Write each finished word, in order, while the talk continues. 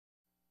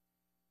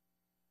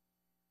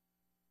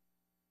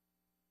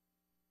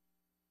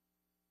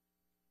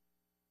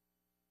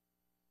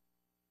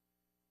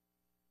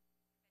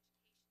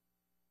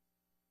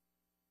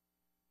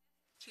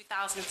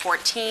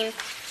2014.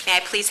 May I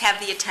please have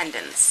the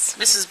attendance?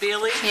 Mrs.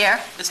 Bealey?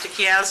 Here. Mr.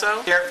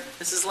 Chiazzo? Here.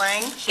 Mrs.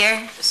 Lang?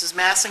 Here. Mrs.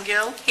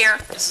 Massengill? Here.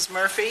 Mrs.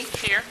 Murphy?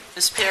 Here.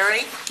 Ms.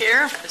 Perry?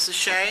 Here. Mrs.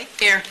 Shea?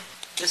 Here.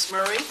 Ms.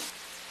 Murray?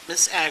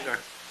 Ms. Agar?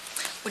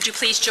 Would you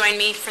please join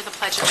me for the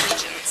Pledge of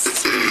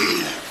Allegiance?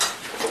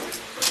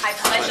 I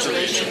pledge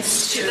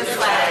allegiance to the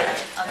flag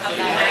of the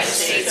United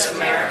States of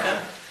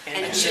America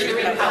and to the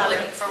republic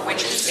for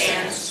which it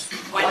stands,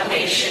 one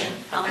nation,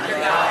 under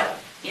God,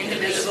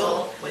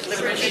 indivisible, with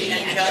liberty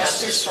and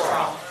justice for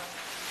all.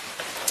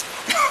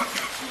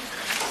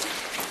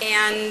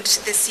 And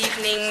this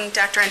evening,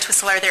 Dr.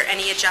 Entwistle, are there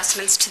any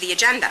adjustments to the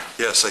agenda?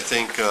 Yes, I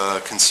think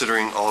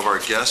considering all of our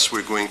guests,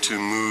 we're going to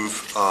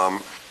move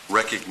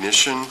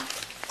recognition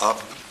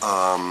up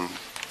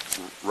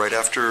right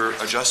after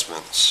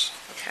adjustments.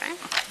 Okay.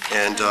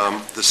 And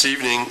this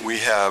evening, we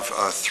have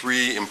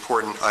three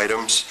important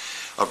items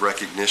of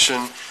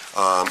recognition.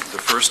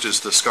 The first is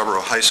the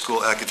Scarborough High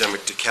School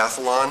Academic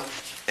Decathlon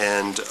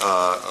and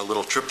a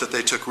little trip that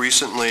they took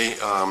recently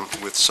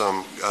with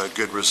some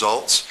good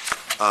results.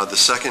 The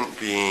second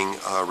being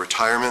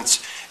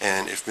retirements,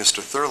 and if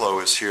Mr.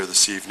 Thurlow is here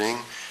this evening,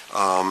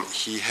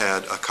 he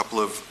had a couple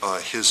of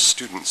his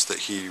students that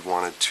he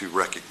wanted to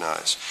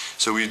recognize.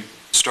 So we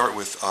start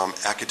with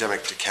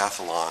academic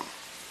decathlon.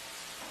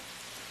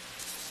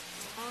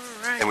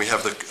 All right. And we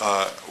have the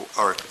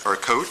our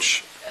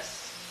coach.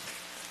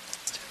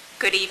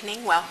 Good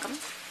evening, welcome.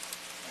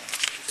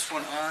 This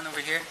one on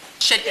over here?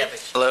 Should be.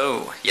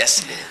 Hello.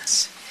 Yes, it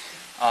is.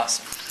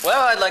 Awesome.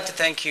 Well, I'd like to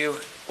thank you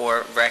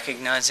for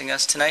recognizing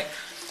us tonight.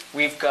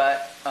 We've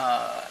got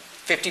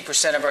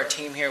 50% of our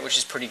team here, which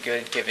is pretty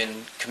good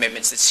given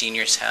commitments that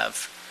seniors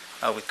have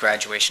with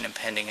graduation and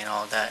pending and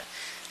all of that.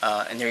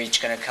 And they're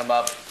each going to come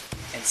up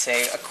and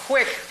say a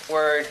quick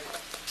word.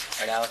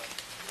 Right, Alec?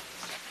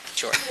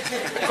 Sure.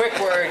 A quick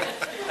word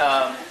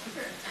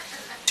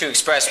to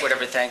express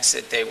whatever thanks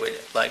that they would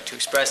like to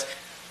express.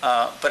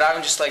 But I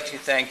would just like to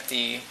thank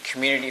the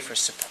community for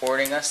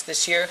supporting us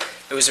this year.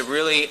 It was a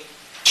really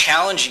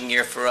challenging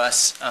year for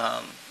us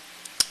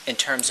in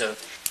terms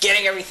of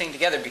getting everything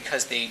together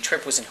because the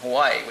trip was in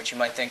Hawaii, which you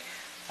might think,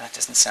 that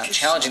doesn't sound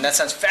challenging. That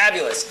sounds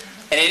fabulous.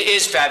 And it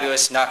is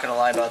fabulous, not going to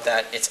lie about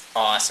that. It's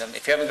awesome.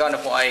 If you haven't gone to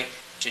Hawaii, you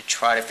should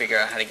try to figure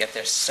out how to get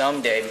there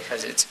someday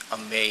because it's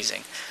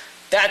amazing.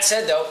 That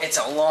said, though, it's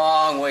a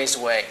long ways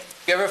away.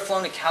 If you've ever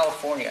flown to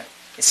California,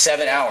 it's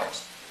 7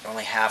 hours. You're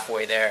only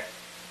halfway there.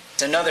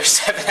 It's another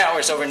 7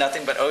 hours over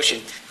nothing but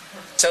ocean.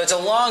 So it's a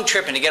long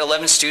trip, and to get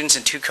 11 students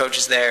and 2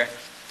 coaches there,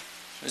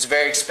 it was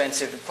very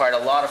expensive, required a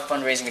lot of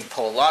fundraising, and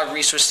pull a lot of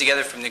resources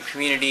together from the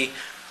community,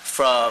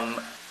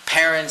 from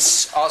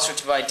parents, all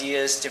sorts of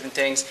ideas, different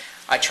things.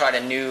 I tried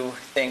a new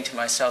thing to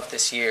myself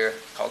this year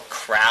called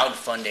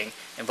crowdfunding,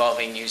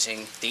 involving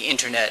using the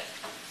internet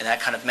and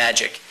that kind of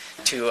magic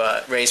to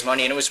raise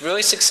money, and it was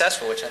really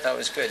successful, which I thought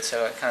was good.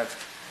 So I kind of,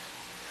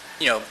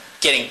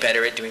 getting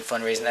better at doing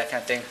fundraising, that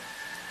kind of thing.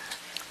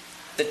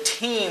 The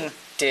team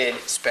did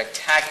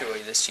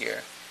spectacularly this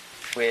year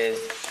with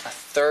a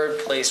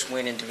third-place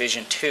win in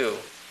Division II,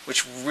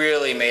 which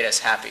really made us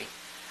happy.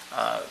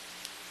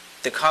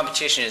 The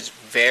competition is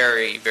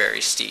very,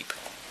 very steep,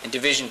 and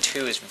Division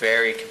II is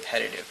very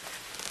competitive.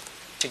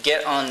 To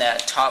get on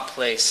that top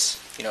place,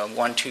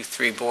 1, 2,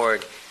 3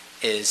 board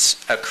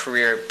is a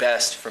career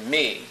best for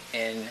me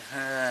in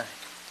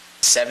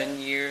 7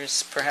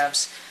 years,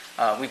 perhaps.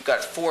 We've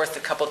got 4th a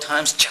couple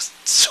times, just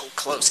so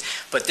close.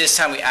 But this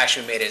time we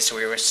actually made it, so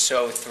we were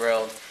so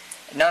thrilled.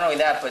 Not only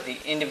that, but the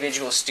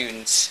individual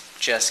students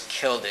just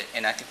killed it,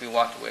 and I think we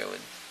walked away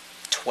with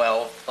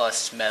 12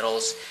 plus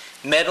medals.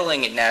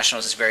 Medaling at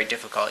nationals is very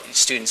difficult.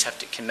 Students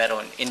can medal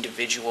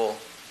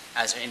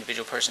as an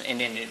individual person in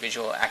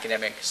individual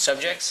academic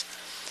subjects,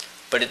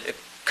 but the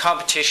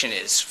competition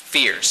is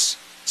fierce.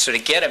 So to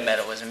get a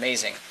medal is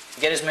amazing.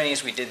 To get as many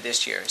as we did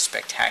this year is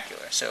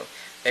spectacular. So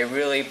they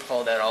really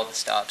pulled out all the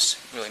stops,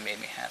 really made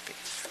me happy.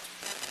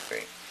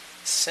 Great.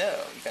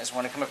 So, you guys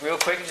want to come up real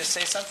quick and just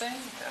say something?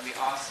 That'd be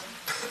awesome.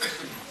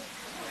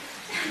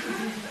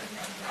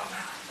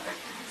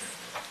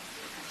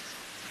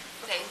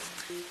 Okay.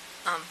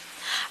 All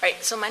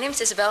right, so my name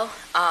is Isabel.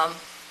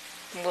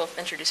 We'll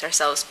introduce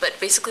ourselves, but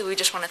basically we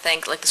just want to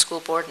thank the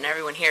school board and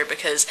everyone here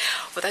because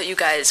without you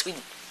guys, we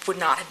would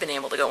not have been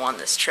able to go on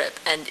this trip.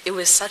 And it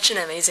was such an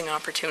amazing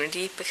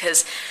opportunity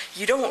because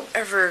you don't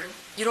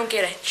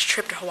get a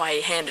trip to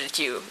Hawaii handed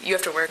to you. You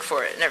have to work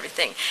for it and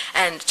everything.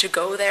 And to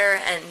go there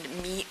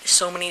and meet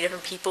so many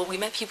different people. We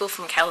met people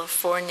from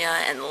California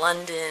and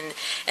London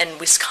and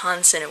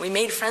Wisconsin, and we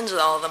made friends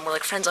with all of them. We're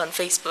friends on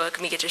Facebook,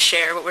 and we get to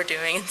share what we're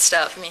doing and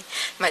stuff. I mean,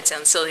 it might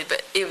sound silly,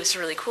 but it was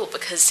really cool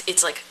because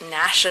it's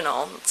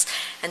national.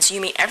 And so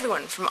you meet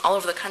everyone from all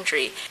over the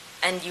country,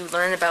 and you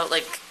learn about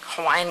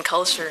Hawaiian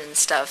culture and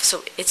stuff.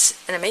 So it's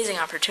an amazing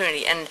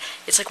opportunity, and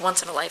it's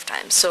once in a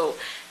lifetime. So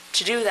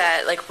to do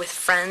that, with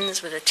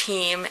friends, with a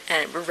team,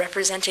 and we're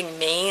representing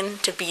Maine,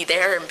 to be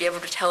there and be able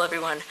to tell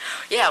everyone,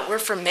 yeah, we're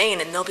from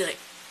Maine, and they'll be like,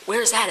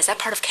 where is that? Is that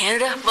part of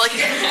Canada? I'm like,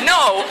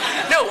 no,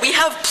 we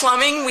have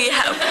plumbing, we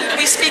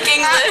speak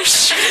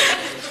English.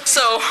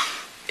 So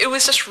it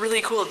was just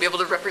really cool to be able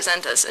to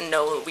represent us and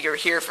know we were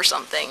here for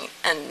something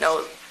and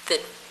know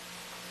that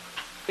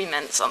we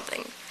meant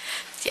something.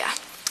 Yeah.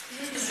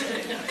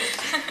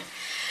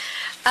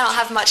 I don't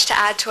have much to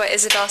add to what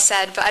Isabel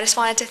said, but I just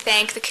wanted to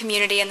thank the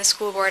community and the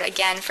school board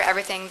again for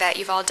everything that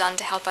you've all done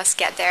to help us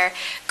get there.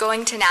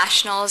 Going to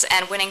nationals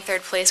and winning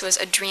third place was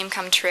a dream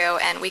come true,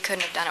 and we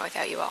couldn't have done it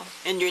without you all.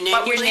 And your name,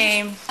 please?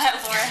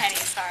 Laura Henny,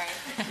 sorry.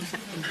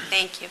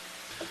 Thank you.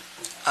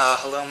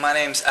 Hello, my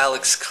name's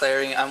Alex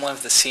Clary. I'm one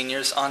of the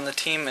seniors on the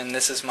team, and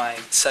this is my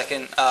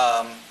second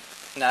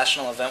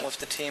national event with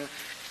the team.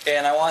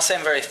 And I want to say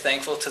I'm very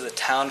thankful to the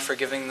town for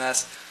giving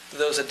us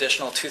those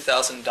additional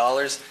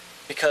 $2,000,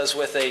 because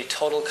with a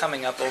total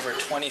coming up over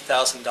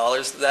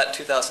 $20,000, that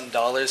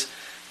 $2,000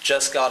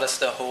 just got us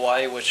to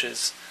Hawaii, which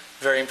is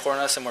very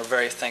important to us and we're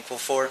very thankful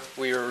for.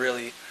 We were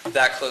really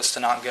that close to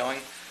not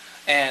going.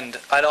 And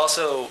I'd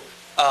also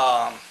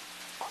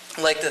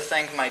like to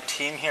thank my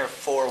team here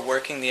for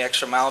working the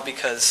extra mile,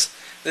 because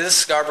this is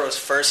Scarborough's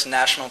first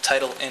national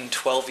title in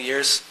 12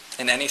 years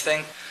in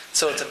anything.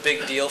 So it's a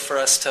big deal for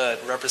us to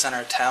represent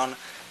our town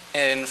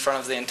in front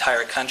of the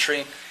entire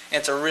country. And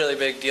it's a really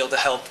big deal to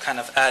help kind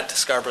of add to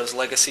Scarborough's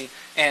legacy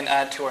and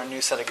add to our new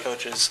set of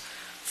coaches'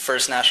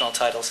 first national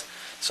titles.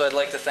 So I'd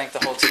like to thank the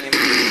whole team.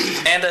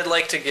 And I'd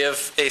like to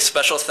give a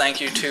special thank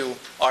you to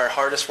our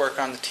hardest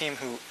worker on the team,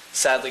 who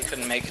sadly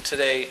couldn't make it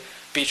today,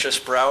 Beatrice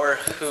Brower,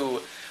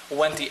 who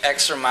went the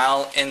extra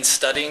mile in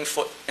studying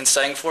for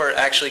it.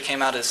 Actually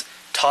came out as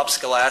top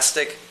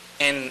scholastic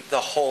in the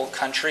whole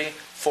country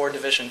for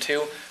Division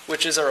II,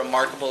 which is a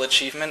remarkable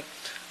achievement.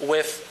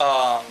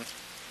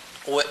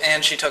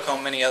 And she took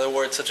home many other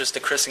awards, such as the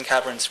Kristen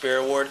Capron Spear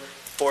Award,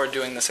 for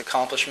doing this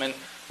accomplishment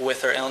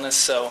with her illness.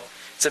 So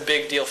it's a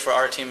big deal for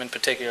our team in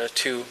particular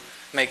to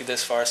make it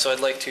this far. So I'd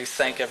like to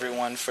thank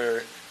everyone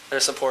for their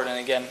support, and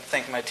again,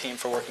 thank my team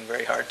for working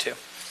very hard too.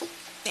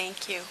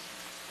 Thank you.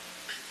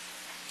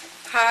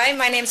 Hi,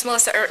 my name's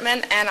Melissa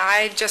Ertman, and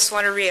I just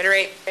want to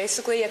reiterate,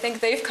 basically, I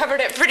think they've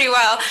covered it pretty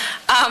well,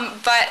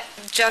 but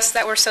just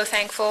that we're so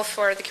thankful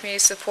for the community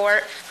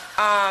support,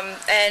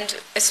 and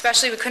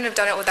especially we couldn't have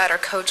done it without our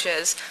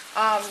coaches.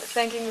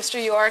 Thanking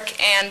Mr. York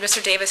and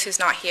Mr. Davis, who's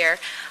not here,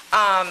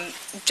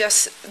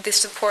 just the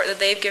support that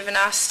they've given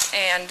us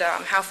and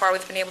how far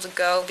we've been able to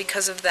go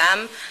because of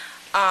them.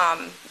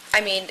 I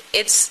mean,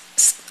 it's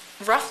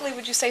roughly,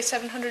 would you say,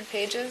 700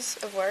 pages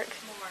of work?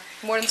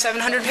 More than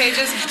 700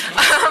 pages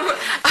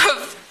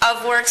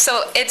of work,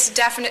 so it's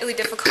definitely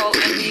difficult,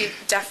 and we've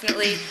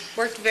definitely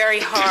worked very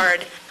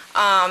hard,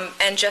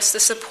 and just the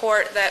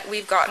support that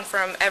we've gotten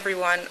from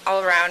everyone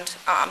all around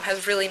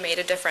has really made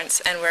a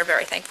difference, and we're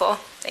very thankful.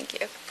 Thank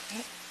you.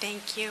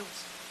 Thank you.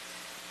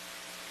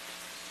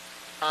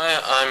 Hi,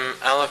 I'm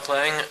Alec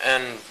Lang,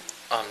 and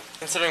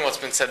considering what's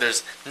been said,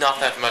 there's not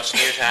that much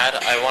new to add.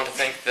 I want to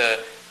thank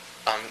the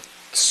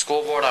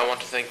school board, I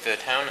want to thank the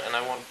town, and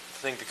I want to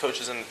thank the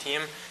coaches and the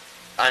team.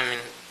 I mean,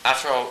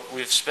 after all,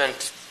 we've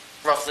spent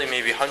roughly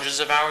maybe hundreds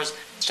of hours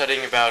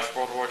studying about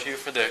World War II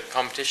for the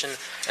competition,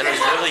 and it was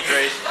really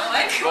great.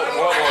 World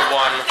War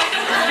I.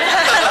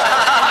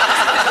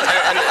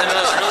 and it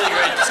was really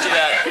great to see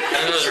that,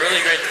 and it was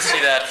really great to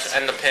see that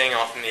end up paying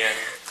off in the end.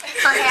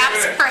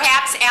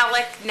 Perhaps,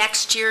 Alec,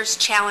 next year's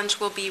challenge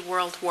will be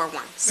World War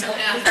I. So,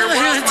 or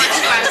World War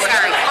II, I'm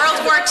sorry. World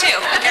War II.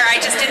 Or I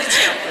just did the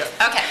two.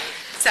 Okay.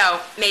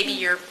 So maybe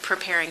you're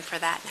preparing for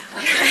that now.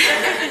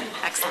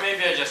 Excellent. Or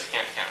maybe I just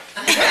can't count.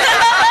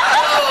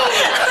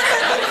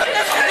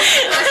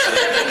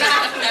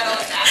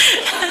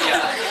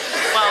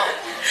 Well,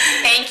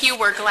 thank you.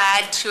 We're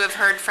glad to have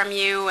heard from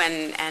you,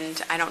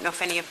 and I don't know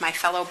if any of my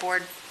fellow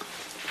board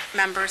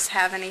members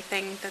have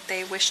anything that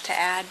they wish to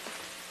add.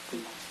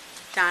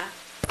 Donna?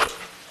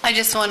 I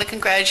just want to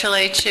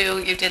congratulate you.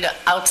 You did an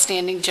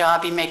outstanding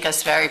job. You make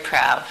us very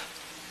proud.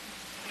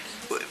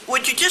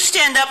 Would you just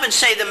stand up and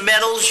say the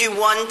medals you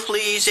won,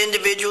 please,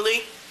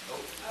 individually?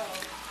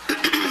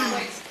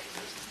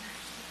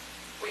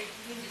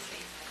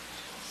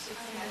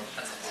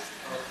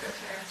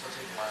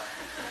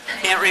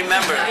 Can't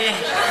remember.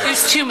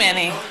 There's too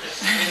many.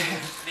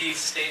 The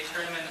state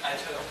tournament, I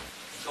took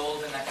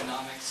gold in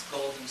economics,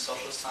 gold in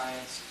social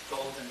science,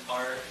 gold in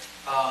art,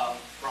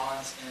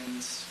 bronze in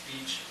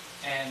speech,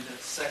 and the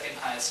second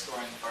highest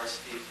scoring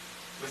varsity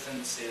within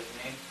the state of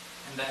Maine.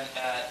 And then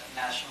at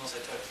nationals,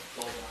 I took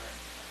gold in art.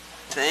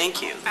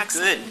 Thank you.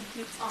 Excellent.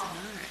 Good.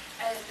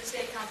 At the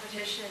state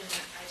competition,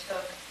 I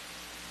took,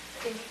 I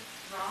think,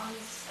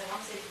 bronze, I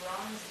want to say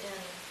bronze in...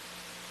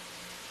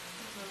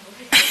 No,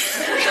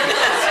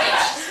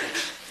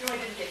 I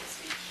didn't get the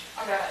speech.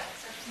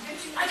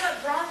 I got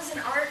bronze in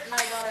art, and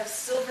I got a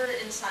silver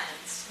in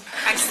science.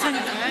 Excellent.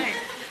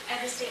 At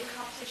the state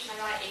competition, I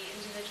got 8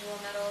 individual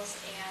medals,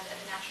 and at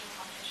the national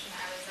competition,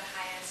 I was the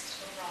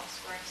highest overall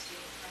scoring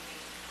student from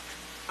Maine.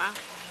 Wow.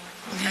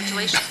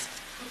 Congratulations.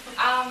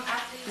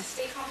 At the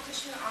state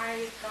competition,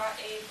 I got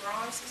a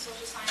bronze in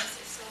social science,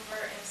 a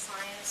silver in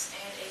science,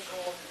 and a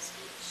gold in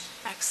speech.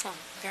 Excellent,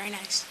 very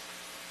nice.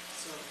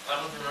 So I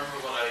don't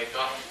remember what I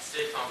got in the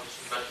state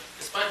competition, but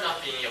despite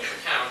not being able to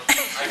count,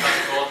 I got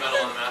a gold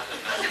medal in math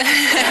and math.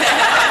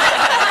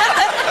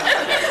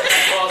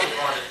 As well as a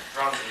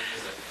bronze in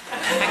music.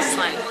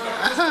 Excellent.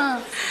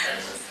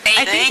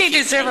 I think they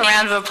deserve a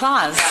round of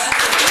applause.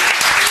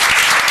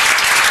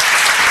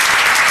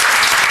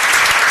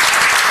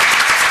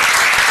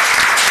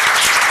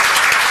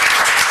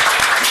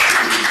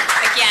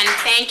 Again,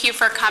 thank you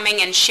for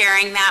coming and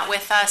sharing that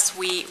with us.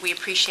 We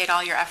appreciate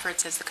all your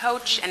efforts as the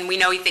coach, and we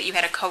know that you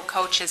had a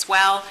co-coach as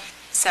well.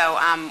 So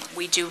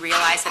we do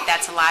realize that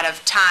that's a lot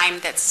of time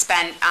that's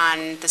spent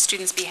on the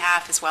students'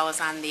 behalf as well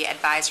as on the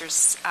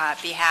advisors'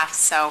 behalf.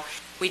 So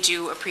we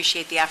do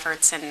appreciate the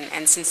efforts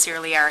and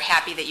sincerely are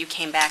happy that you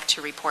came back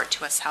to report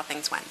to us how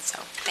things went. So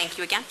thank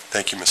you again.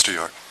 Thank you, Mr.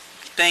 York.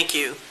 Thank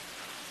you.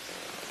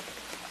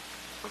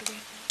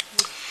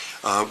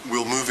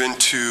 We'll move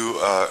into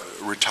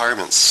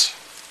retirements.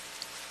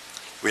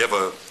 We have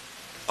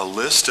a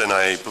list, and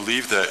I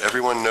believe that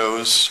everyone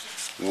knows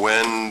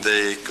when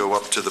they go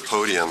up to the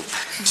podium.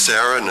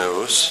 Sarah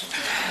knows,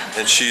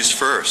 and she's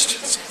first.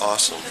 It's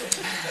awesome.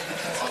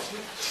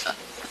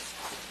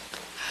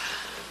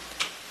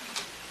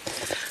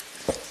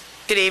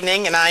 Good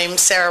evening, and I'm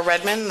Sarah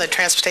Redmond, the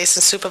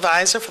Transportation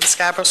Supervisor for the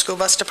Scarborough School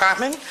Bus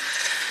Department.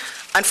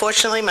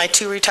 Unfortunately, my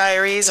two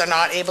retirees are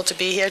not able to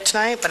be here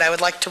tonight, but I would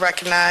like to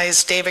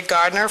recognize David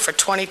Gardner for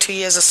 22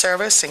 years of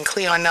service and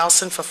Cleon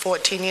Nelson for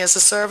 14 years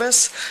of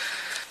service.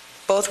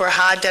 Both were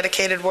hard,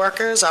 dedicated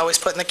workers, always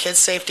putting the kids'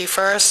 safety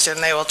first,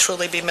 and they will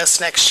truly be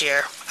missed next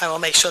year. I will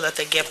make sure that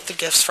they get the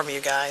gifts from you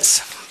guys.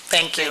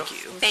 Thank you.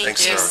 Thank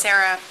Thanks, you, Sarah.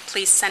 Sarah.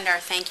 Please send our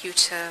thank you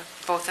to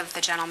both of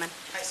the gentlemen.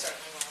 I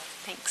certainly will.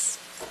 Thanks.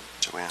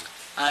 Joanne.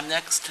 I'm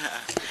next.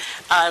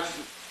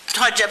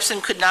 Todd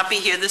Jepson could not be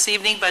here this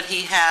evening, but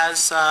he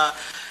has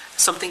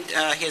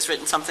he has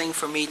written something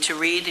for me to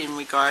read in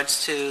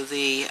regards to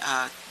the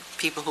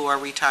people who are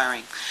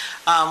retiring.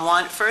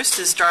 First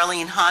is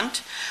Darlene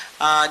Hunt.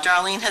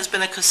 Darlene has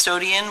been a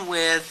custodian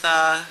with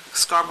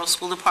Scarborough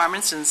School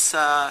Department since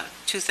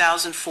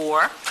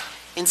 2004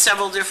 in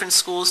several different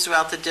schools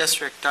throughout the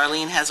district.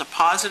 Darlene has a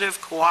positive,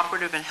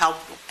 cooperative,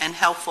 and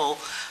helpful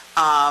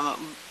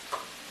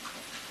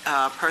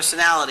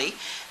personality,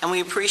 and we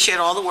appreciate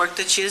all the work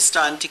that she has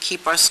done to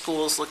keep our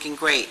schools looking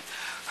great.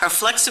 Her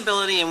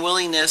flexibility and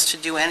willingness to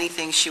do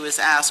anything she was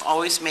asked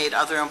always made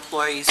other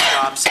employees'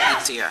 jobs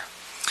easier.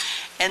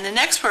 And the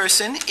next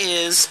person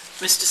is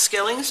Mr.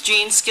 Skillings,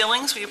 Gene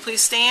Skillings. Will you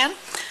please stand?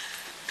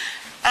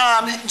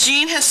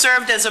 Gene has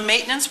served as a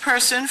maintenance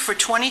person for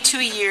 22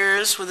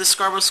 years with the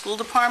Scarborough School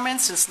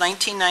Department since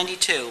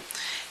 1992.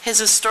 His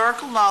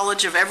historical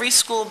knowledge of every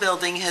school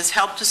building has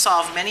helped to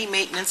solve many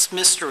maintenance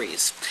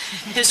mysteries.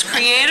 His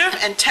creative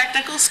and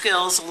technical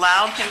skills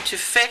allowed him to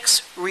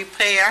fix,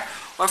 repair,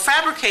 or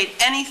fabricate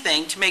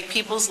anything to make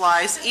people's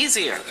lives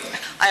easier.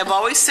 I have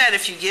always said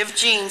if you give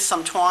Gene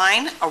some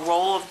twine, a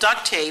roll of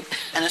duct tape,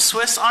 and a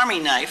Swiss Army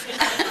knife,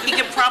 he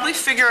could probably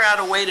figure out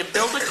a way to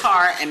build a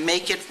car and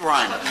make it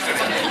run.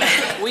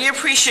 We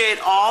appreciate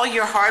all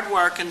your hard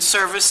work and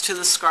service to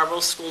the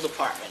Scarborough School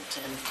Department.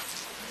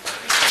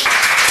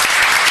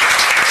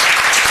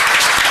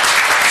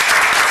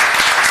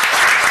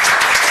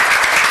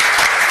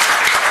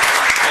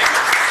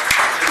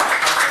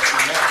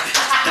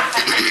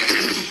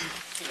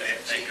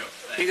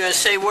 You going to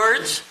say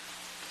words?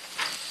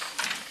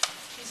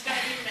 She's going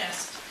to be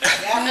missed.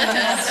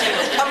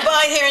 Come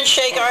by here and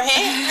shake our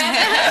hand.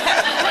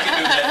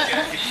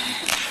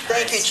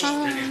 Thank you,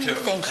 Jean.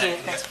 Thank you.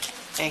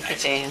 Thank you,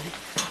 Jean.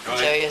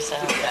 Enjoy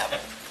yourself.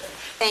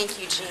 Thank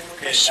you, Jean.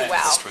 We wish you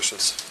well. Best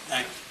wishes.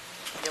 Thank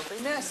You'll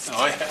be missed.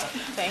 Oh, yeah.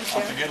 Thank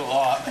I'll you. forget a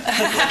lot.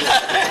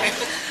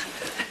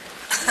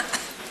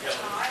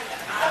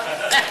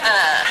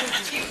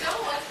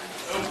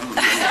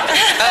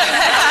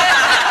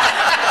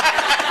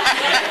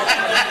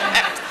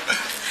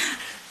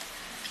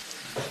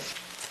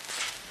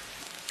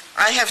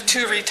 I have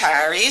two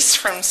retirees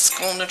from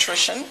school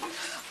nutrition.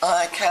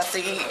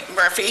 Kathy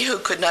Murphy, who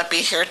could not be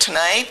here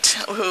tonight,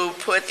 who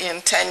put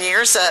in 10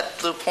 years at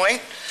Blue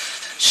Point.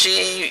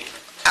 She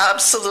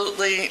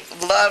absolutely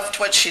loved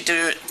what she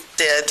did,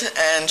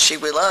 and she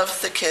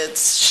loved the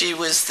kids. She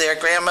was their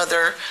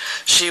grandmother.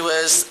 She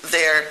was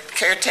their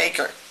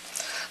caretaker.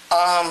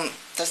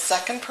 The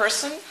second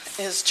person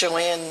is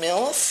Joanne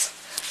Mills.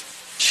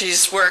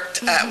 She's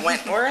worked at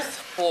Wentworth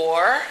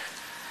for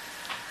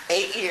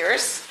 8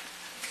 years.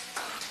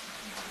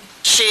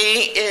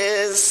 She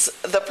is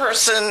the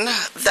person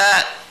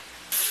that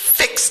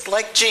fixed,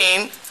 like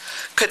Jean,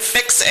 could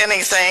fix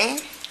anything,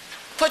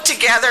 put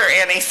together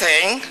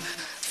anything,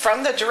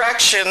 from the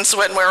directions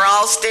when we're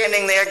all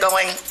standing there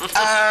going,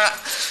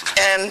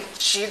 and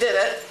she did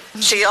it.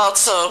 She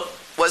also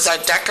was our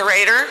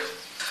decorator,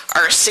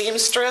 our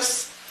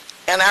seamstress,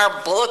 and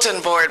our bulletin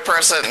board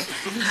person.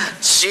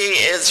 She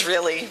is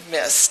really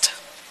missed.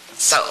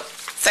 So,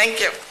 thank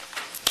you.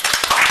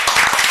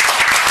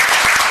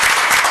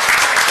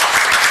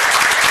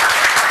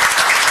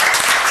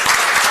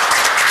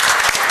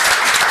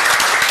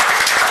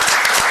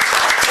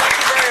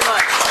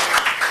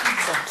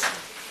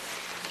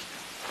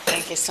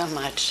 so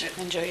much.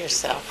 Enjoy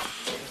yourself.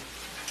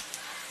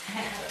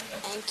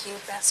 Thank you.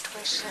 Best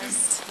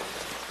wishes.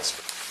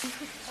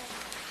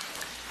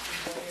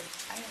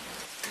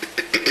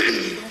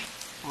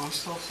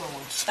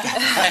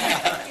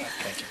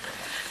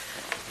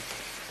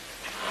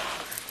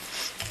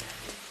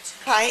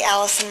 Hi,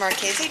 Allison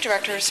Marchese,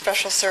 Director of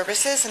Special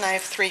Services, and I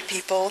have 3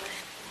 people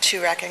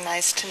to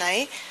recognize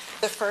tonight.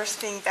 The first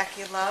being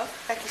Becky Love.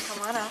 Becky,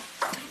 come on up.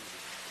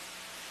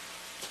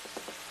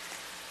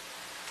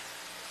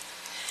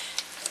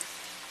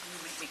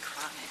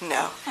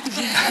 No.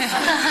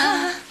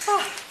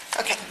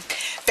 Okay.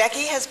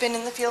 Becky has been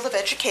in the field of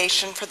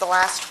education for the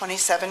last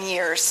 27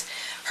 years.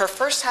 Her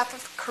first half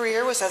of her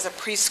career was as a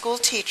preschool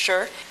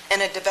teacher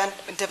and a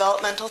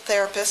developmental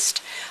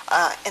therapist.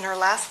 In her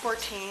last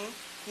 14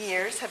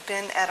 years have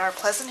been at our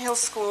Pleasant Hill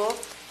School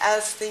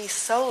as the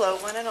solo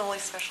one and only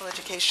special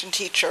education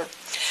teacher.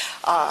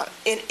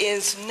 It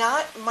is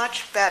not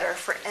much better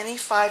for any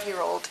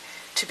 5-year-old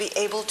to be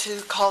able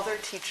to call their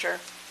teacher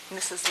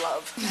Mrs.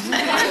 Love.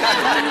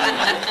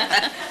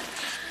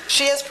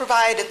 She has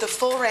provided the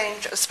full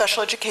range of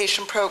special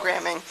education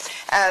programming.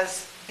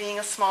 As being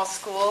a small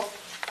school,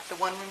 the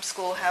one-room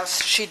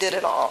schoolhouse, she did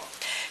it all.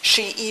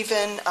 She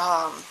even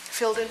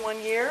filled in 1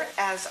 year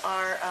as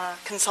our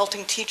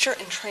consulting teacher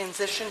and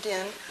transitioned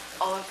in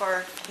all of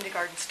our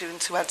kindergarten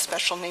students who had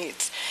special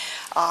needs.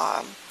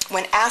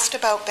 When asked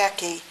about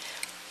Becky,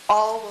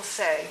 all will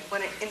say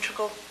what an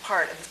integral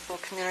part of the school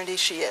community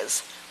she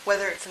is,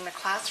 whether it's in the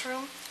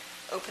classroom,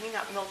 opening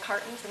up milk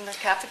cartons in the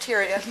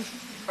cafeteria,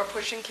 or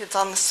pushing kids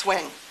on the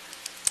swing.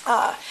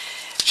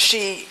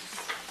 She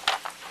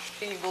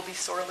will be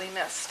sorely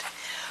missed.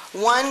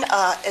 One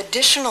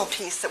additional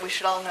piece that we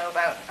should all know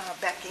about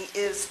Becky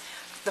is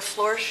the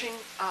flourishing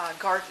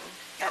garden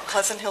at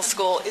Pleasant Hill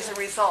School is a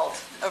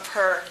result of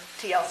her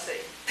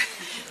TLC.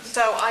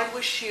 So I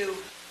wish you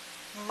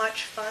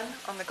much fun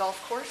on the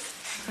golf course,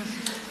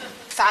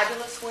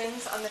 fabulous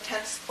wins on the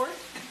tennis court,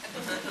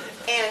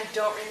 and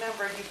don't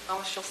remember, you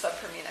promised you'll sub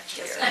for me next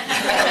year.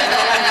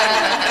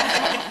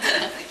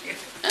 Thank you.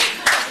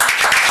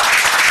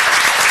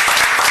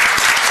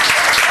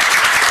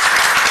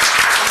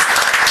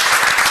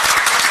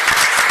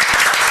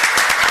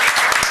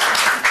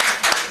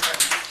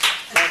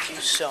 Thank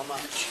you so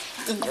much.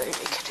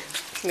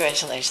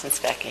 Congratulations,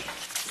 Becky.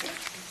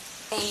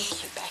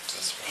 Thank you, Becky.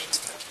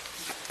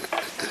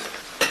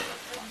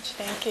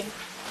 Thank you.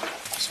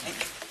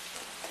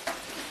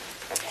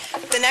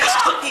 The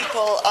next 2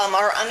 people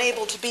are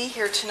unable to be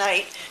here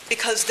tonight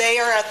because they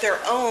are at their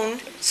own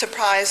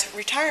surprise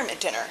retirement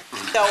dinner.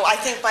 So I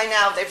think by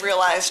now they've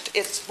realized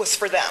it was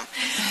for them.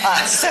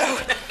 So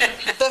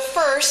the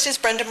first is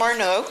Brenda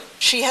Marneau.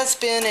 She has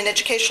been an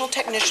educational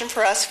technician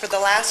for us for the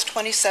last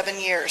 27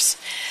 years.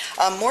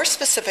 More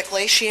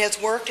specifically, she has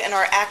worked in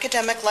our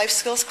academic life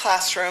skills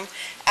classroom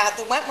at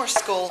the Wentworth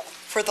School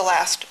for the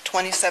last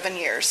 27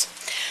 years.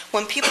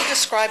 When people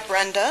describe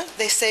Brenda,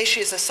 they say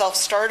she is a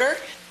self-starter,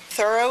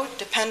 thorough,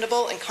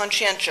 dependable, and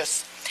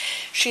conscientious.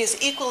 She is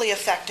equally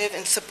effective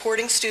in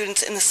supporting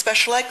students in the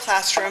special ed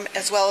classroom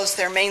as well as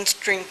their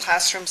mainstream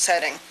classroom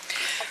setting.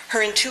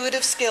 Her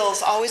intuitive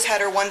skills always had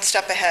her one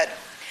step ahead.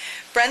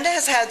 Brenda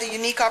has had the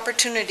unique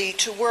opportunity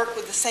to work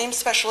with the same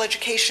special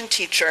education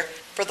teacher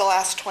for the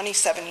last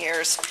 27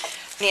 years,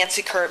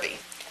 Nancy Kirby.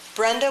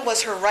 Brenda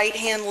was her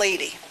right-hand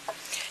lady.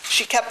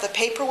 She kept the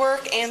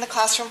paperwork and the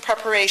classroom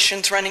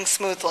preparations running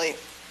smoothly.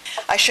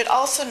 I should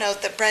also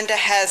note that Brenda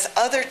has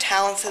other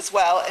talents as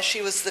well, as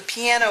she was the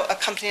piano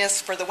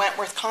accompanist for the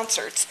Wentworth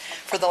concerts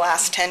for the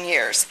last 10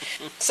 years.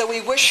 So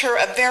we wish her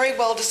a very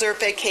well-deserved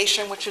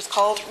vacation, which is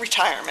called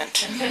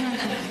retirement.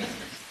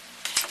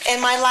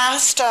 And my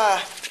last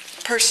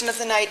person of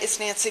the night is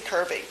Nancy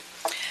Kirby.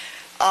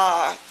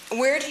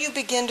 Where do you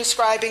begin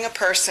describing a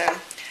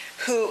person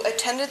who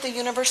attended the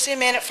University of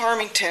Maine at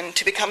Farmington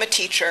to become a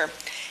teacher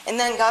and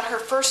then got her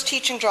first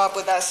teaching job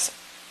with us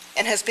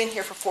and has been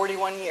here for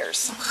 41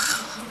 years.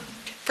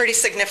 Pretty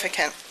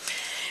significant.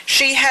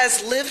 She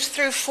has lived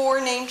through 4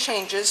 name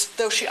changes,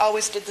 though she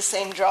always did the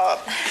same job,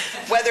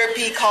 whether it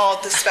be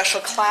called the special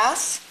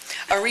class,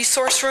 a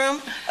resource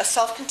room, a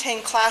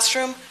self-contained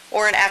classroom,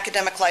 or an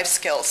academic life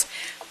skills.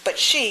 But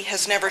she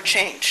has never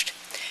changed.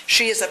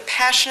 She is a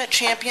passionate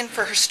champion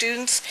for her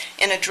students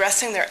in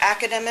addressing their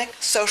academic,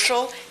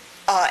 social,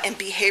 and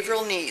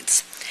behavioral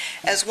needs.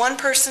 As one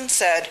person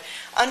said,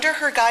 under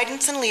her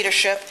guidance and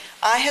leadership,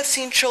 I have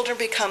seen children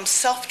become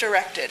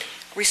self-directed,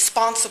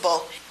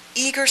 responsible,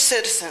 eager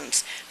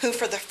citizens who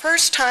for the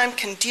first time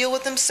can deal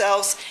with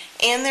themselves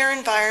and their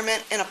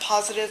environment in a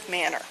positive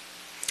manner.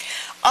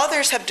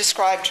 Others have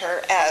described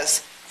her as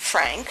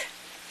frank,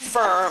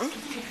 firm,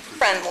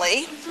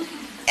 friendly,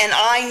 and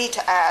I need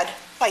to add,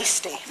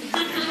 feisty.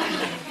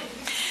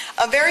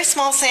 A very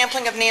small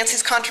sampling of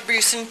Nancy's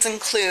contributions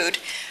include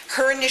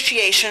her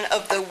initiation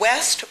of the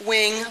West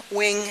Wing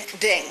Wing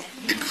Ding,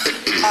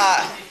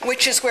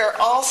 which is where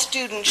all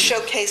students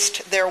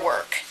showcased their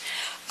work.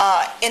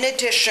 In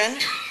addition,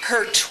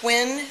 her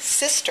twin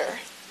sister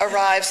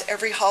arrives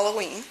every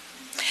Halloween,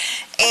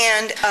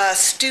 and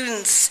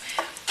students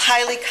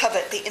highly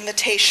covet the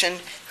invitation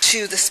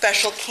to the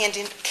special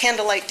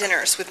candlelight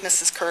dinners with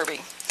Mrs. Kirby.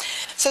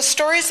 So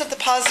stories of the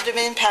positive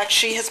impact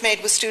she has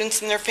made with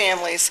students and their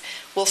families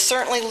will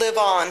certainly live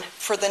on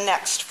for the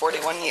next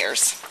 41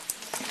 years.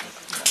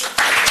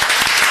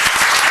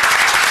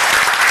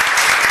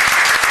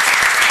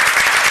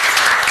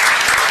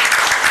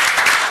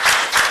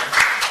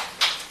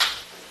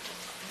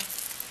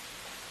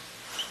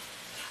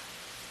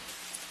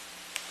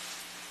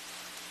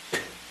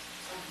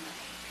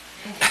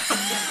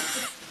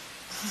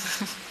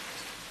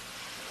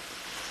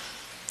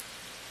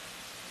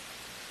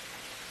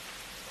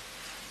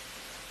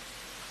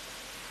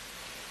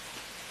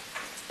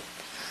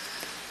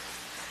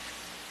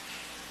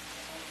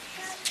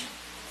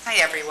 Hi,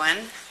 everyone.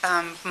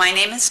 My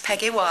name is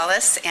Peggy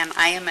Wallace, and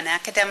I am an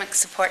academic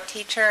support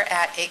teacher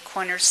at Eight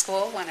Corners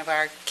School, one of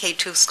our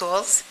K-2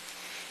 schools.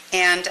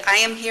 And I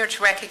am here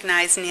to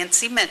recognize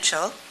Nancy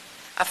Mitchell,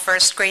 a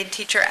first grade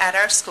teacher at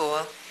our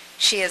school.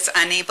 She is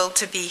unable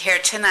to be here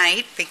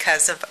tonight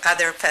because of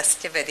other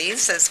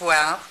festivities as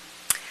well.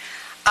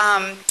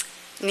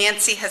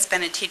 Nancy has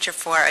been a teacher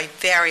for a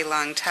very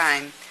long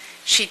time.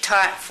 She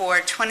taught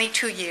for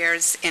 22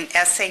 years in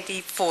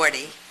SAD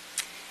 40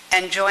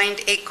 and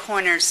joined Eight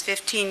Corners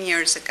 15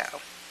 years ago.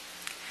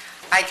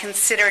 I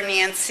consider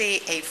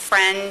Nancy a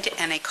friend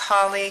and a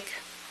colleague,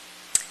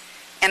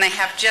 and I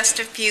have just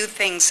a few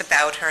things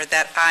about her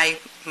that I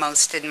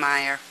most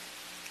admire.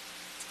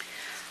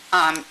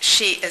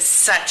 She is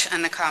such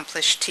an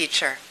accomplished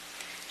teacher.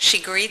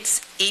 She greets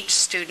each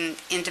student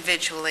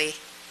individually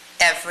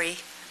every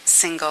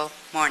single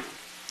morning,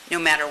 no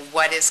matter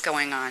what is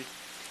going on.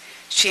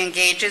 She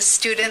engages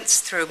students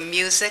through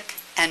music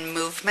and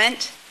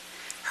movement.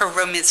 Her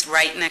room is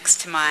right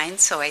next to mine,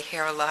 so I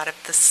hear a lot of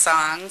the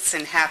songs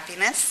and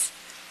happiness.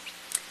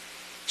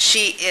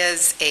 She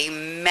is a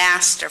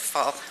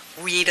masterful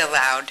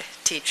read-aloud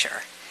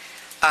teacher.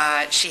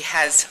 She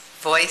has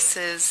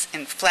voices,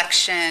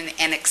 inflection,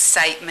 and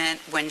excitement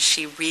when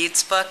she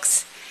reads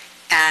books,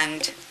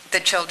 and the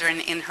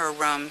children in her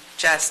room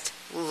just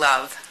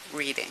love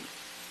reading.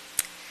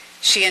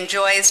 She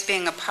enjoys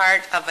being a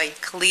part of a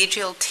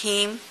collegial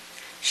team.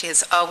 She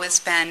has always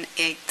been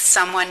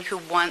someone who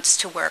wants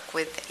to work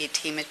with a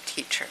team of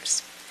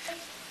teachers.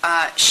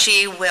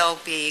 She will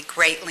be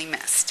greatly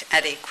missed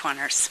at Eight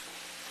Corners.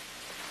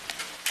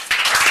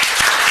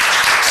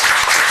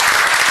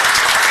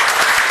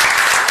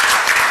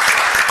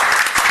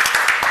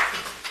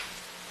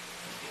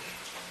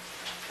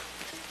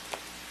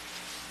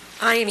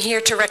 I am here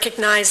to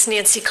recognize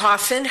Nancy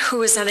Coffin,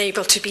 who is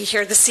unable to be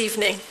here this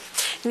evening.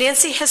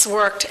 Nancy has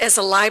worked as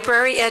a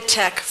library ed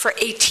tech for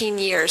 18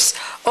 years,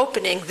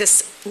 opening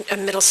this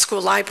middle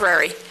school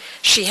library.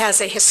 She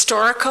has a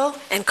historical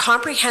and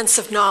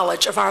comprehensive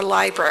knowledge of our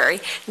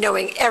library,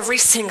 knowing every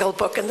single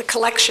book in the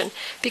collection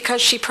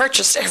because she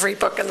purchased every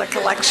book in the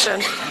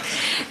collection.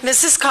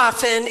 Mrs.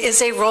 Coffin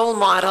is a role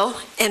model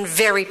and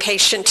very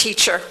patient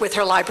teacher with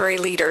her library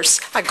leaders,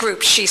 a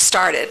group she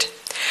started.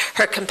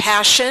 Her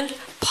compassion,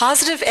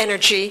 positive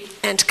energy,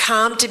 and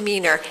calm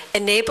demeanor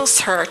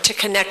enables her to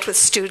connect with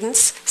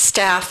students,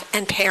 staff,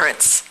 and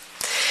parents.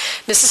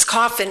 Mrs.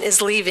 Coffin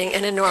is leaving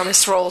an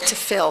enormous role to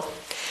fill.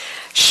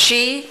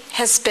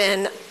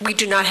 We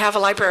do not have a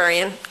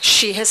librarian.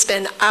 She has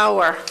been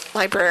our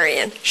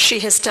librarian. She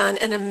has done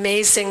an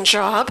amazing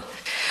job.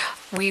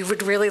 We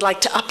would really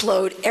like to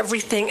upload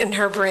everything in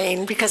her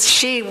brain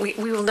because we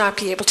will not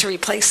be able to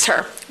replace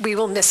her. We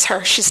will miss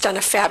her. She's done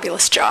a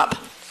fabulous job.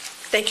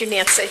 Thank you,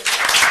 Nancy.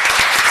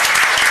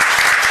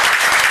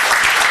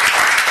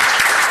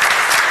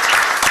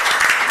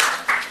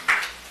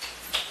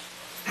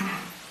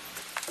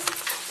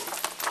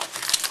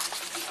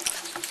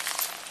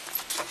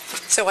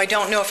 So I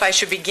don't know if I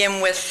should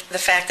begin with the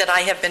fact that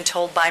I have been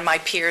told by my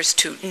peers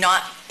to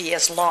not be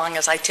as long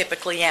as I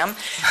typically am.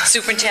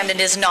 Superintendent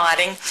is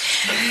nodding.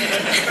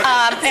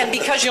 And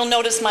because you'll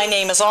notice my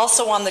name is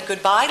also on the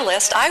goodbye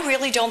list, I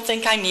really don't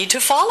think I need to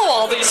follow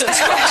all these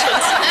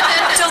instructions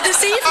until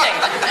this evening.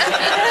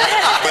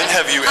 When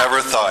have you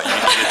ever thought you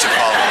needed to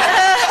follow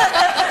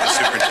the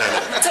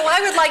superintendent? So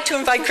I would like to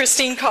invite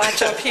Christine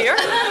Koch up here.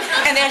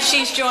 And as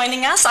she's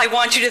joining us, I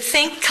want you to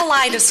think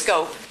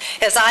kaleidoscope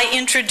as I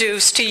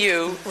introduce to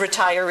you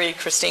retiree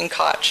Christine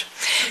Koch.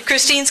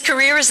 Christine's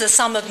career is the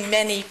sum of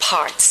many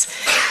parts.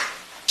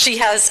 She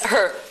has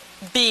her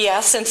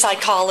BS in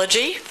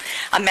psychology,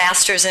 a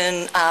master's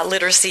in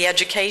literacy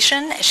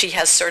education. She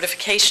has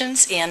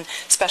certifications in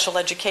special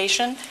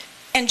education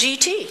and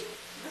GT.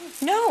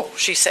 No,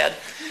 she said.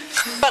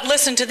 But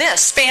listen to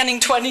this. Spanning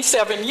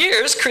 27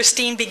 years,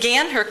 Christine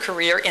began her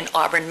career in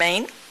Auburn,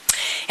 Maine.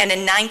 And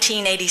in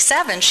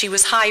 1987, she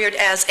was hired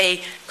as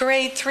a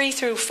grade 3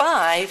 through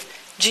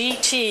 5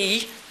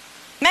 GT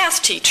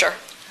math teacher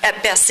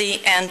at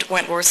Bessie and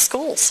Wentworth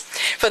schools.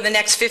 For the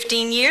next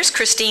 15 years,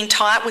 Christine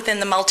taught within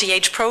the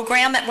multi-age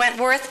program at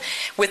Wentworth,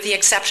 with the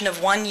exception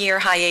of 1 year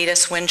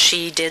hiatus when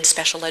she did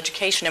special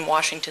education in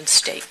Washington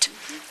State.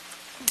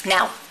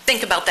 Now,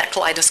 think about that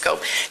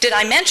kaleidoscope. Did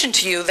I mention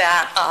to you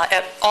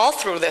that all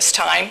through this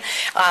time,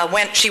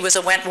 she was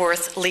a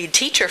Wentworth lead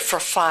teacher for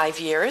 5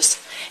 years?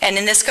 And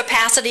in this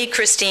capacity,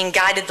 Christine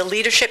guided the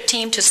leadership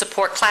team to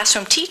support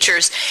classroom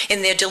teachers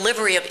in their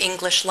delivery of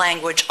English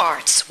language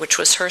arts, which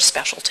was her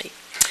specialty.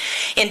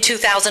 In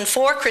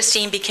 2004,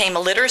 Christine became a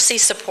literacy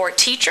support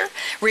teacher,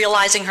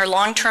 realizing her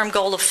long-term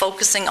goal of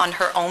focusing on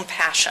her own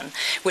passion,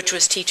 which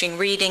was teaching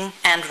reading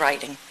and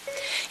writing.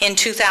 In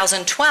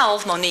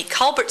 2012, Monique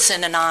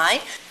Culbertson and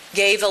I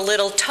gave a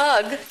little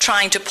tug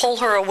trying to pull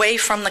her away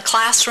from the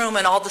classroom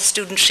and all the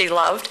students she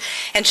loved,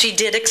 and she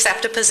did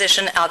accept a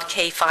position of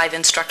K-5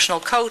 instructional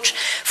coach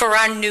for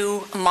our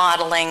new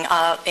modeling.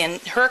 In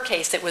her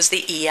case, it was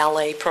the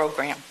ELA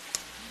program.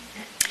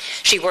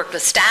 She worked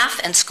with staff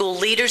and school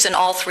leaders in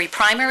all 3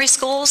 primary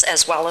schools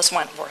as well as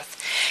Wentworth.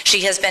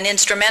 She has been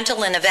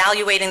instrumental in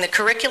evaluating the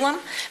curriculum,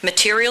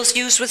 materials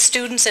used with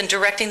students, and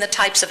directing the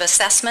types of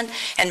assessment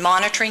and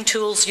monitoring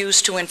tools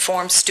used to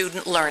inform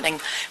student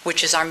learning,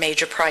 which is our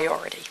major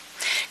priority.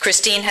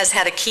 Christine has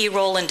had a key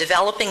role in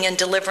developing and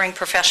delivering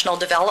professional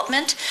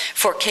development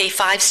for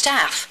K-5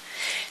 staff.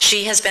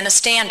 She has been a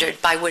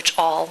standard by which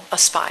all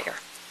aspire.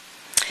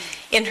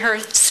 In her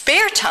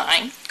spare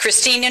time,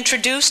 Christine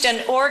introduced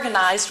and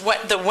organized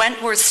the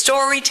Wentworth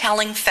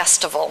Storytelling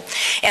Festival.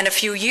 And a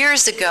few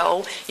years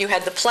ago, you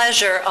had the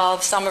pleasure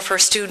of some of her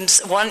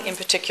students, one in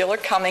particular,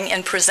 coming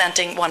and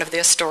presenting one of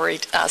their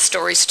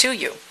stories to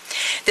you.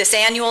 This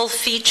annual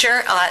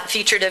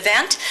featured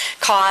event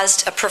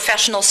caused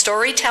professional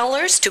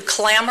storytellers to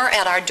clamor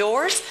at our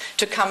doors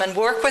to come and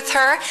work with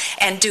her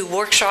and do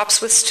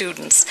workshops with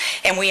students.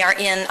 And we are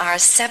in our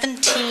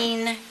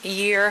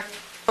 17-year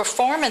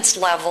performance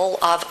level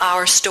of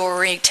our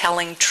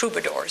storytelling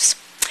troubadours.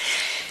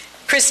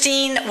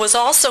 Christine was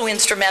also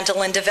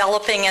instrumental in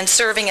developing and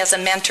serving as a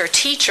mentor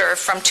teacher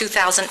from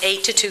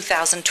 2008 to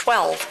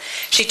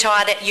 2012. She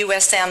taught at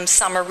USM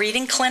Summer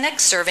Reading Clinic,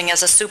 serving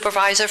as a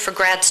supervisor for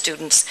grad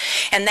students.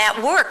 And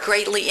that work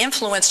greatly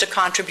influenced a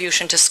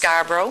contribution to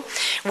Scarborough,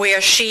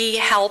 where she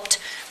helped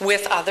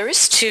with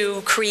others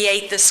to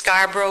create the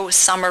Scarborough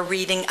Summer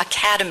Reading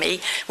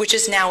Academy, which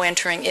is now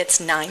entering its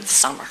 9th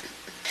summer.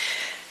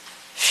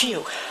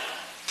 Phew.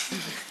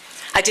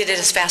 I did it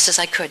as fast as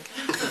I could.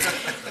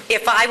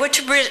 If I were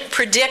to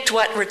predict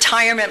what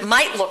retirement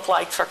might look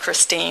like for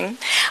Christine,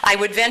 I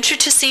would venture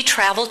to see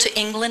travel to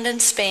England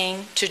and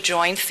Spain to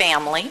join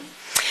family,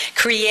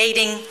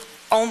 creating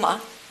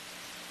Oma,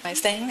 am I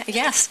saying that?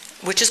 Yes,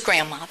 which is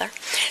grandmother,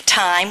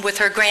 time with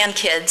her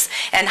grandkids,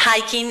 and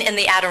hiking in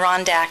the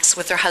Adirondacks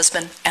with her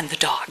husband and the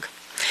dog.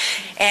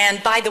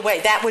 And by the way,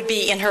 that would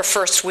be in her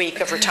first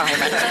week of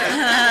retirement.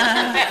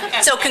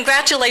 So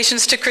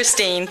congratulations to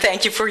Christine.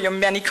 Thank you for your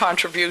many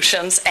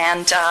contributions.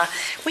 And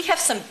we have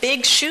some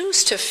big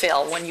shoes to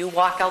fill when you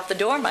walk out the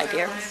door, my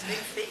dear.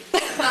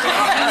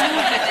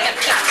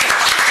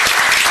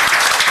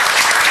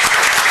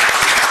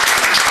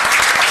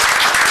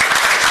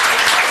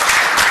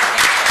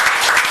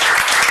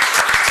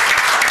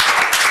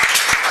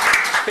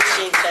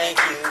 Christine, thank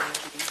you.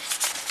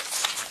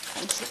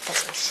 Thank you.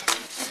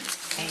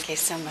 Thank you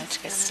so much,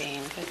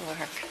 Christine. Good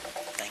work.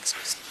 Thanks,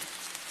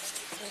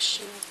 Christine. Wish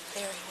you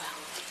very well.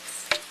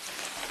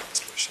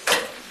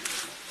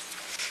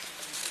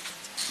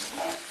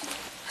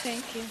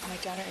 Thank you. My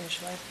daughter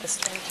enjoyed the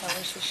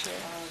storytellers this year.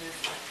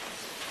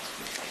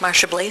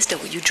 Marcia Blaisdell,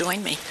 will you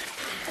join me?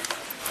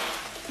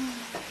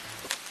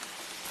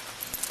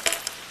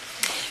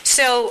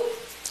 So,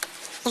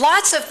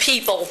 lots of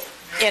people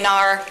in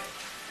our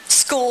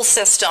school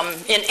system,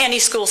 in any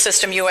school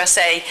system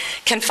USA,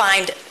 can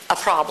find a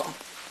problem.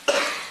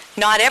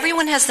 Not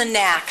everyone has the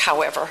knack,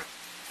 however,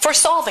 for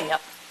solving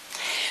it.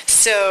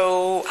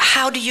 So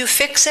how do you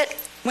fix it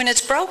when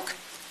it's broke?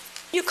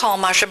 You call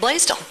Marcia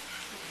Blaisdell.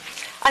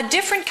 A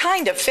different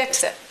kind of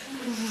fix it.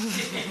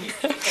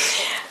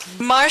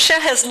 Marcia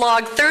has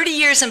logged 30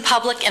 years in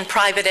public and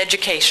private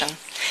education.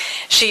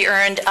 She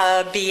earned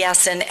a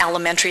BS in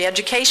elementary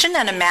education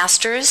and a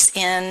master's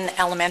in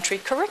elementary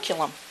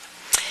curriculum.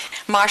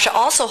 Marcia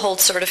also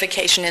holds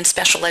certification in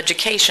special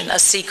education, a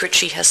secret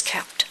she has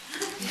kept.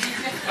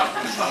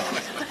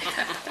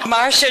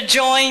 Marcia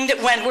joined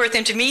Wentworth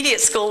Intermediate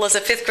School as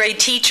a 5th grade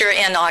teacher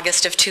in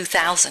August of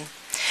 2000.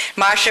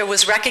 Marcia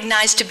was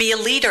recognized to be a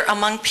leader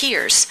among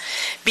peers.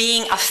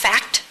 Being a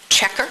fact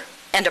checker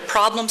and a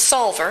problem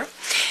solver,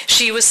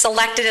 she was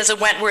selected as a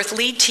Wentworth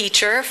lead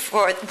teacher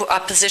for a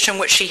position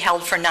which she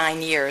held for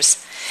 9 years.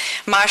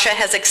 Marcia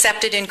has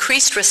accepted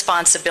increased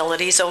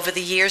responsibilities over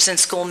the years in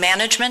school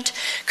management,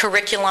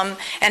 curriculum,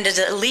 and as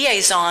a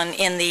liaison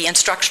in the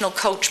instructional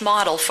coach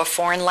model for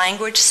foreign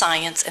language,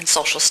 science, and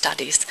social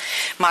studies.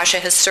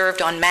 Marcia has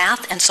served on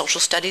math and social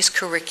studies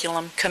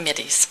curriculum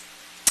committees.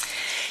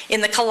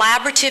 In the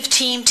collaborative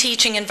team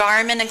teaching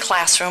environment and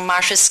classroom,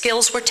 Marcia's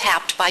skills were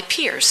tapped by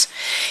peers.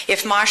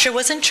 If Marcia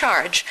was in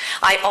charge,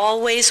 I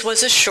always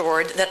was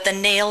assured that the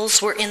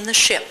nails were in the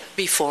ship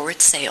before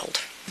it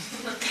sailed.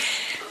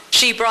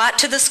 She brought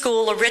to the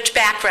school a rich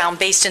background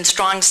based in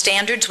strong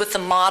standards with the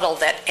model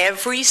that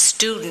every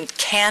student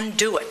can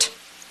do it.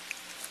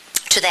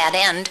 To that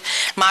end,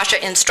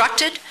 Marcia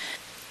instructed,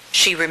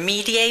 she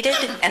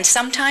remediated, and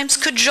sometimes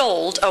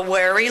cajoled a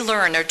wary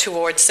learner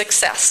towards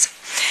success.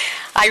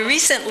 I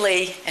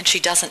recently, and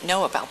she doesn't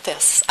know about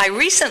this, I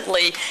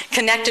recently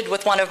connected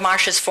with one of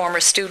Marcia's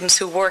former students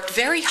who worked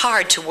very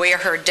hard to wear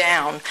her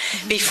down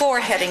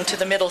before heading to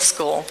the middle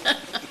school.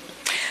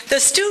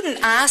 The student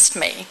asked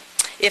me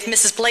if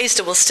Mrs.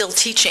 Blaisdell was still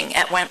teaching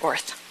at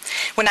Wentworth.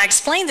 When I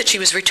explained that she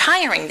was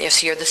retiring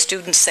this year, the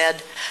student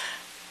said,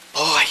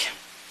 "Boy,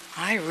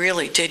 I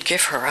really did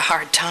give her a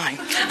hard time."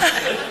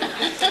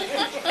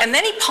 And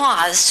then he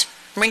paused,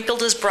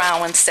 wrinkled his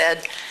brow, and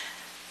said,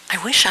 "I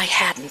wish I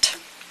hadn't."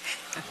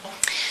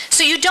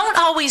 So you don't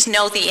always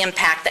know the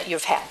impact that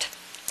you've had.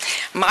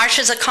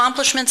 Marcia's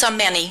accomplishments are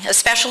many,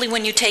 especially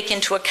when you take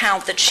into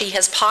account that she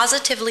has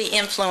positively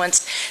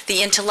influenced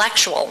the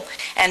intellectual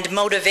and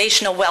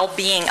motivational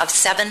well-being of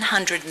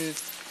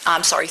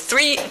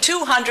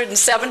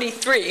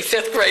 273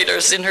 fifth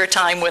graders in her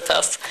time with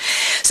us.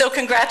 So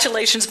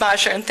congratulations,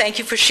 Marcia, and thank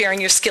you for sharing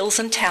your skills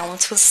and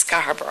talents with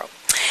Scarborough.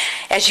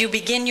 As you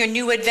begin your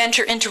new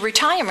adventure into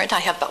retirement, I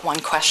have but one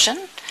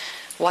question.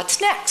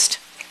 What's next?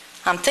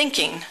 I'm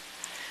thinking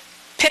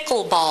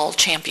pickleball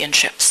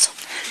championships.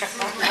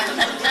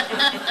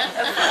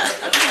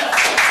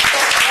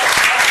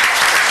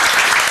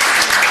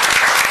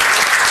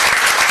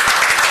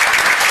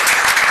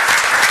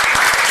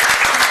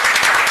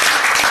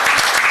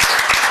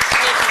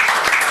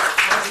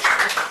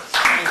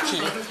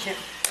 Thank you.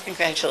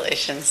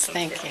 Congratulations.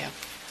 Thank you.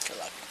 Good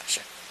luck,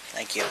 Marcia.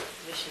 Thank you.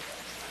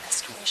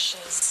 Best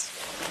wishes.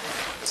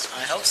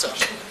 I hope so.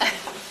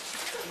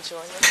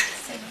 Enjoy it.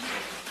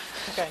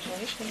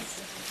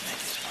 Congratulations.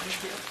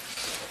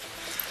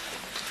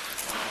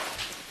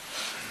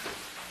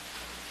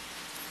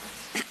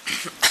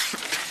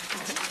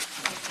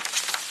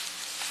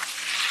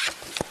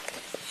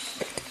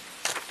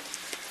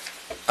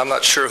 I'm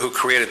not sure who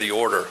created the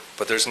order,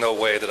 but there's no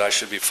way that I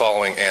should be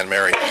following Anne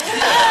Mary. But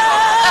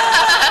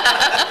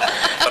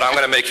I'm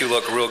going to make you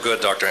look real good,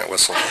 Dr.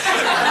 Entwistle.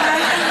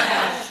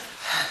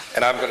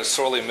 And I'm going to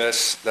sorely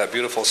miss that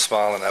beautiful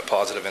smile and that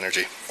positive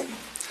energy.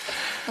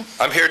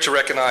 I'm here to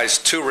recognize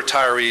two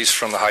retirees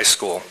from the high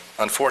school.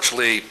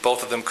 Unfortunately,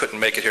 both of them couldn't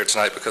make it here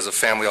tonight because of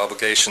family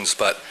obligations,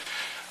 but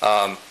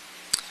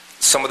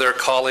some of their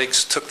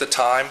colleagues took the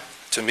time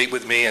to meet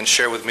with me and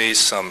share with me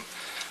some,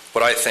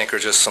 what I think are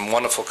just some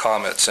wonderful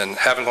comments. And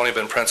having only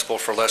been principal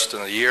for less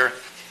than a year,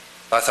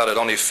 I thought it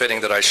only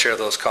fitting that I share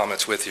those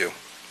comments with you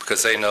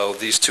because they know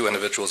these two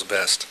individuals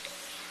best.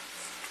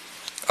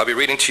 I'll be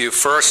reading to you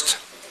first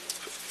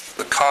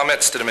the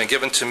comments that have been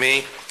given to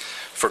me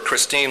for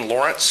Christine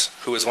Lawrence,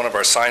 who is one of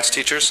our science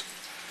teachers.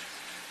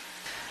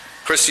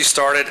 Christy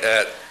started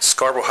at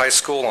Scarborough High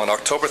School on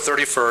October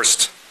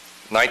 31st,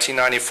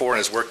 1994, and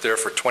has worked there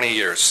for 20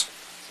 years.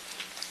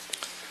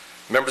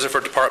 Members of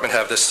her department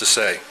have this to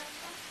say.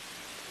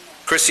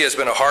 Christy has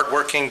been a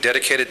hardworking,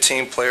 dedicated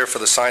team player for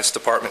the science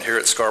department here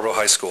at Scarborough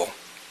High School.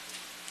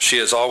 She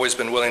has always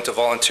been willing to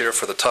volunteer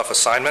for the tough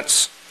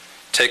assignments,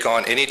 take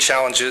on any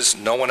challenges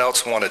no one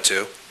else wanted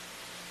to,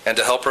 and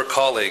to help her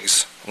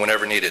colleagues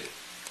whenever needed.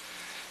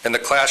 In the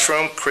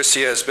classroom,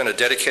 Christy has been a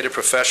dedicated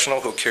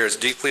professional who cares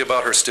deeply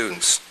about her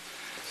students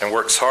and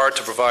works hard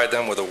to provide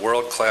them with a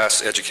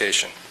world-class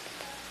education.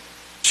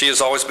 She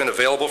has always been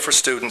available for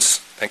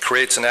students and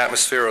creates an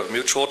atmosphere of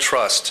mutual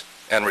trust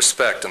and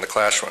respect in the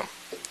classroom.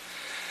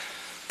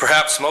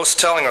 Perhaps most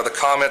telling are the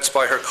comments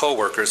by her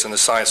coworkers in the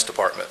science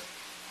department.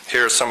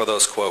 Here are some of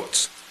those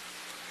quotes.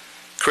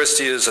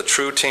 Christy is a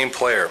true team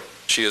player.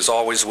 She is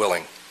always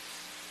willing.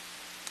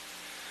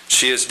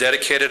 She is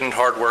dedicated and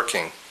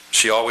hardworking.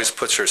 She always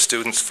puts her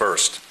students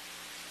first.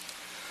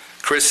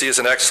 Christy is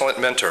an excellent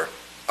mentor.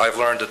 I've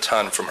learned a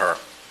ton from her.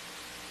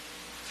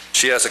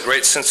 She has a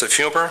great sense of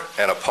humor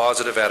and a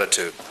positive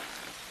attitude.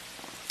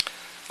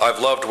 I've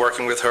loved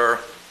working with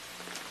her.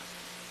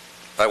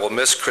 I will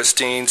miss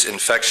Christine's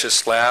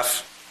infectious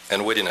laugh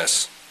and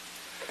wittiness.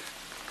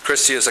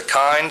 Christy is a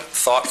kind,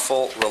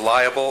 thoughtful,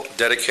 reliable,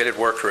 dedicated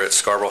worker at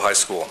Scarborough High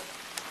School.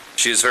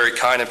 She is very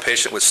kind and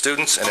patient with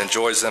students and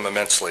enjoys them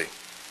immensely.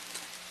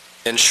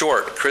 In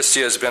short,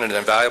 Christy has been an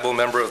invaluable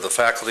member of the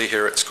faculty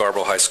here at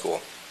Scarborough High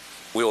School.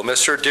 We will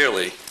miss her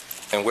dearly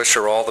and wish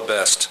her all the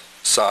best.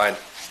 Signed,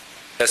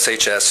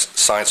 SHS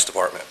Science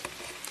Department.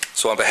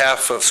 So on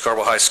behalf of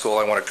Scarborough High School,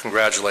 I want to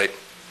congratulate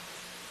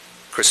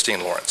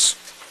Christine Lawrence.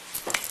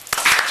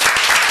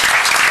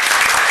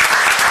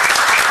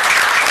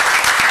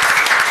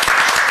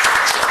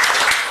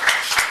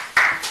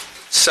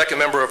 Second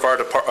member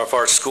of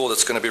our school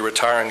that's going to be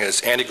retiring is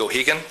Andy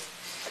Gohegan.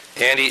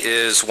 Andy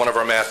is one of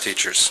our math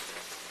teachers.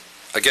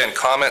 Again,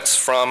 comments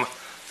from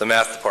the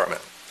math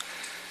department.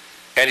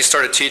 Andy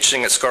started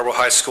teaching at Scarborough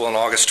High School on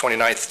August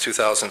 29th,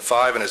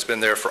 2005, and has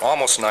been there for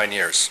almost 9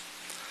 years.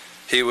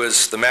 He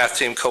was the math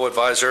team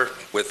co-advisor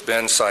with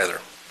Ben Seiler.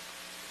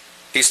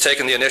 He's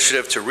taken the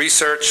initiative to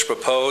research,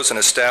 propose, and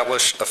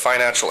establish a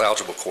financial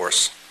algebra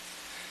course.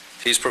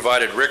 He's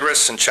provided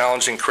rigorous and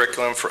challenging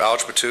curriculum for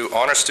Algebra 2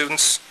 honor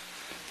students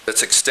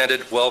that's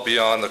extended well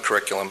beyond the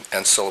curriculum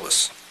and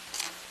syllabus.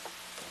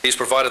 He's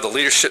provided the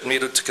leadership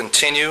needed to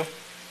continue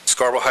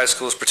Scarborough High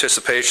School's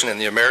participation in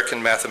the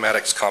American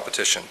Mathematics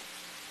Competition.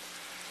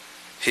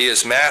 He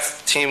is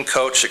math team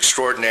coach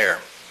extraordinaire,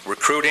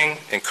 recruiting,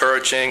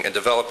 encouraging, and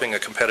developing a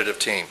competitive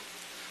team.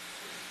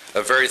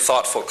 A very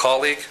thoughtful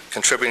colleague,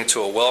 contributing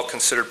to a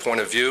well-considered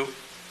point of view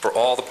for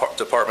all the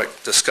department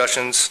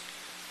discussions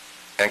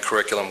and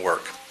curriculum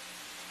work.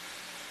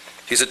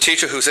 He's a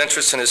teacher whose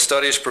interest in his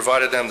studies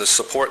provided them the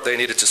support they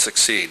needed to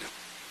succeed.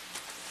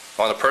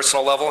 On a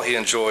personal level, he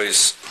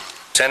enjoys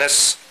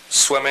tennis,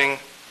 swimming,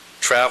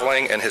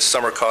 traveling, and his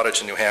summer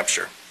cottage in New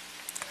Hampshire.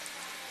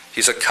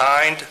 He's a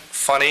kind,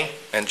 funny,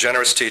 and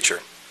generous teacher.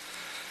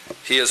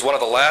 He is one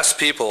of the last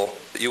people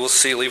that you will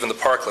see leaving the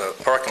parking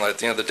lot at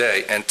the end of the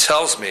day, and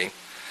tells me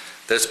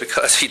that it's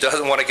because he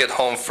doesn't want to get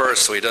home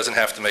first so he doesn't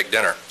have to make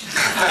dinner.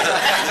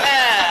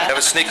 I have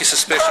a sneaky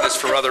suspicion it's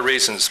for other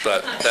reasons,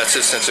 but that's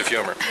his sense of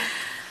humor.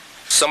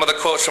 Some of the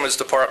quotes from his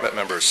department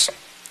members.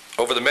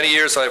 Over the many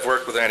years I've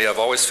worked with Andy, I've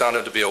always found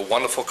him to be a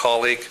wonderful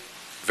colleague,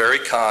 very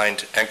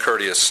kind and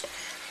courteous,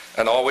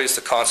 and always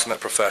the consummate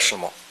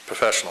professional.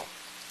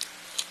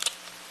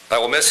 I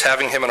will miss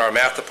having him in our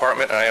math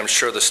department, and I am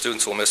sure the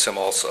students will miss him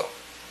also.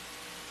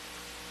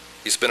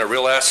 He's been a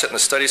real asset in the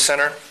study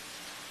center,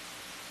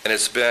 and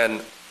it's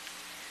been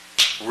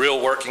real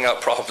working out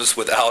problems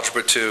with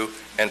Algebra 2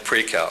 and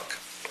Pre-Calc.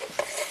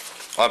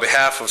 On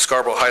behalf of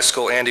Scarborough High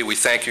School, Andy, we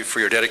thank you for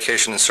your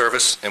dedication and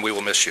service, and we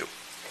will miss you.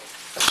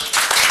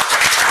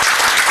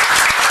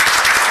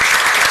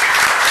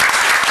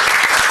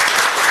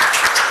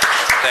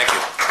 Thank you.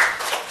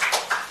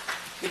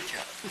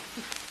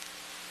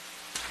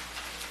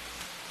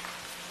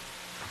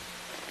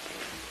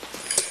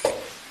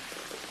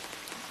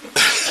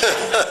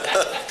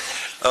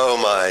 Oh,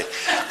 my.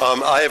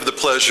 I have the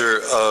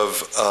pleasure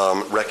of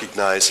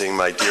recognizing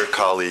my dear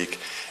colleague,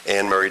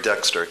 Anne-Marie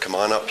Dexter. Come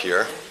on up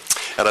here.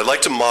 And I'd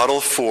like to model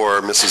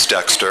for Mrs.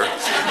 Dexter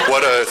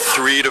what a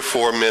 3 to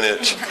 4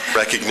 minute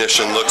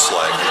recognition looks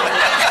like.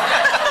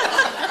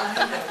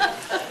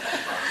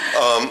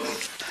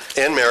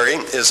 Anne-Marie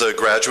is a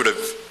graduate of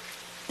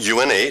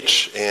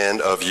UNH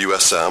and of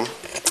USM.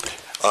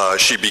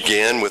 She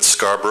began with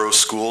Scarborough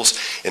schools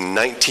in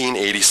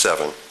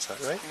 1987. Is that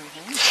right?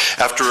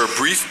 After a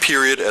brief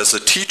period as a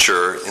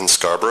teacher in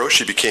Scarborough,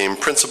 she became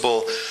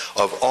principal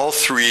of all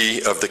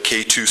 3 of the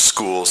K-2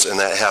 schools, and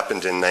that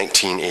happened in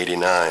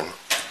 1989.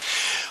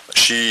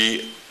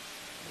 She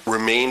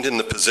remained in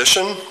the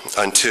position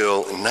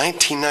until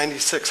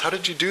 1996. How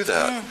did you do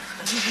that?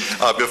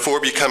 Before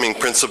becoming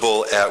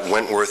principal at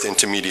Wentworth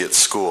Intermediate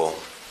School.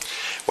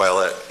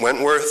 While at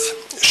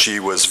Wentworth, she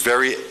was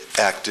very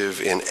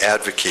active in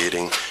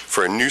advocating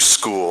for a new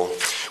school,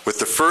 with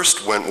the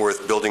first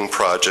Wentworth building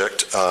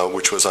project,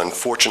 which was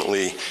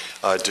unfortunately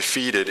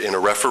defeated in a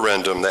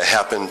referendum that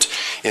happened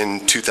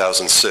in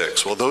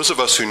 2006. Well, those of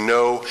us who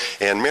know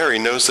Anne-Marie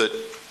knows that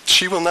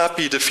she will not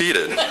be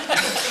defeated.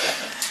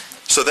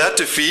 So that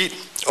defeat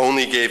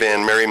only gave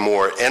Anne-Marie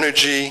more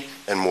energy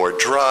and more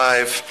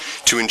drive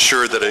to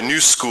ensure that a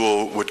new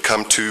school would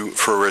come to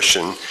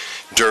fruition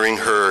during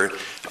her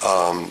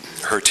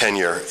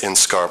tenure in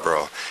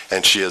Scarborough,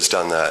 and she has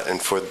done that, and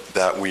for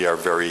that we are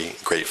very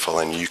grateful,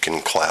 and you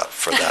can clap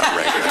for that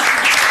regularly.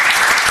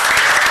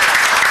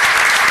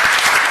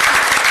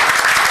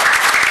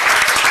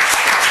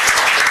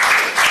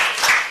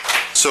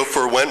 So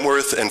for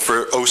Wentworth and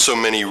for oh so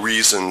many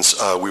reasons,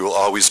 we will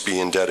always be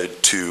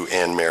indebted to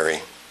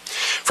Anne-Marie.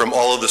 From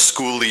all of the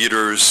school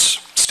leaders,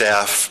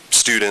 staff,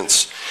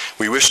 students,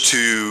 we wish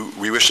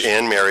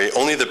Anne-Marie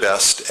only the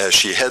best as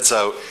she heads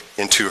out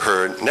into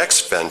her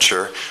next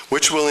venture,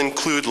 which will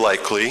include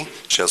likely,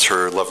 she has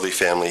her lovely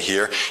family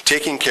here,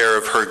 taking care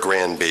of her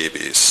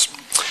grandbabies.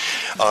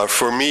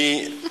 For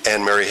me,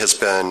 Anne-Marie has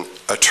been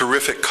a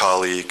terrific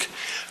colleague.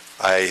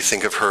 I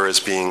think of her as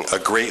being a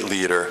great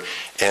leader,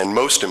 and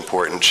most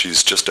important,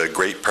 she's just a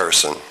great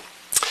person.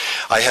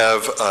 I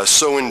have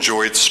so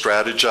enjoyed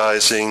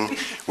strategizing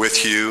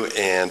with you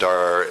and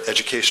our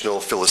educational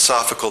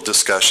philosophical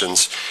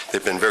discussions.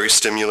 They've been very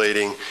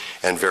stimulating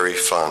and very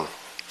fun.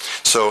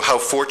 So how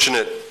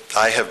fortunate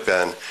I have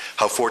been,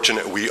 how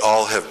fortunate we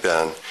all have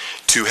been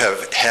to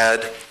have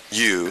had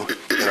you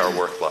in our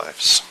work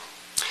lives.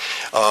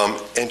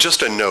 And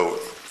just a note,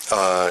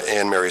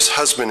 Anne-Marie's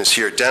husband is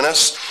here,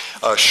 Dennis.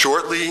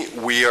 Shortly,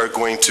 we are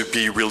going to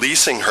be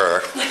releasing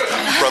her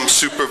from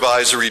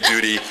supervisory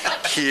duty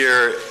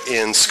here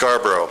in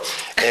Scarborough,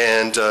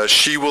 and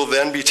she will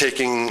then be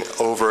taking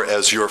over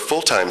as your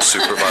full-time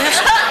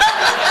supervisor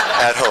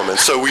at home. And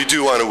so we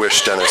do want to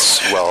wish Dennis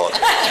well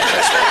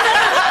as well.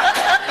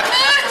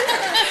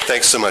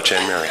 Thanks so much,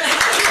 Anne-Marie.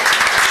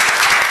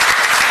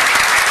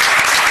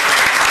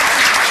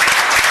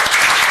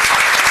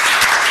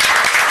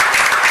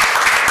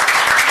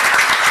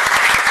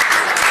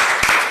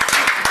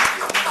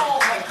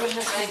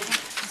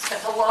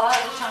 Spent a lot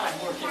of time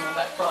working on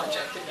that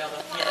project together.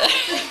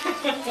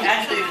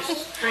 Actually,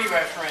 there's 3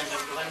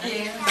 referendums, but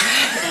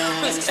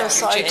I'm so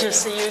sorry to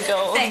see you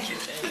go. Thank you.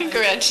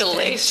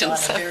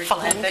 Congratulations. I'm very Fun.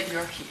 glad that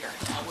you're here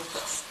now with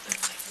us.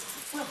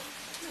 Well,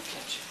 look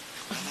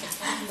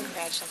at you.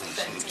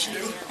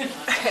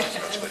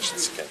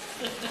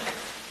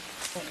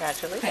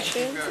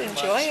 Congratulations,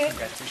 enjoy it.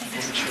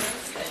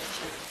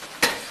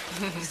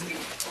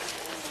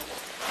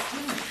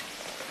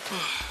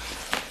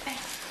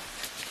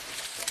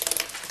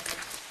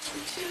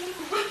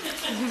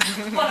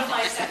 One of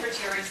my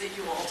secretaries that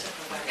you all took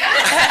away.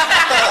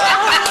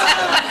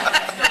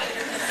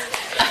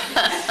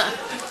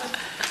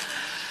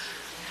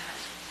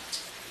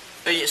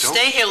 But you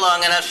stay here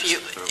long enough,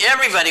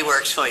 everybody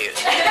works for you.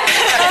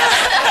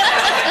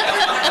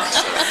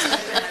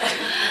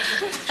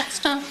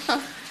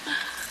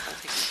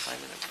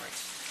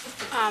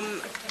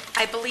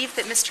 I believe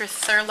that Mr.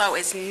 Thurlow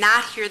is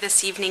not here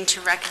this evening to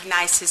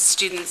recognize his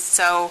students,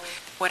 so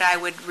what I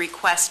would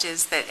request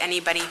is that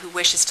anybody who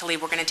wishes to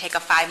leave, we're going to take a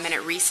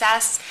 5-minute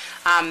recess,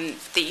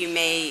 that you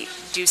may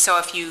do so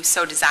if you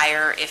so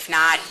desire. If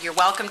not, you're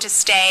welcome to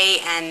stay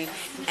and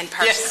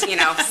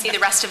see the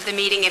rest of the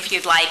meeting if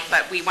you'd like,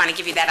 but we want to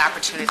give you that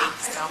opportunity,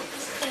 so.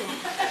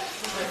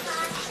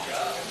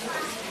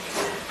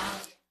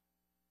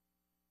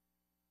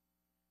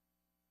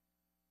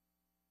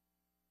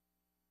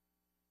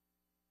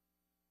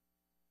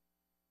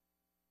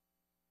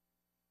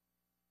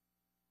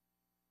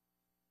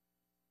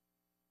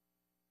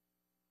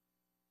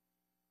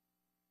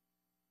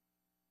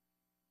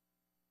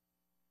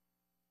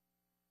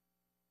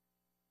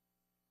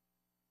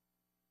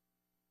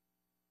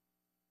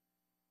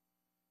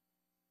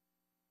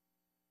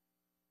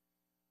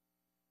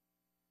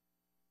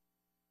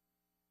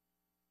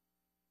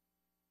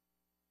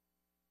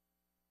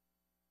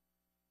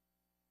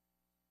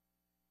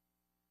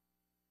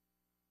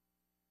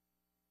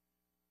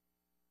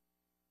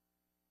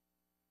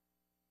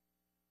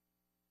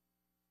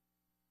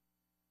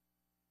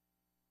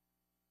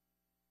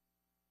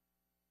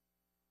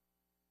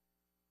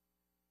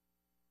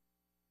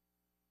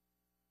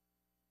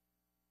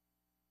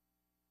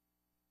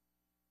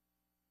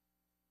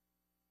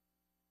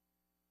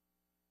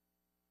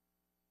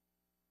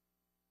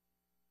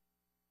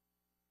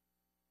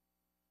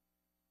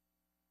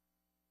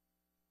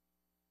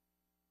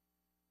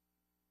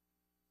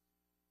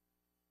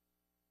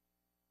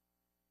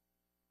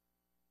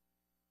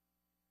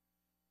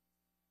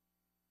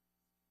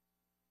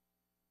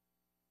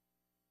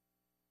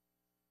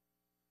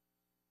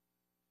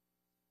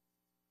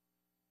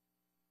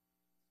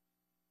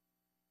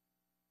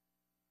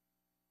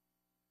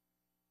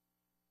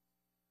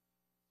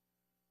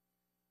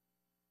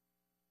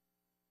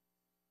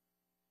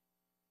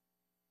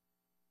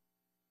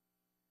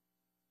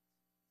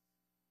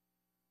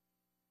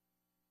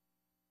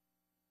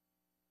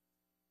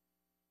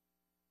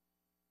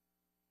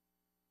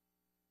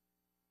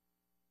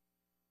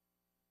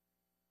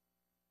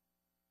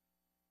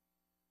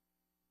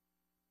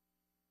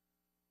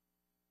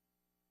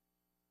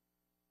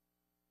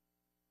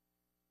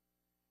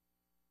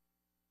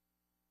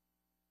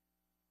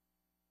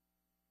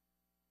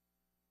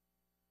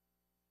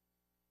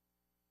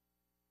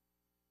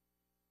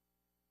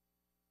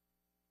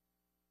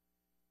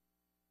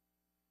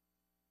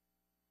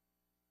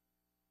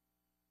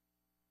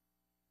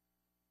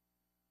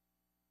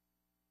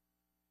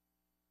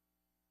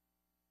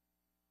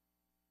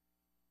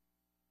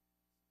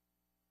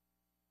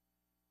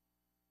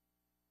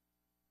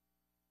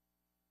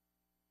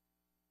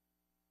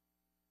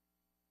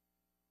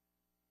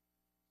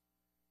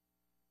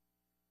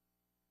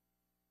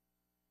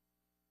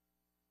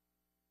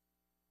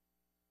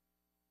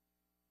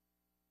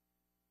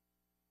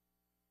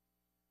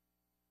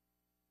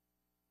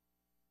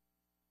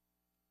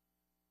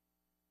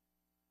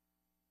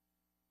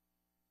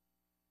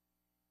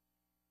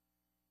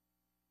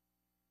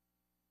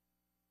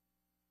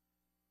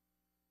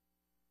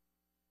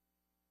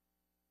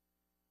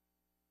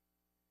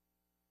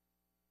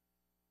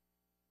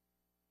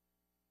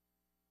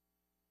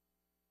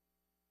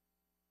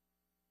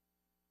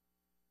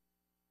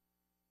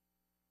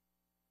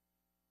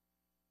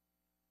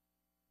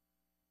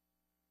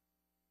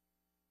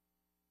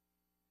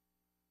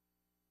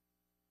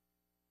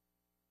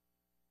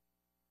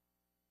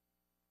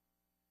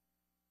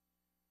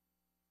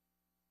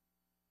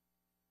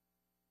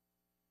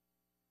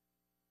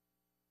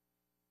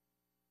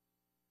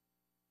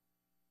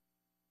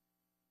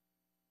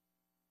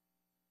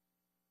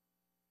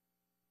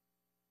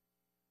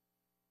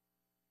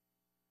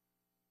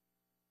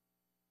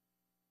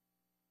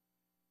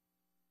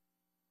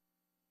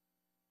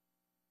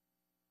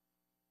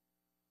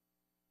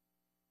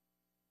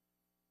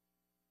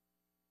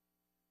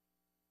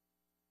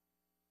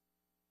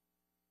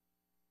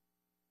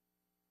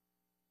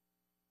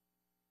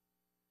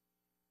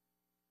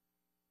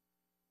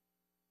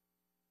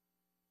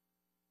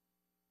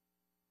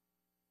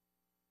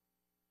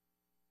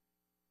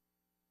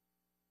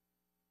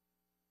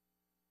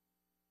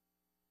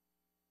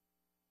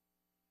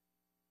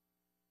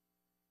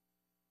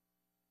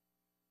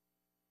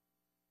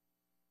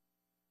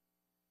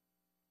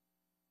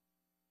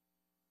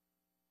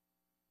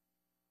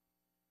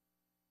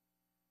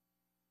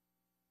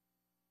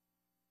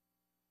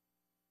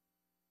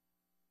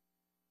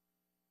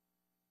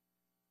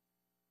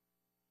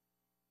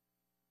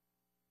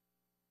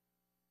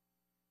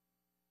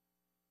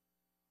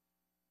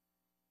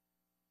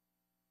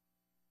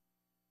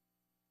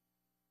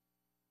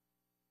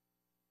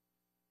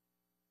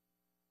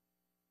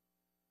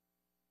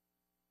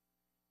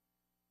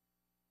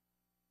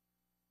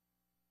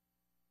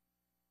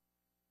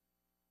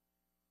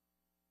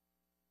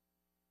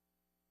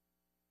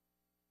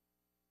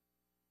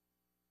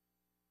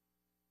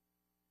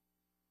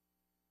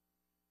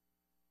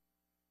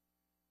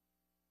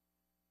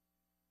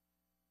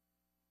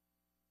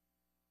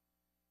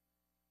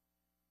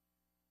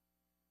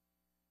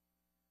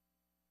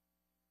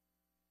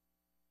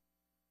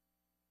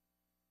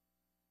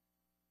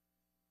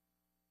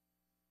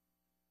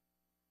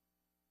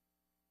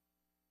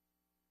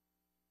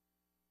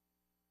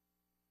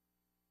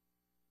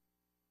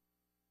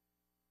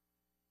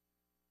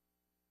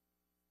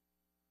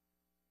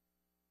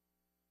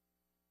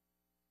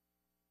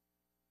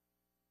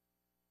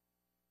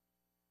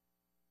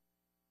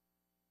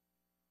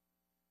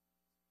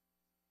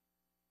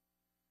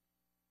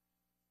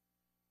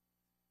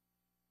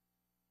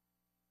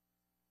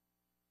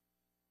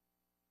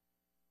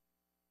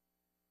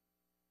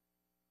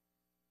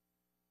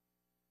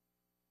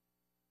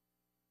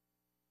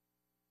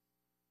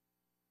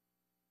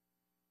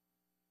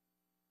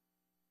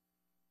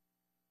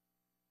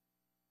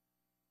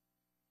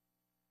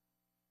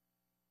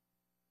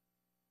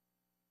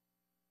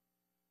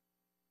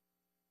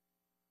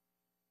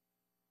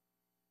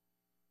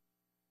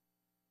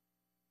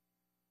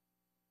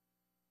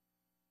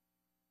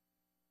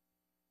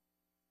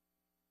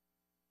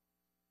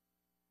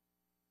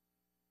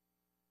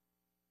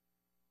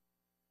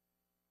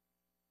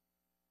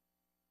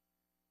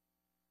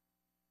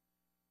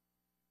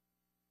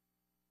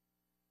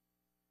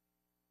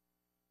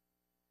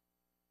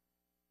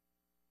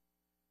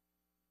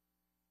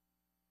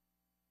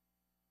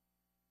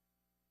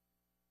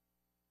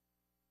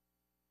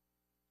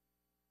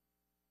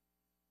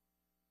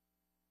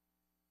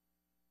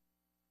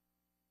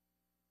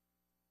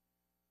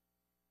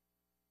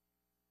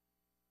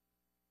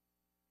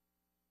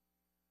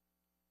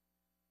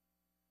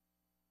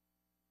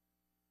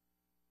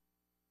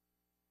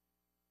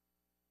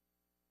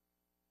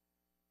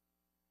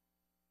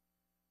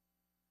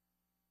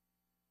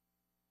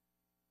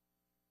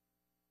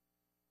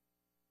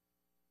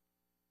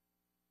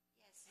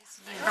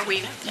 Are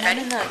we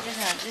ready?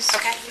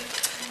 Okay.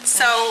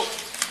 So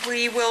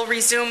we will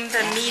resume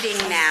the meeting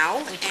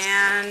now,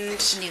 and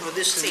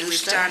let's see,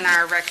 we've done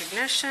our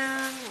recognition.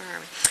 Where are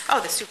we? Oh,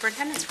 the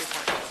superintendent's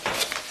report.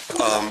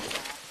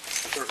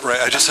 Right,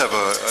 I just have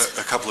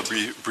a couple of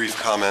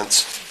brief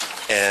comments,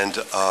 and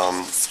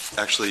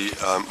actually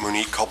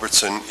Monique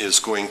Culbertson is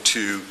going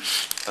to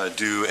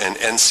do an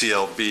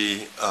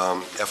NCLB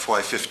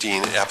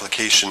FY15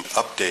 application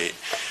update.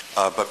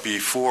 But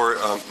before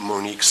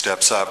Monique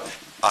steps up,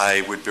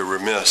 I would be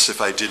remiss if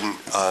I didn't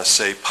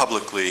say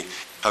publicly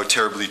how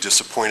terribly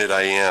disappointed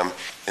I am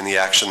in the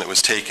action that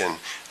was taken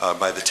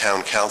by the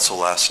town council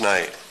last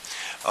night.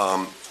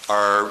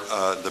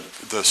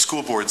 The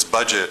school board's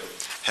budget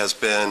has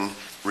been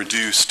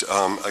reduced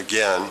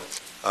again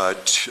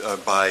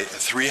by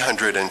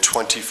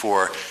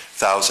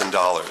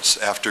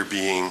 $324,000 after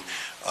being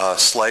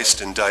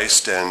sliced and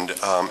diced and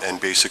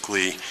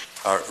basically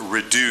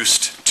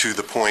reduced to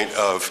the point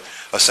of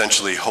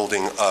essentially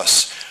holding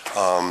us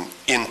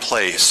in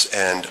place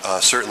and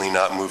certainly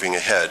not moving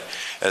ahead.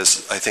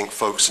 As I think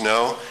folks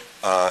know,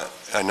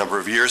 a number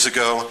of years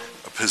ago,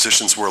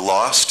 positions were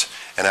lost,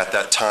 and at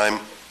that time,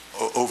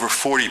 over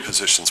 40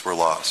 positions were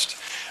lost.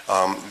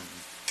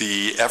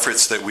 The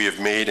efforts that we have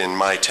made in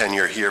my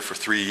tenure here for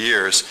 3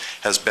 years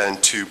has been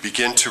to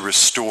begin to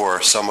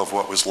restore some of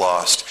what was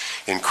lost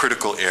in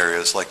critical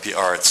areas like the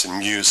arts and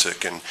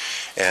music and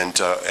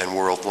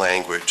world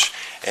language.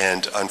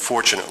 And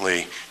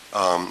unfortunately,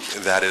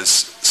 that is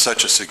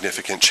such a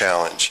significant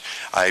challenge.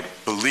 I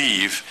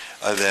believe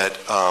that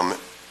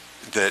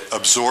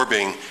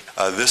absorbing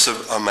this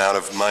amount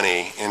of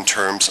money in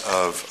terms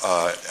of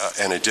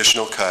an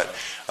additional cut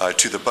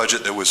to the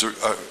budget that was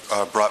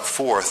brought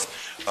forth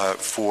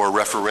for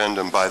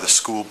referendum by the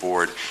school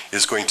board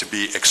is going to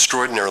be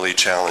extraordinarily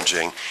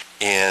challenging,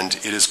 and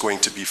it is going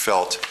to be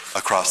felt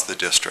across the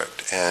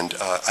district. And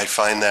I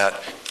find that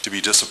to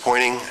be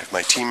disappointing.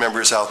 My team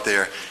members out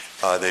there,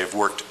 they've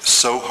worked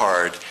so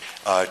hard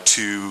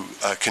to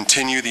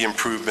continue the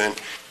improvement.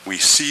 We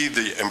see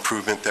the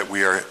improvement that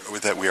we are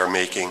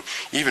making,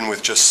 even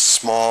with just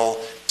small,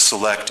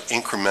 select,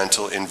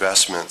 incremental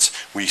investments.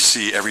 We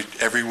see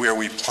everywhere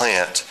we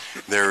plant,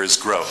 there is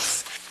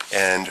growth.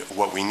 And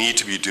what we need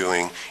to be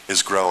doing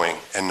is growing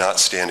and not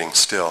standing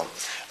still.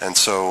 And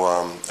so,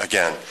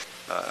 again,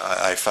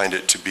 I find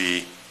it to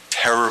be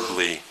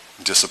terribly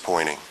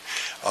disappointing.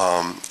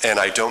 And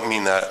I don't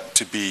mean that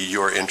to be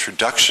your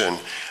introduction,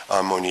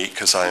 Monique,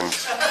 because I'm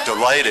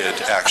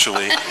delighted,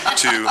 actually,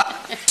 to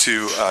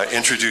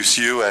introduce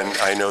you, and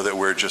I know that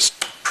we're just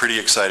pretty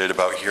excited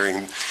about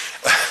hearing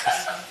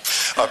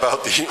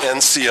about the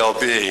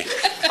NCLB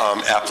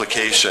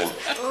application.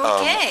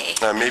 Okay.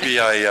 Maybe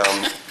I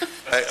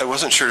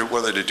wasn't sure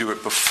whether to do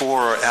it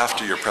before or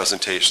after your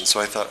presentation, so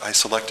I thought I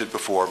selected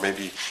before.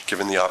 Maybe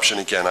given the option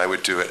again, I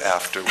would do it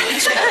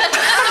afterwards.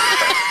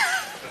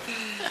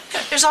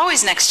 There's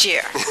always next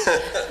year.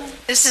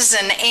 This is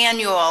an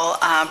annual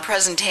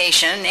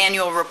presentation, an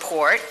annual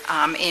report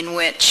in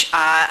which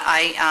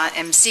I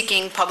am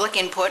seeking public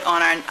input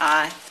on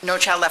our No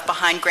Child Left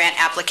Behind grant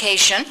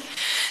application.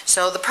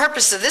 So the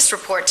purpose of this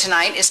report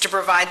tonight is to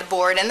provide the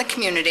board and the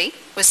community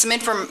with some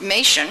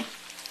information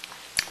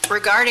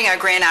regarding our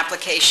grant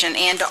application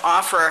and to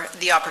offer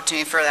the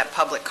opportunity for that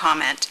public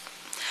comment.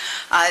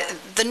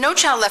 The No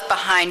Child Left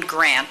Behind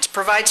grant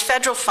provides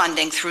federal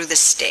funding through the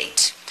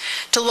state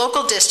to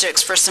local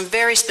districts for some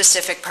very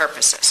specific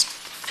purposes.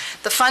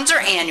 The funds are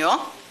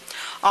annual,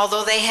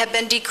 although they have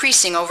been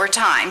decreasing over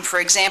time. For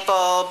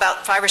example,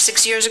 about 5 or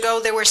 6 years ago,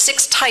 there were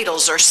 6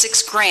 titles or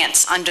 6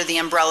 grants under the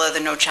umbrella of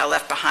the No Child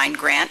Left Behind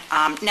grant.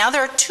 Now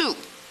there are 2,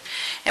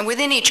 and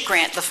within each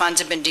grant, the funds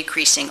have been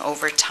decreasing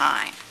over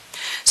time.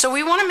 So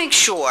we want to make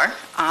sure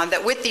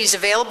that with these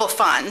available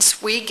funds,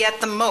 we get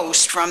the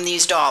most from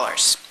these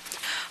dollars,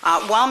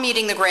 while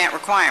meeting the grant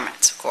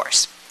requirements, of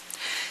course.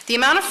 The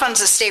amount of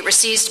funds the state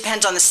receives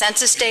depends on the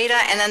census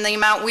data, and then the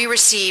amount we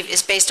receive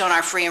is based on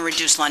our free and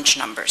reduced lunch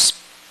numbers.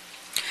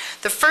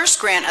 The first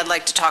grant I'd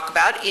like to talk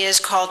about is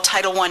called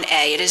Title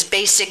 1A. It is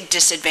Basic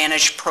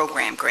Disadvantaged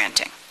Program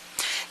Granting.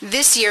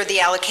 This year, the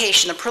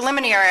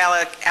preliminary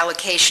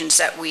allocations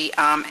that we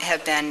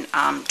have been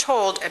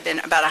told have been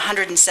about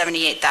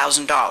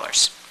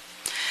 $178,000.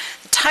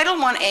 The Title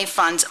 1A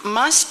funds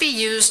must be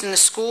used in the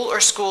school or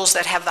schools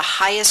that have the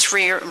highest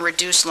free and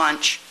reduced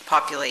lunch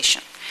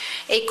population.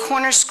 A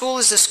corner school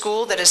is a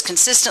school that has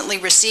consistently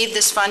received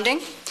this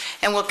funding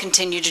and will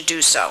continue to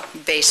do so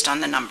based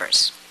on the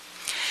numbers.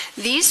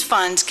 These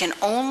funds can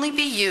only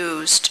be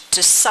used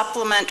to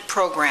supplement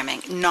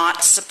programming,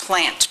 not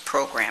supplant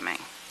programming.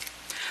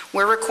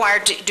 We're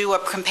required to do a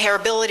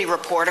comparability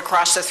report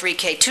across the 3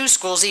 K2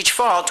 schools each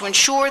fall to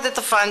ensure that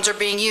the funds are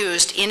being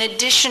used in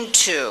addition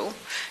to,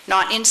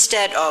 not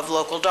instead of,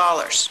 local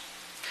dollars.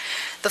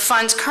 The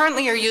funds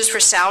currently are used for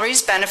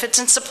salaries, benefits,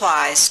 and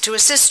supplies to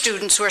assist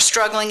students who are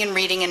struggling in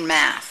reading and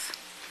math.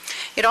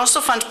 It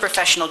also funds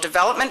professional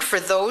development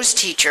for those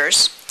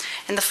teachers,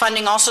 and the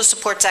funding also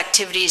supports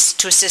activities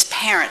to assist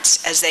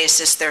parents as they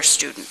assist their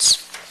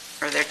students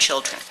or their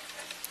children.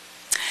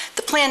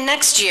 The plan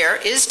next year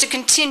is to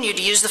continue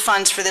to use the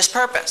funds for this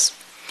purpose.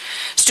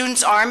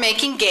 Students are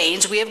making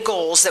gains. We have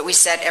goals that we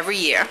set every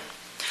year,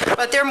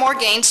 but there are more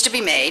gains to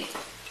be made.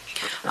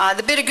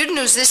 The bit of good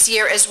news this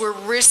year is we're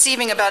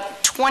receiving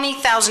about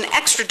 $20,000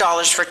 extra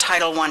for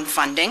Title I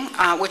funding,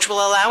 which will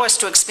allow us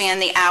to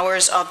expand the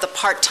hours of the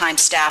part-time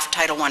staff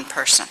Title I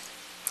person.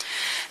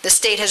 The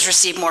state has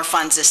received more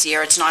funds this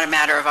year. It's not a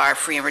matter of our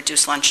free and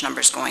reduced lunch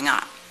numbers going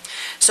up.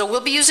 So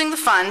we'll be using the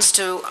funds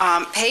to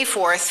pay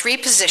for 3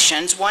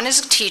 positions. One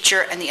is a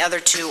teacher and the other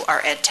 2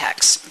 are ed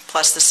techs,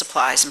 plus the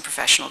supplies and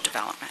professional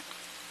development.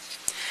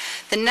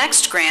 The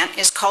next grant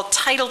is called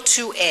Title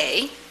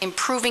IIA,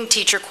 Improving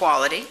Teacher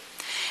Quality,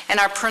 and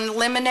our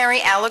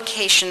preliminary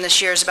allocation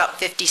this year is about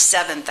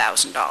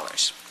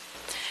 $57,000.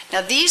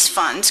 Now, these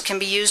funds can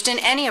be used in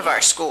any of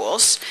our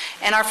schools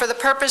and are for the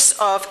purpose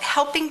of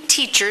helping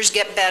teachers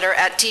get better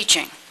at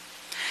teaching.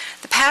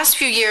 The past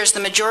few years, the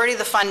majority of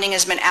the funding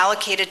has been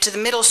allocated to the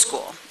middle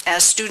school,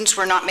 as students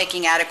were not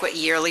making adequate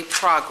yearly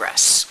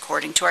progress,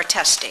 according to our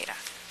test data.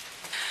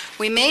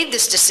 We made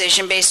this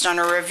decision based on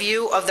a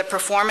review of the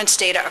performance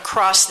data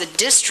across the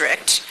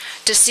district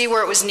to see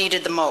where it was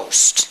needed the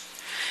most.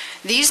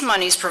 These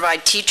monies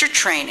provide teacher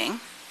training,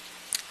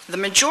 the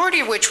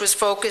majority of which was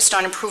focused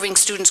on improving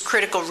students'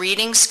 critical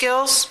reading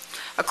skills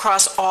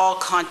across all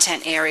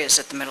content areas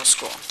at the middle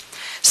school.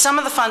 Some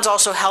of the funds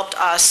also helped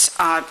us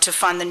to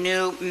fund the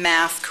new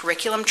math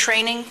curriculum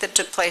training that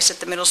took place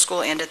at the middle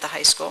school and at the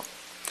high school.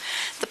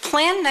 The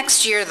plan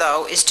next year,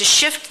 though, is to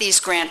shift these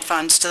grant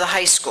funds to the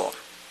high school.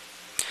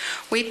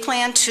 We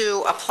plan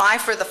to apply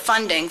for the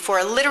funding for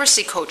a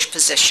literacy coach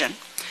position,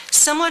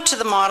 similar to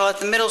the model at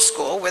the middle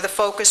school, where the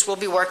focus will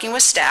be working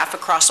with staff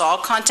across all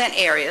content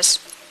areas,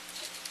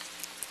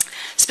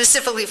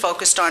 specifically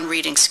focused on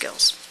reading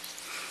skills.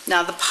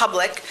 Now, the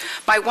public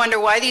might wonder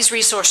why these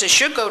resources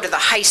should go to the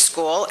high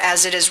school,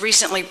 as it is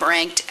recently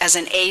ranked as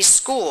an A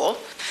school,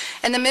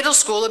 and the middle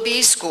school a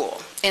B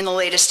school in the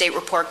latest state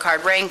report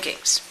card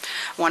rankings.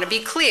 I want to be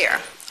clear.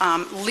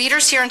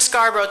 Leaders here in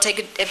Scarborough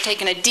have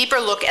taken a deeper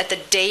look at the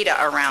data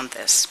around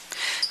this.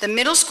 The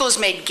middle school has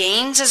made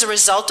gains as a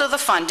result of the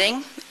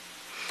funding,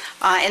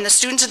 and the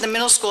students at the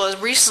middle school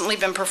have recently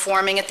been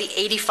performing at the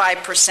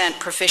 85%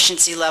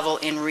 proficiency level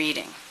in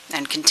reading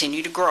and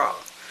continue to grow.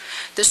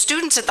 The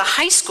students at the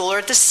high school are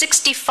at the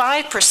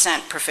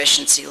 65%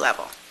 proficiency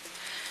level.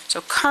 So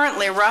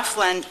currently,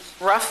 roughly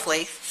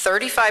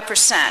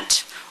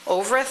 35%,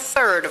 over a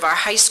third of our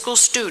high school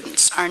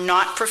students are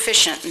not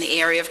proficient in the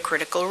area of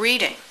critical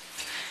reading.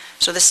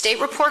 So the state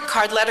report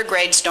card letter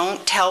grades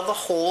don't tell the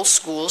whole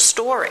school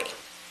story.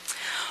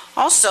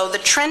 Also, the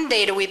trend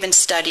data we've been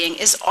studying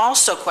is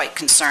also quite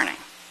concerning.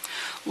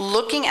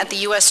 Looking at the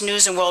U.S.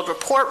 News and World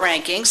Report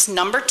rankings,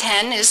 number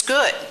 10 is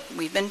good.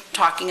 We've been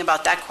talking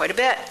about that quite a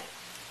bit.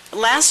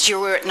 Last year,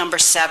 we were at number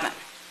 7,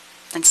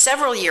 and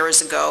several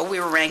years ago, we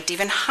were ranked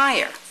even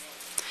higher.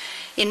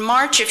 In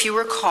March, if you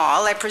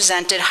recall, I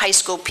presented high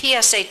school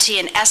PSAT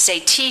and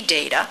SAT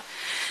data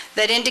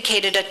that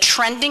indicated a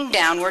trending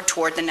downward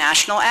toward the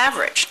national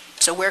average.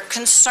 So we're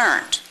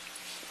concerned.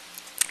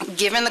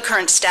 Given the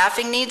current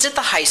staffing needs at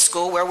the high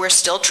school, where we're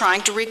still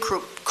trying to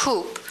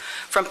recoup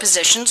from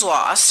positions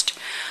lost,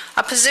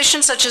 a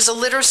position such as a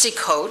literacy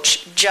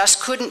coach just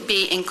couldn't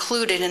be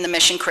included in the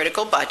mission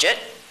critical budget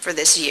for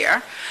this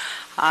year,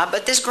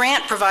 but this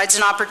grant provides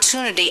an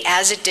opportunity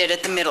as it did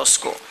at the middle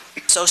school.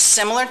 So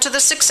similar to the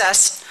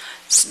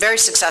very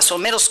successful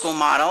middle school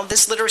model,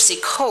 this literacy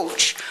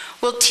coach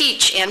will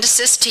teach and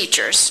assist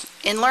teachers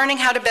in learning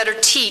how to better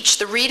teach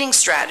the reading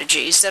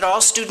strategies that all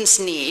students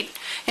need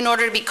in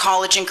order to be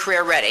college and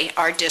career ready,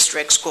 our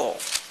district's goal.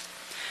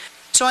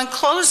 So in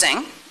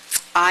closing,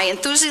 I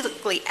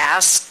enthusiastically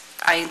ask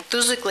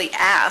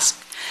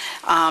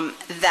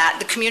that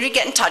the community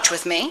get in touch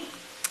with me.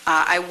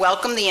 I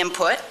welcome the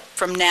input.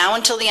 From now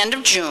until the end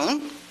of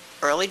June,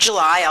 early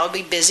July, I'll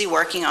be busy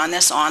working on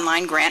this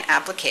online grant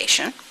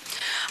application.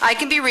 I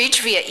can be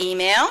reached via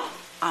email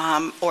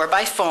or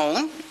by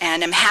phone,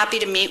 and I'm happy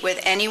to meet with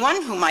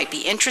anyone who might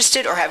be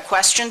interested or have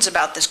questions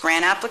about this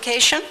grant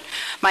application.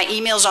 My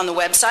email's on the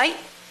website,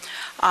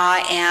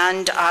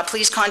 and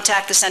please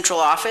contact the central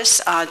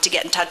office to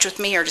get in touch with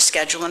me or to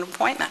schedule an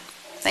appointment.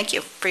 Thank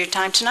you for your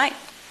time tonight.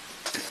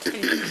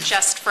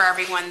 Just for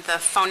everyone, the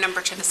phone number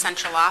to the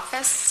central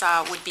office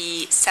would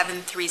be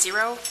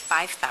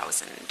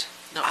 730-5000.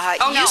 No.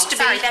 Used to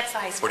sorry, be that's the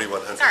high school.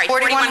 4100. Sorry,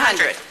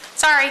 4100.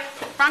 Sorry,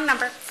 wrong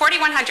number.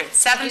 4100, you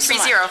so much.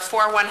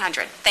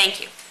 730-4100. Thank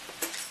you.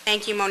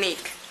 Thank you,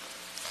 Monique.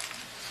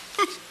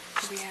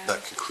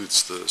 That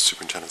concludes the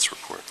superintendent's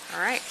report.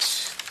 All right.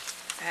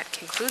 That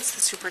concludes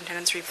the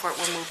superintendent's report.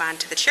 We'll move on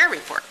to the chair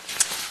report.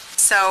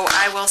 So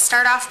I will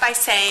start off by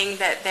saying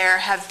that there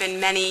have been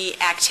many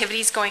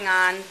activities going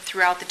on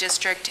throughout the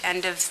district,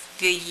 end of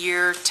the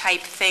year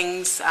type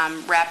things,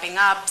 wrapping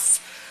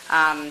ups.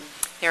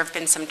 There have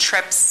been some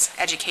trips,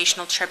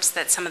 educational trips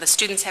that some of the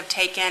students have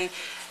taken.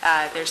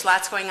 There's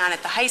lots going on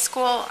at the high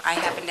school. I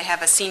happen to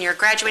have a senior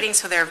graduating,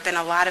 so there have been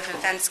a lot of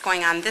events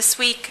going on this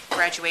week.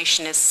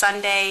 Graduation is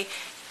Sunday.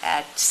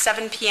 at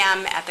 7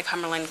 p.m. at the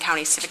Cumberland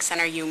County Civic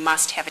Center. You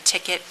must have a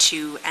ticket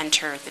to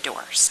enter the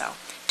door, so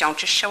don't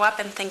just show up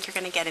and think you're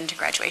going to get into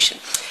graduation.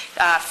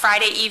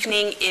 Friday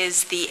evening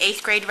is the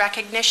 8th grade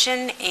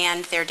recognition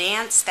and their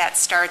dance. That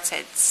starts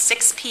at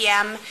 6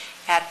 p.m.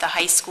 at the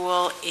high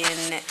school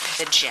in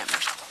the gym.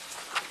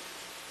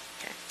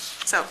 Okay.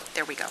 So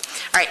there we go. All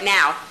right,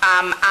 now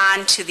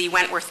on to the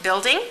Wentworth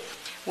building.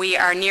 We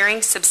are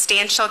nearing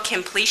substantial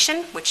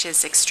completion, which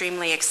is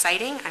extremely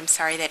exciting. I'm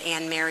sorry that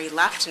Anne Mary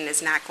left and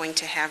is not going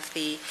to have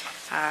the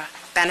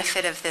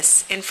benefit of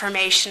this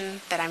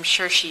information that I'm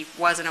sure she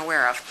wasn't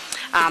aware of.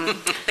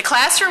 The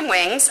classroom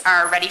wings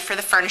are ready for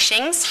the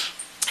furnishings,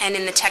 and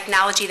in the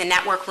technology, the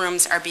network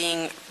rooms are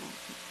being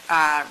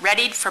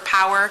readied for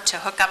power to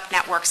hook up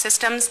network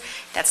systems.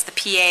 That's the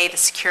PA, the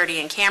security,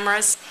 and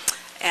cameras.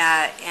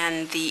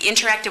 And the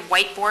interactive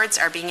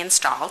whiteboards are being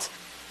installed.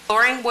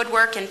 Flooring,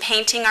 woodwork, and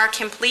painting are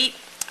complete.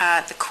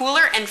 The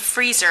cooler and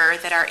freezer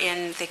that are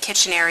in the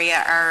kitchen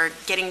area are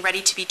getting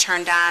ready to be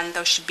turned on.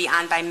 Those should be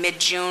on by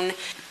mid-June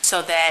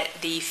so that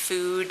the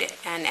food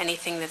and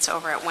anything that's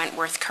over at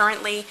Wentworth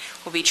currently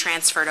will be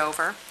transferred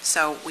over.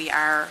 So we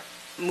are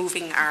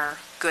moving our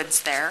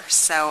goods there.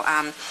 So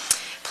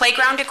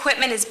playground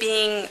equipment is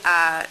being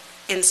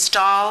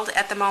installed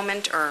at the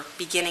moment, or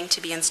beginning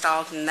to be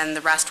installed, and then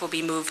the rest will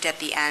be moved at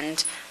the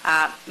end.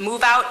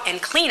 Move out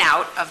and clean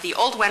out of the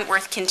old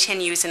Wentworth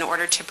continues in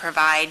order to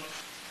provide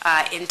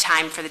in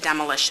time for the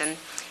demolition.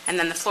 And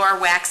then the floor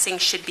waxing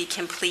should be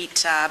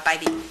complete by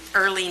the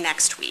early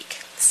next week.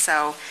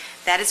 So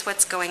that is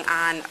what's going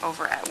on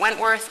over at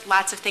Wentworth.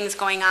 Lots of things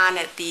going on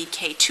at the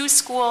K-2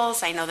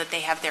 schools. I know that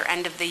they have their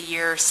end of the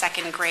year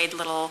second grade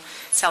little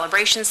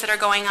celebrations that are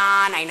going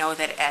on. I know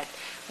that at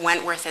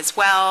Wentworth as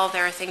well,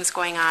 there are things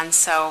going on.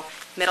 So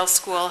middle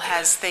school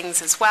has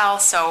things as well.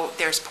 So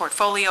there's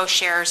portfolio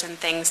shares and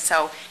things.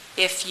 So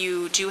if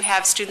you do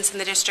have students in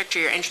the district or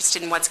you're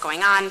interested in what's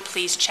going on,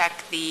 please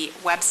check the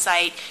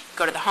website,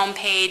 go to the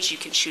homepage, you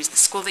can choose the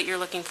school that you're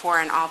looking for,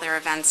 and all their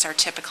events are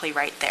typically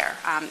right there.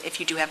 If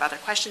you do have other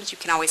questions, you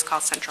can always call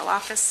central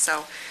office.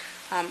 So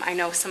I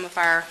know some of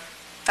our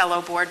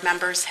fellow board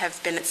members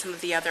have been at some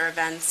of the other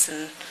events,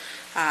 and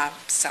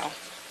so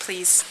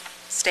please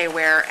stay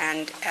aware.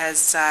 And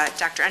as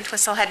Dr.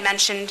 Entwistle had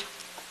mentioned,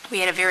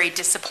 we had a very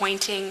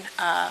disappointing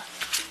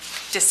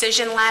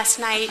decision last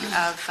night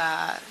of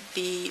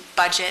the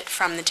budget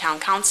from the town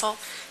council,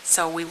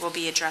 so we will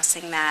be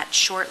addressing that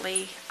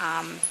shortly,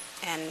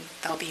 and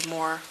there'll be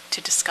more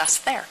to discuss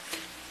there.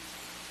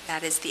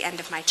 That is the end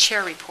of my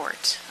chair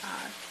report.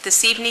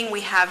 This evening,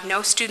 we have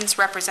no students'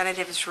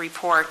 representatives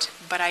report,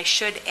 but I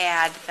should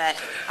add that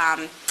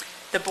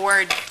the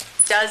board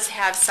does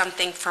have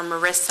something for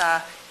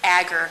Marissa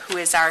Agger, who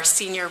is our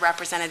senior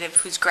representative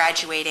who's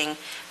graduating.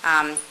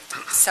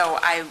 So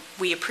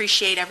we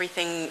appreciate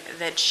everything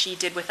that she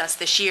did with us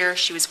this year.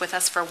 She was with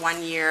us for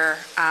 1 year,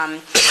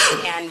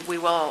 and we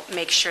will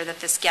make sure that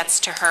this gets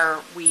to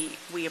her.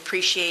 We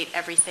appreciate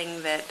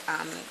everything that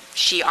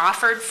she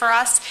offered for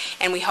us,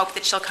 and we hope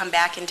that she'll come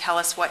back and tell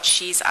us what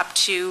she's up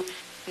to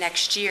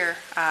next year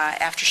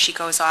after she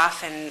goes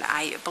off, and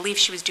I believe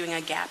she was doing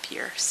a gap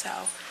year. So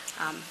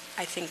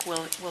I think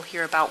we'll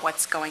hear about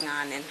what's going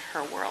on in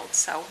her world.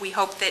 So we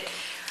hope that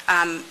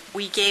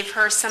we gave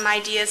her some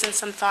ideas and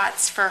some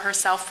thoughts for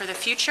herself for the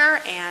future,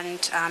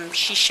 and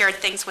she shared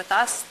things with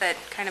us that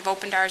kind of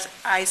opened our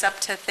eyes up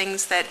to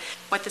things that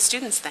what the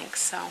students think.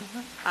 So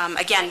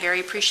again, very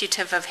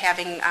appreciative of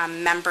having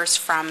members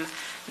from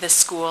the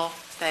school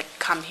that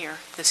come here,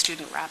 the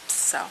student reps.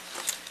 So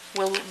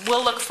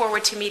we'll look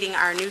forward to meeting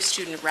our new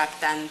student rep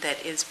then,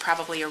 that is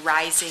probably a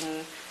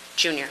rising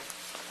junior.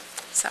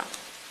 So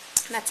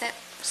that's it.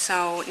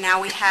 So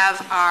now we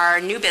have our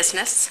new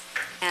business,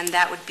 and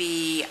that would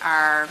be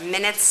our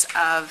minutes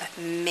of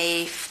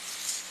May,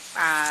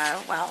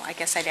 well, I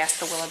guess I'd ask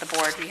the will of the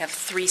board. We have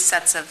 3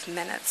 sets of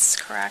minutes,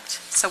 correct?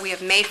 So we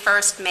have May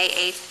 1st, May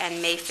 8th,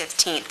 and May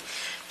 15th.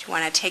 Do you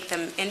want to take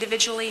them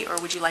individually, or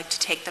would you like to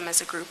take them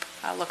as a group?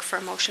 Look for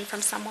a motion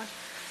from someone.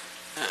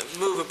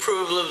 Move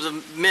approval of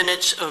the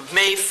minutes of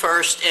May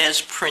 1st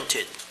as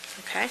printed.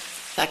 Okay.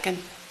 Second.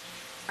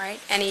 All right.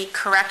 Any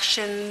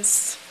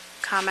corrections,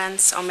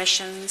 comments,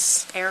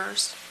 omissions,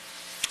 errors?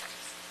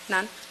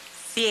 None?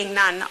 Seeing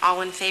none,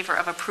 all in favor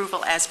of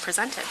approval as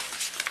presented?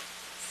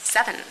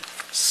 7.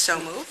 So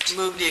moved.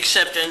 Move the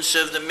acceptance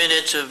of the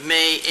minutes of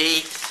May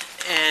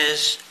 8th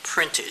as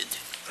printed.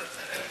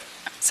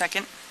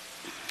 Second.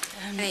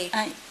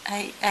 I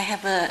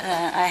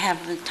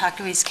have talked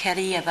with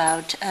Kelly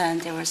about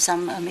there was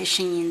some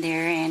omission in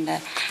there,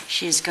 and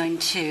she's going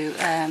to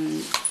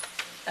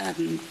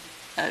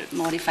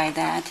modify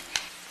that.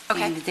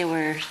 Okay. And there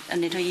were a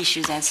little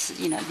issues that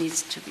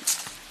needs to be.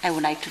 I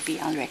would like to be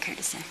on record.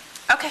 So.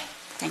 Okay.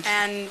 Thank you.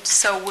 And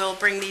so we'll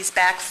bring these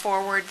back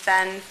forward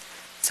then.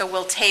 So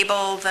we'll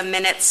table the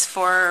minutes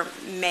for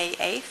May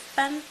 8th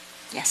then?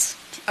 Yes.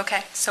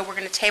 Okay. So we're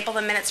going to table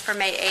the minutes for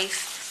May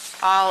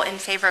 8th. All in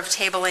favor of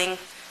tabling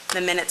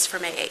the minutes for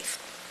May 8th?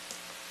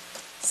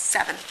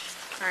 7.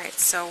 All right,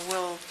 so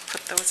we'll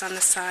put those on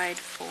the side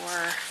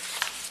for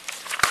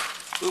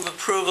Move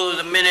approval of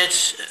the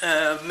minutes,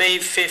 May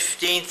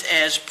 15th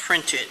as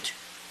printed.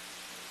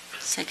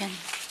 Second.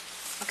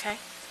 Okay.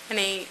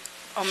 Any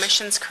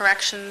omissions,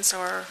 corrections,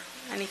 or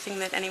anything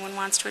that anyone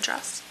wants to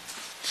address?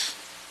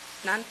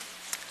 None?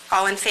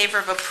 All in favor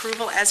of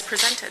approval as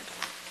presented?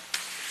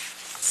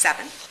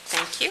 7.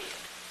 Thank you.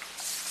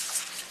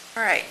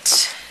 All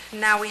right.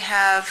 Now we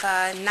have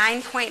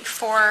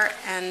 9.4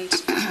 and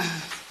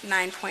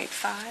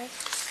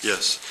 9.5.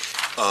 Yes.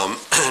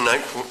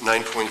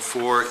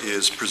 9.4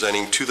 is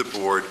presenting to the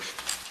board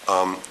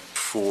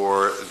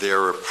for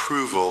their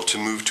approval to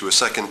move to a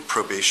second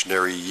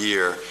probationary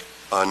year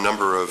a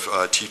number of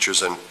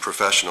teachers and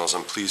professionals.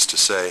 I'm pleased to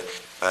say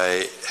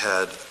I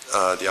had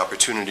the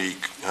opportunity,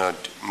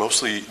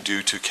 mostly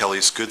due to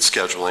Kelly's good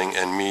scheduling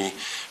and me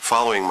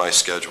following my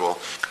schedule,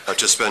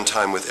 to spend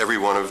time with every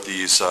one of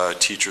these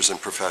teachers and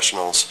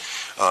professionals,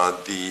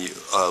 the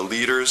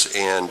leaders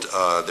and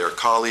their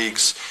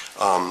colleagues,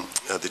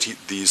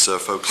 these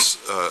folks,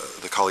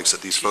 the colleagues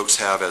that these folks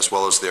have, as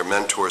well as their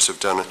mentors, have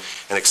done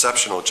an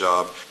exceptional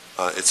job.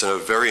 It's a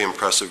very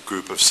impressive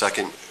group of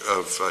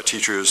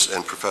teachers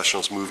and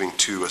professionals moving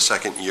to a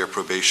second-year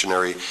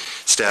probationary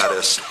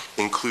status,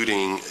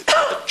 including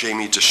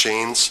Jamie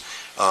Deschaines,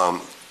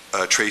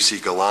 Tracy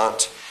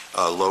Gallant,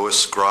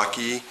 Lois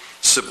Grocke,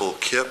 Sybil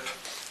Kipp,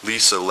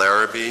 Lisa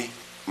Larrabee,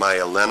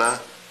 Maya Lena,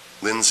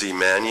 Lindsay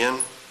Mannion,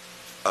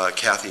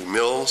 Kathy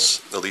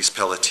Mills, Elise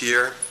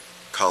Pelletier,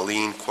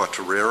 Colleen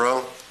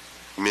Quattrero,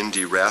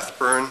 Mindy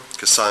Rathburn,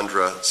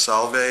 Cassandra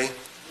Salve,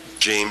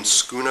 James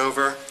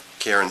Schoonover,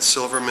 Karen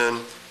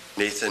Silverman,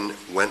 Nathan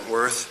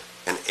Wentworth,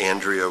 and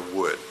Andrea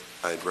Wood.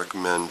 I'd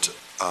recommend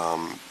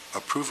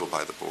approval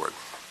by the board.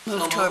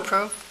 Move to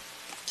approve.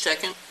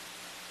 Second.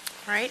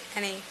 All right.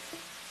 Any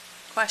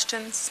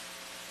questions,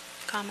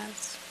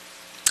 comments?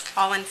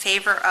 All in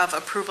favor of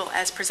approval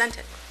as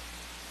presented?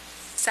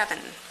 7.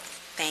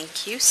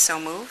 Thank you. So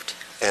moved.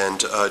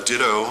 And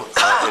ditto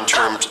in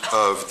terms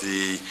of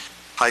the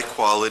high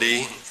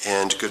quality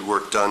and good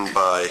work done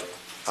by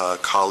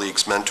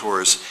colleagues,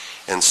 mentors,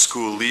 and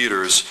school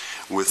leaders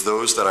with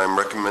those that I'm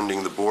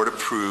recommending the board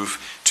approve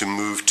to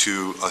move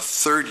to a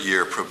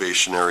third-year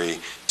probationary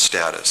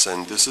status.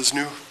 And this is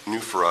new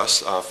for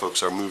us.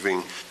 Folks are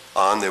moving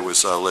on. There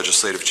was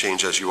legislative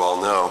change, as you all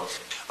know.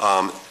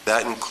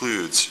 That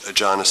includes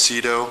John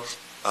Aceto,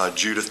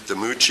 Judith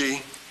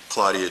DiMucci,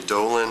 Claudia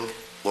Dolan,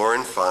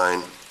 Lauren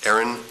Fine,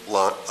 Erin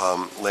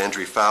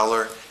Landry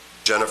Fowler,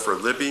 Jennifer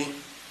Libby,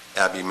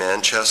 Abby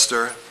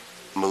Manchester,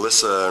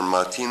 Melissa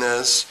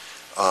Martinez,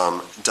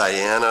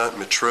 Diana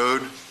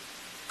Mitrode,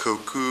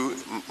 Koku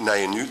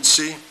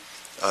Nyanutsi,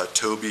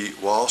 Toby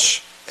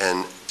Walsh,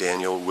 and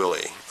Daniel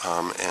Willey.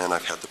 And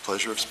I've had the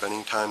pleasure of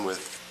spending time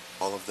with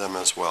all of them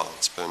as well.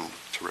 It's been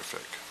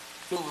terrific.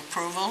 Move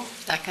approval.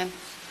 Second.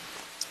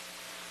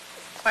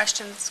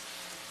 Questions?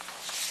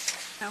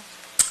 No?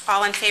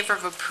 All in favor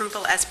of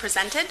approval as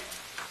presented?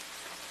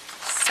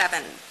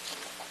 7.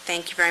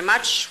 Thank you very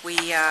much.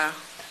 We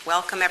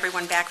welcome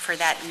everyone back for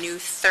that new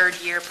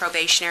third-year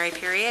probationary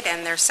period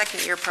and their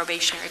second-year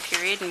probationary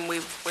period, and we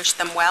wish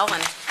them well,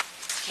 and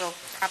we'll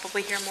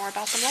probably hear more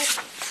about them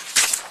later.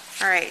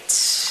 All right.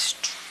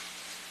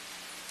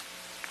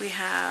 We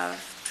have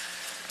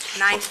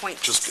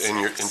 9.6. Just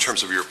in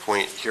terms of your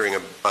point, hearing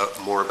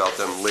more about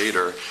them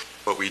later,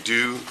 what we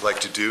do like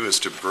to do is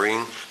to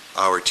bring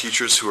our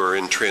teachers who are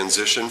in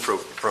transition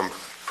from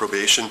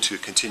probation to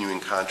continuing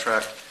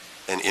contract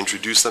and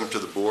introduce them to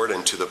the board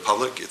and to the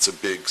public. It's a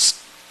big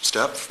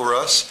step for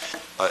us.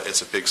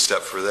 It's a big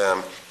step for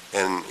them.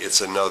 And it's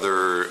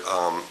another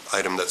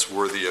item that's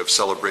worthy of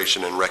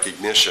celebration and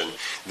recognition.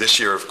 This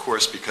year, of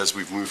course, because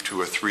we've moved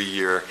to a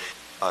 3-year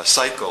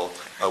cycle,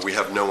 we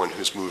have no one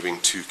who's moving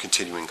to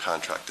continuing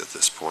contract at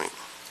this point.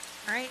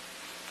 All right.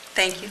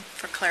 Thank you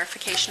for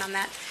clarification on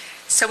that.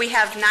 So we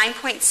have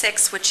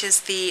 9.6, which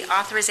is the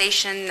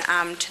authorization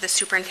to the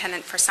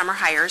superintendent for summer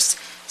hires.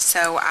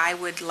 So I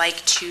would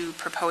like to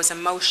propose a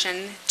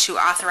motion to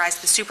authorize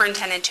the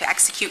superintendent to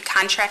execute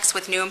contracts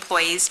with new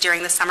employees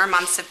during the summer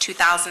months of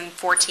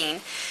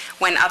 2014,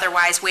 when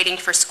otherwise waiting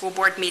for school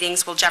board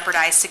meetings will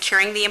jeopardize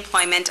securing the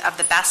employment of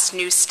the best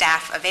new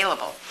staff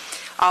available.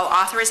 All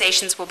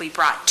authorizations will be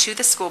brought to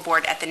the school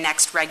board at the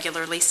next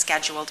regularly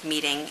scheduled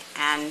meeting.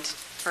 And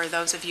for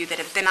those of you that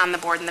have been on the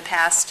board in the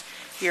past,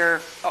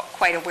 you're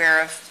quite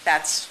aware of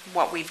that's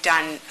what we've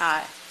done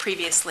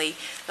previously.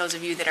 Those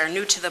of you that are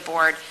new to the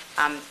board,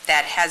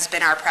 that has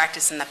been our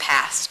practice in the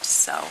past.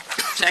 So.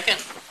 Second.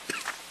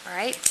 All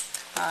right.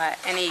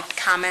 Any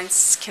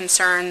comments,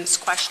 concerns,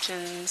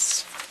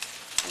 questions,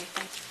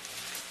 anything?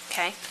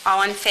 Okay.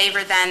 All in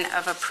favor then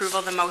of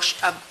approval the motion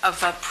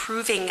of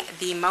approving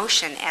the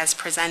motion as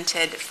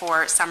presented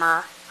for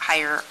summer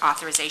hire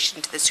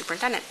authorization to the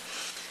superintendent?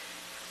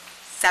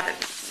 7.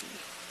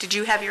 Did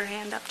you have your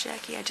hand up,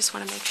 Jackie? I just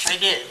want to make sure. I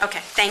did.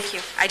 Okay, thank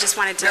you. I just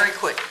wanted to... Very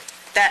quick.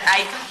 That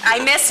I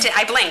missed it.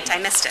 I blinked. I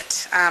missed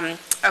it.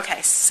 Okay,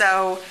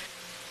 so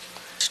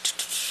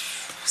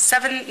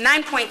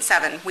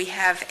 9.7, we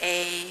have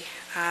a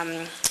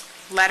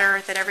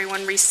letter that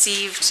everyone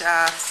received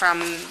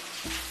from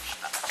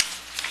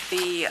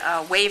the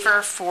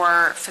waiver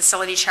for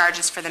facility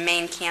charges for the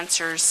Maine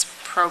Cancers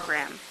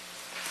Program.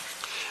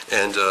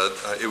 And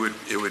it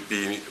would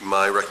be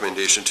my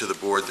recommendation to the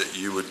board that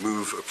you would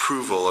move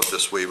approval of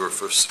this waiver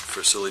for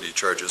facility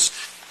charges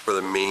for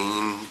the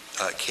Maine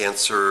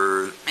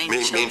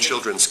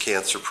Children's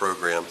Cancer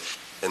Program,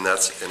 and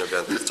that's an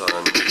event that's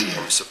on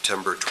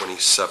September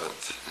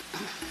 27th.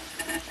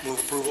 Move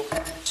approval.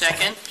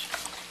 Second.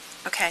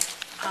 Okay.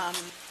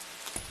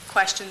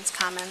 Questions,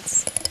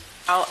 comments?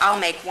 I'll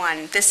make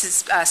one. This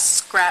is a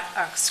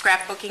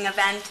scrapbooking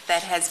event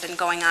that has been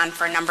going on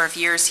for a number of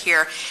years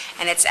here,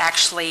 and it's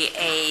actually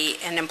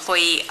an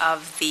employee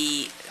of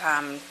the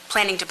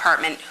planning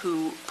department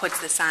who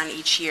puts this on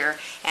each year,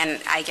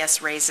 and I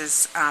guess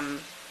raises a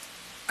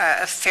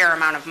fair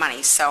amount of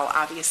money. So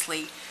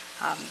obviously,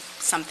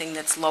 something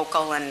that's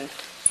local and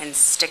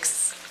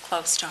sticks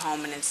close to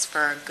home and is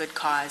for a good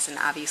cause, and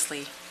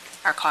obviously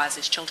our cause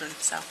is children.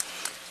 So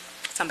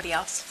somebody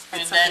else?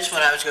 And that's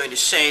what I was going to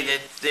say,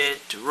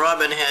 that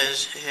Robin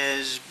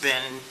has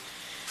been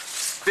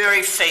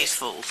very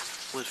faithful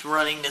with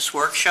running this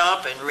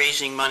workshop and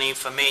raising money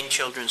for Maine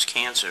Children's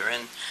Cancer,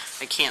 and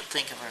I can't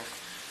think of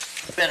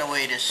a better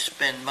way to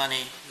spend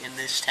money in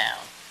this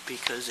town,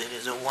 because it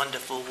is a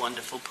wonderful,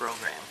 wonderful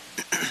program.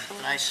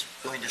 And I'm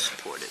going to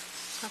support it.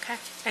 Okay.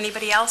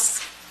 Anybody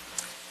else?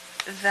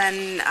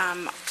 Then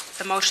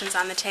the motion's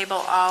on the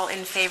table. All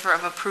in favor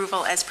of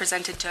approval as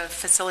presented to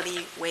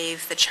facility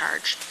waive the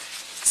charge?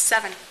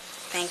 7.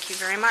 Thank you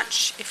very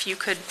much. If you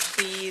could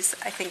please,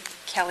 I think,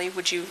 Kelly,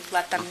 would you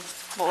let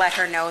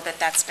her know that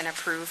that's been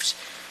approved?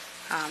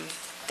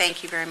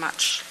 Thank you very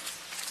much.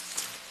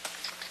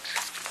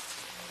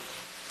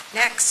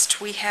 Next,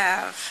 we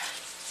have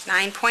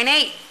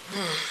 9.8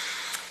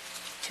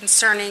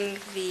 concerning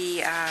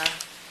the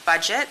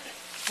budget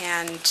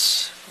and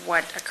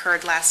what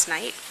occurred last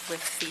night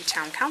with the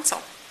town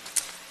council.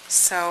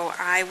 So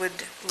I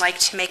would like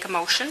to make a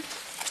motion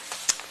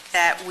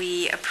that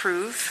we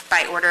approve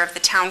by order of the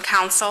town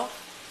council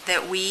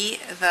that we,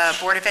 the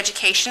Board of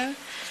Education,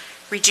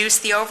 reduce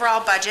the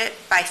overall budget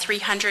by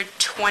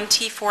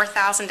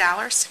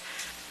 $324,000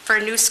 for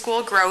a new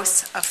school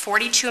gross of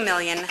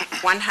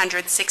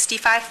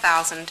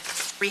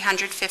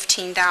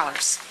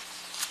 $42,165,315.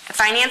 The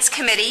Finance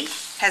Committee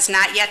has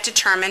not yet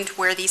determined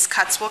where these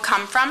cuts will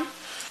come from,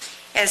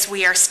 as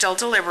we are still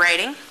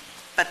deliberating,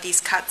 but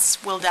these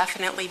cuts will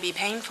definitely be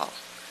painful,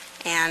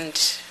 and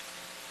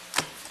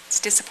it's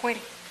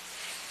disappointing.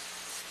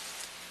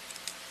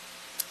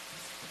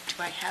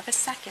 Do I have a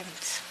second?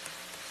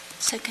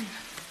 Second.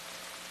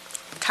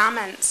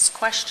 Comments,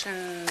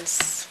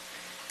 questions?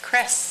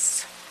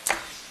 Chris?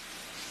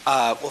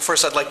 Well,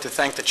 first, I'd like to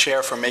thank the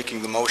chair for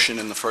making the motion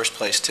in the first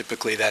place.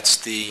 Typically, that's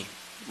the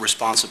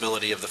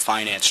responsibility of the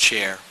finance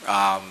chair.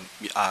 And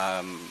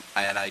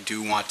I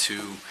do want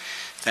to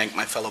thank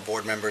my fellow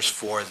board members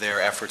for their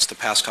efforts the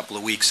past couple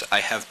of weeks. I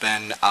have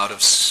been out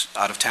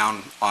of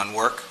town on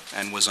work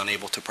and was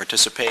unable to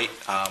participate.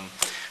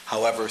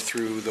 However,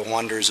 through the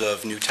wonders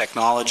of new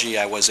technology,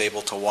 I was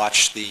able to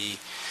watch the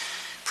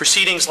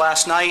proceedings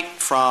last night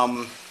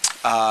from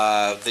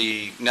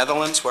the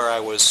Netherlands, where I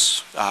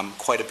was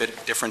quite a bit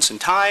of difference in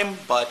time,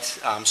 but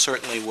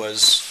certainly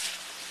was,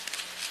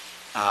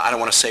 I don't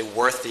want to say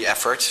worth the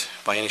effort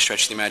by any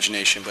stretch of the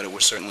imagination, but it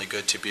was certainly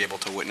good to be able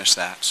to witness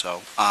that.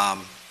 So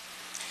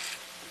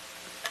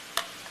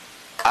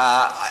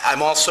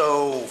I'm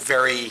also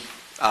very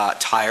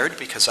tired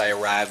because I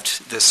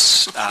arrived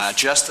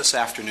just this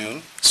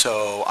afternoon,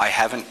 so I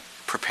haven't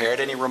prepared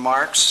any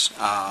remarks.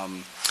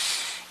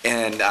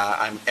 And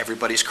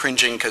everybody's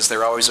cringing because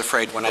they're always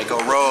afraid when I go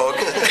rogue.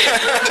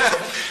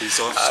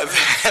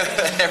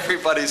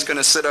 Everybody's going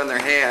to sit on their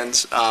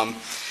hands.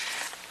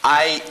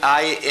 I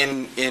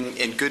in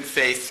good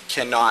faith,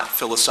 cannot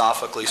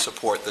philosophically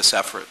support this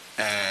effort.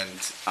 And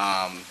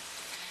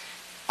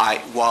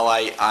while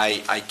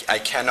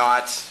I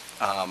cannot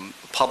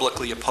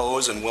publicly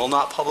oppose and will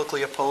not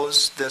publicly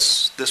oppose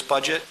this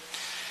budget,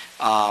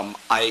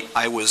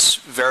 I was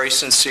very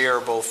sincere,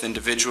 both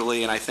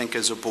individually and I think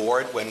as a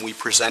board, when we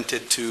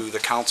presented to the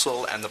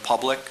council and the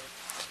public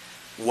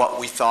what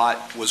we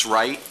thought was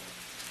right,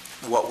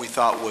 what we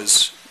thought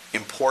was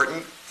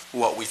important,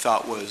 what we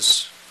thought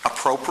was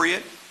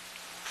appropriate.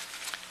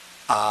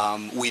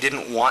 We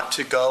didn't want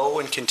to go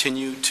and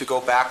continue to go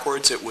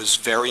backwards. It was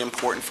very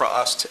important for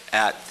us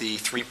at the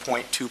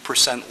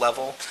 3.2%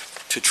 level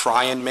to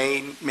try and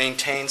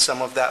maintain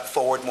some of that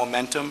forward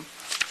momentum.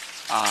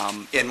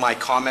 In my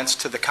comments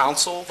to the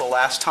council the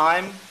last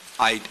time,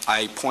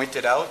 I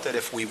pointed out that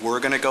if we were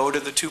going to go to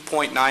the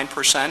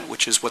 2.9%,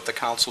 which is what the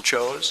council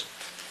chose,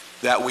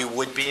 that we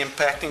would be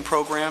impacting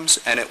programs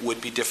and it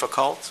would be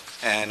difficult,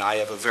 and I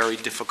have a very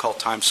difficult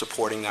time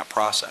supporting that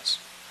process.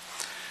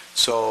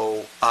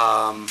 So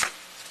I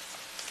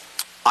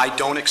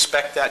don't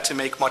expect that to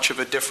make much of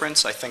a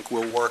difference. I think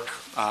we'll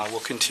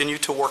continue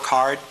to work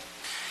hard.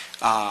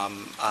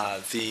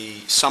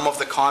 Some of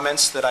the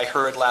comments that I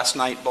heard last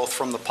night, both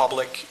from the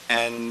public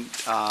and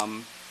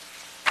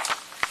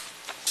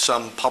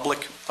some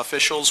public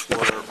officials,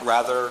 were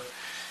rather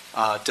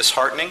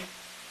disheartening,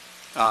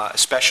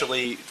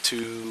 especially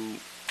to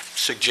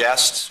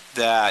suggest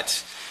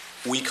that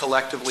we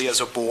collectively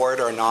as a board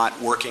are not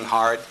working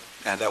hard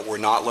and that we're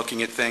not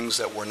looking at things,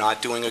 that we're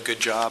not doing a good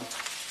job.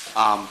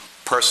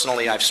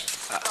 Personally,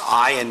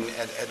 I and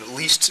at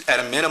least at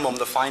a minimum,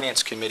 the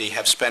Finance Committee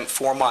have spent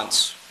 4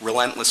 months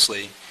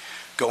relentlessly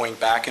going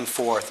back and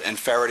forth and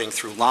ferreting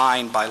through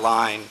line by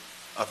line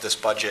of this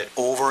budget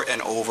over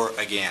and over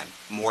again,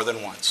 more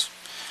than once.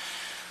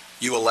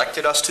 You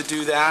elected us to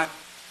do that.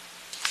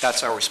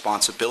 That's our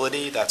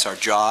responsibility. That's our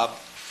job.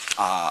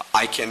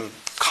 I can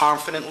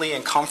confidently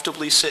and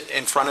comfortably sit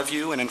in front of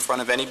you and in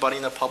front of anybody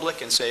in the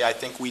public and say, I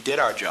think we did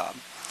our job.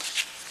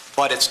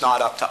 But it's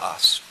not up to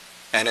us.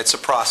 And it's a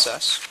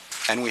process,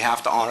 and we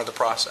have to honor the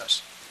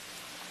process.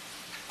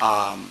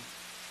 I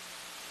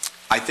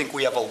think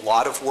we have a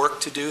lot of work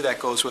to do, that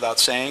goes without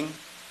saying.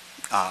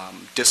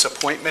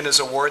 Disappointment is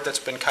a word that's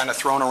been kind of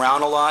thrown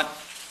around a lot.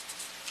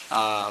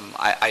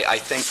 I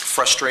think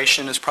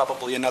frustration is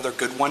probably another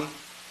good one.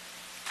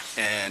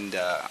 And,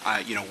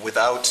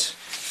 without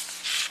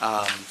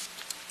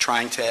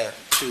trying to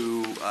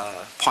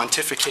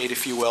pontificate,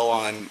 if you will,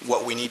 on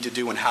what we need to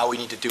do and how we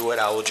need to do it,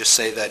 I will just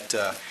say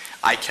that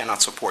I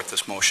cannot support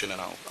this motion,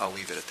 and I'll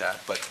leave it at that.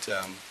 But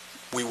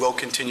we will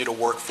continue to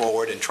work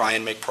forward and try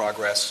and make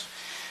progress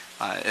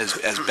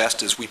as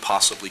best as we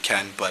possibly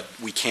can, but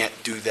we can't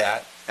do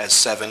that as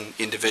 7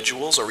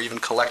 individuals or even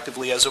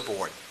collectively as a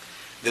board.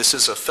 This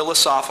is a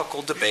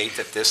philosophical debate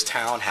that this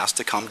town has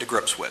to come to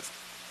grips with.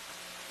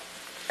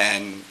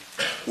 And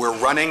we're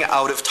running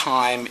out of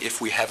time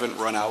if we haven't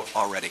run out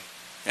already.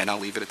 And I'll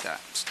leave it at that.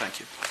 So thank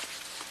you.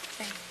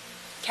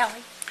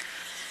 Kelly?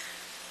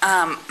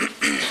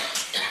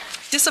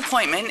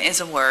 Disappointment is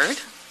a word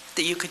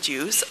that you could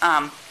use.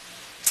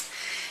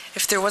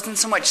 If there wasn't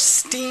so much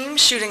steam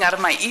shooting out of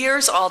my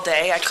ears all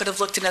day, I could have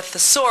looked in a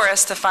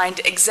thesaurus to find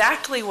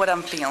exactly what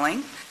I'm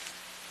feeling.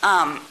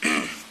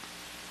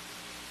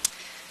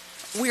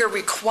 We are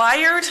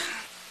required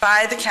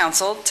by the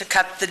council to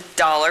cut the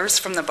dollars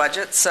from the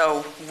budget,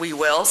 so we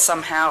will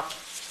somehow.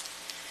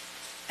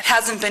 It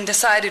hasn't been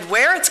decided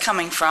where it's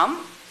coming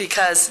from,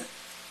 because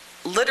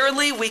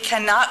literally we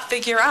cannot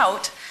figure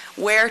out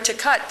where to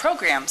cut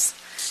programs.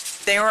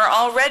 They were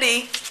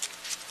already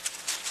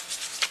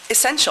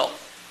essential.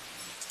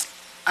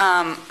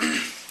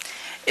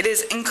 It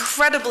is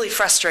incredibly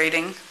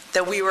frustrating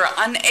that we were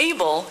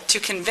unable to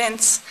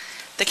convince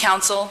the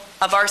council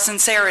of our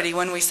sincerity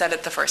when we said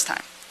it the first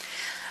time.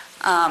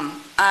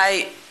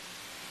 I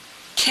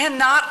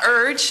cannot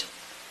urge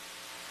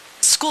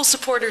school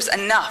supporters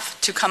enough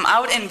to come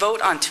out and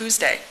vote on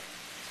Tuesday.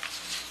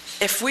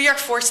 If we are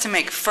forced to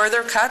make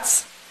further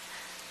cuts,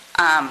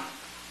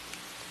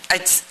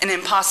 it's an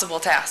impossible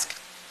task.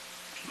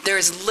 There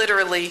is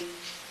literally,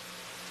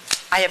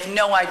 I have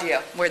no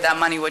idea where that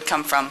money would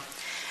come from.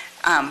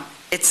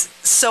 It's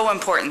so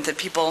important that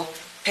people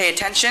pay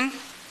attention,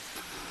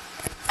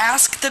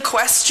 ask the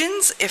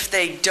questions if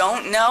they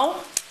don't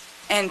know,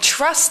 and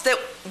trust that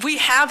we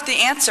have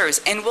the answers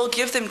and we'll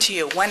give them to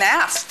you when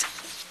asked.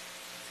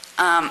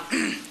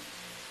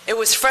 It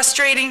was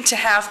frustrating to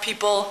have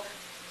people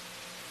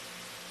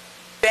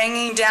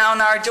banging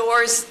down our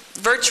doors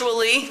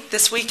virtually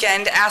this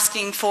weekend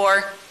asking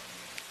for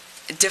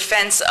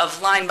defense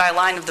of line by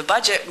line of the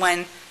budget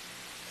when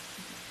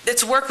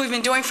it's work we've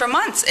been doing for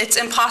months. It's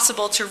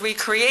impossible to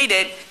recreate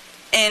it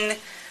in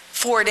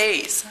 4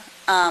 days.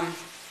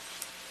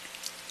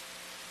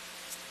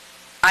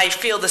 I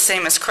feel the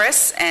same as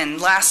Chris, and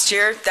last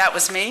year, that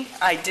was me.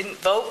 I didn't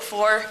vote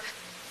for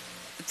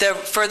the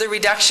further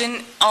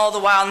reduction, all the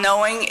while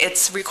knowing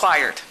it's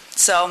required.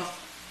 So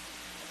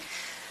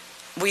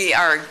we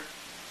are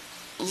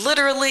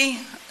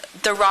literally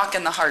the rock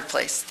in the hard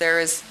place. There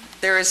is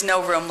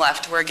no room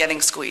left. We're getting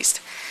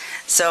squeezed.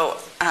 So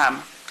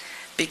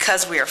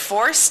because we are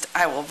forced,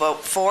 I will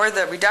vote for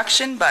the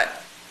reduction,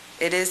 but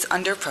it is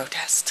under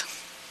protest.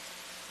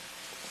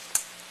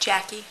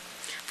 Jackie?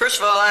 First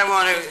of all, I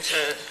want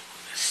to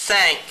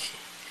thank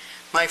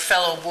my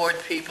fellow board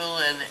people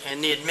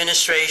and the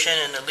administration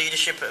and the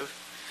leadership of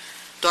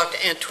Dr.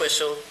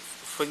 Entwistle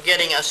for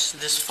getting us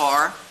this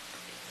far.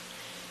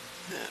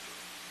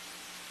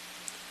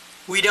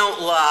 We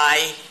don't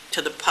lie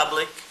to the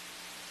public.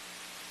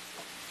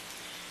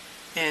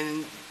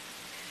 And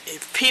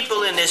if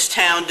people in this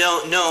town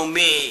don't know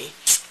me,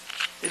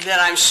 then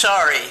I'm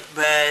sorry,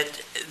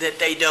 but that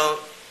they don't.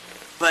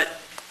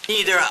 But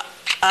neither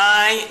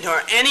I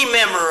nor any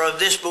member of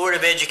this Board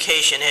of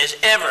Education has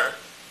ever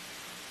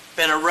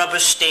been a rubber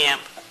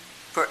stamp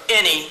for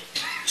any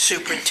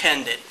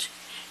superintendent.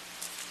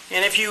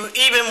 And if you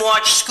even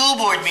watch school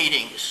board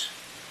meetings,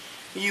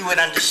 you would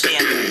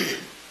understand that.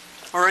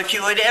 Or if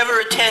you had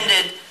ever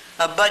attended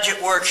a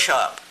budget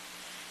workshop,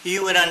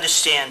 you would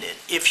understand it.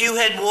 If you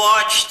had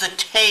watched the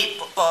tape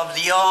of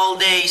the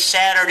all-day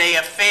Saturday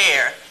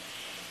affair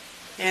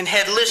and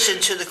had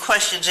listened to the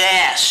questions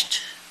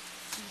asked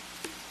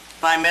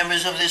by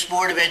members of this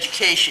Board of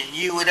Education,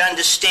 you would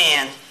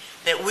understand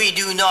that we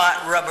do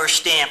not rubber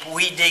stamp,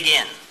 we dig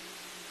in.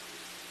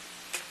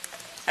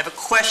 I have a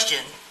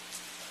question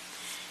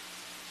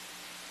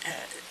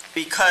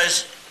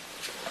because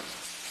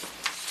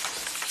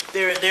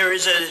there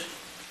is a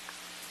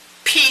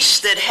piece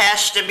that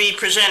has to be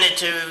presented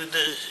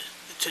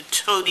to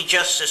Toady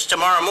Justice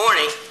tomorrow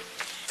morning,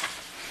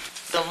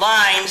 the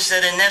lines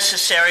that are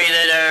necessary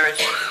that are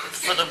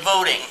for the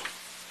voting.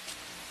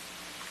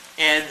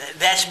 And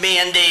that's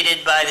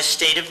mandated by the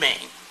state of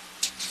Maine.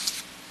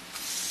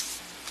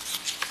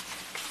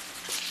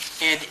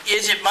 And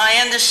is it my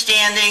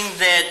understanding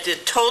that the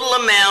total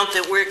amount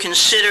that we're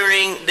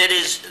considering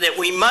that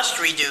we must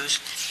reduce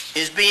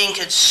is being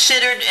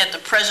considered at the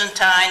present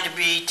time to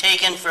be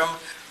taken from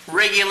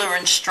regular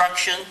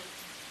instruction?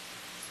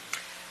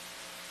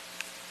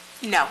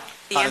 No.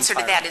 The Not answer to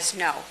entirely. that is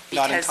no.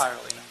 Not Because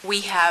entirely, no.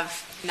 we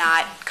have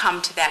not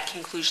come to that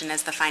conclusion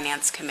as the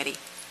Finance Committee.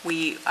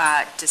 We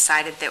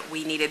decided that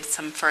we needed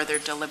some further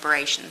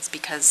deliberations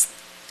because...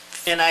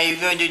 And are you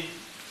going to...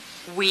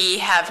 We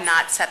have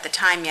not set the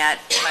time yet,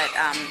 but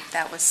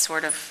that was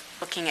sort of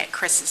looking at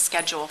Chris's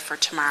schedule for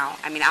tomorrow.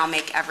 I mean, I'll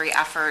make every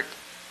effort,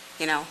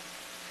 to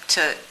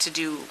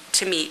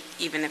meet,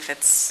 even if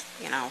it's,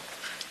 an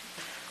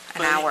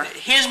hour.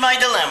 Here's my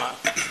dilemma.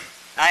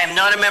 I am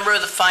not a member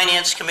of the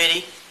Finance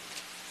Committee,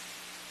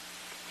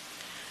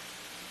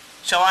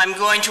 so I'm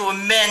going to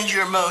amend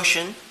your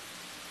motion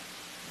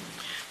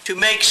to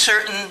make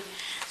certain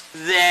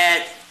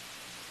that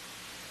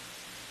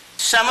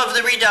some of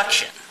the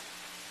reduction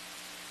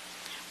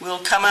will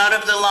come out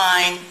of the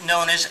line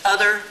known as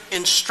other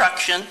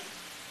instruction,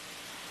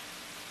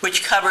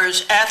 which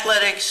covers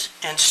athletics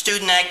and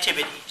student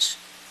activities.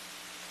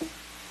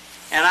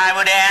 And I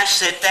would ask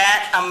that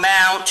that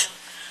amount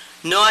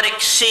not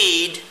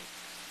exceed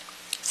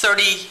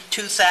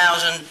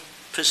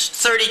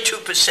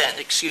 32%,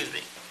 excuse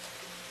me.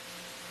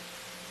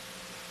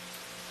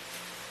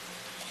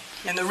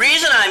 And the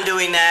reason I'm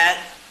doing that,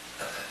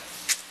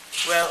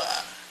 well,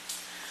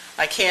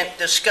 I can't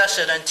discuss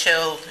it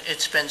until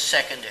it's been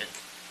seconded.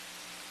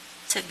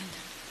 Second.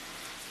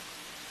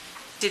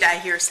 Did I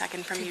hear a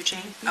second from you,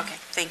 Jane? Okay,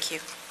 thank you.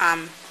 All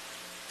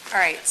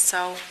right,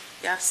 so,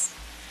 yes?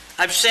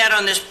 I've sat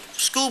on this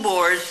school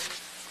board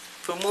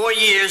for more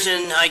years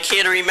than I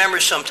care to remember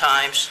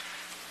sometimes.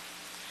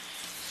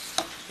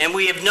 And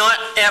we have not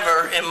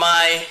ever, in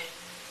my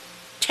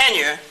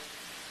tenure,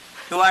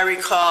 do I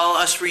recall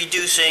us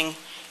reducing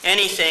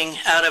anything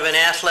out of an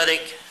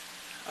athletic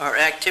or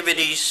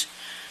activities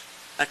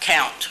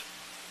account.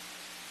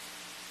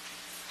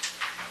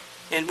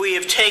 And we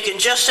have taken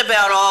just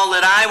about all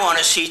that I want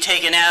to see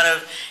taken out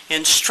of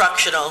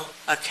instructional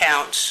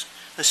accounts,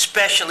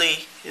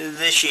 especially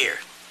this year.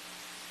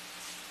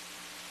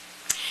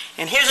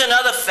 And here's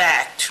another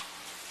fact.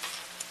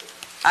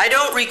 I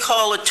don't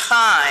recall a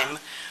time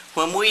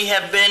when we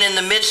have been in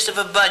the midst of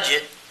a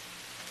budget,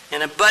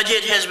 and a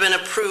budget has been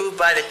approved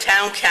by the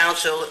town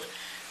council,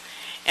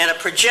 and a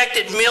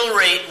projected mill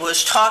rate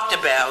was talked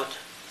about,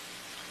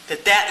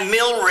 that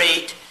mill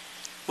rate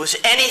was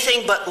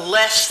anything but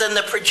less than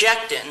the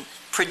projection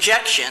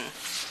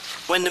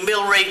when the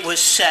mill rate was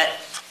set,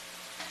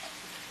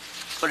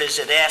 what is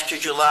it, after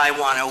July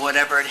 1 or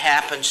whatever it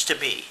happens to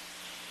be.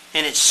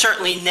 And it's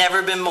certainly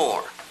never been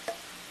more.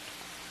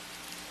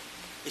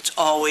 It's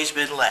always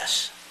been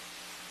less.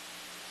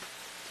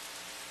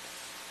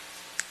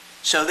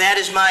 So that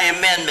is my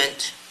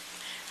amendment.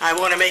 I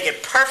want to make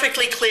it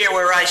perfectly clear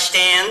where I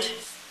stand,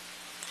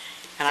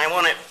 and I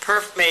want it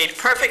made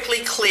perfectly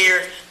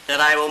clear that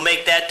I will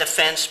make that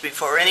defense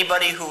before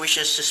anybody who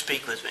wishes to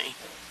speak with me.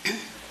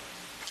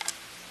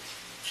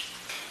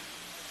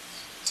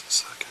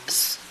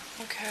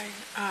 Okay.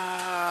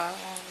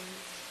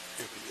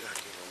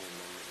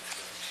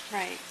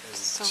 Right,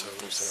 so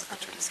there's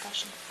other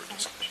discussion.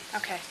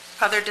 Okay.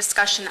 Other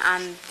discussion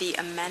on the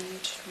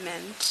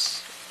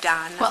amendment.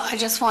 Donna? Well, I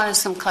just wanted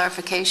some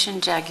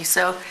clarification, Jackie.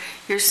 So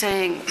you're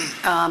saying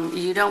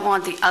you don't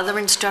want the other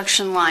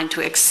instruction line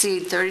to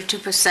exceed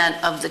 32%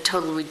 of the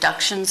total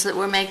reductions that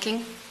we're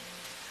making?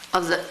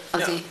 Of the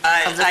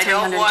I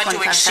don't want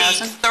to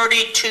exceed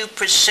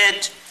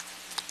 325,000?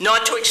 32%,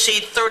 not to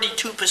exceed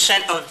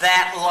 32% of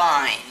that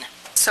line.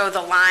 So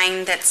the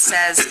line that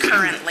says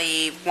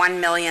currently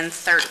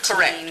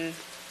 $1,013,000,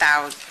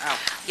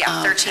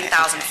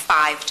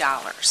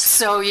 $13,005.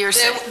 So you're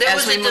saying, There as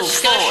was we a move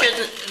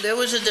forward. There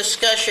was a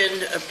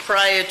discussion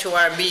prior to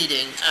our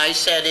meeting. I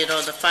sat in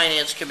on the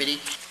Finance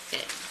Committee,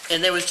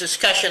 and there was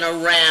discussion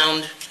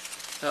around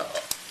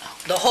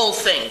the whole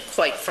thing,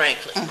 quite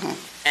frankly.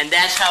 And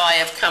that's how I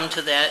have come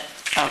to that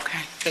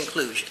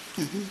conclusion.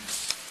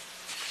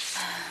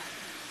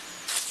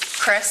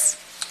 Chris?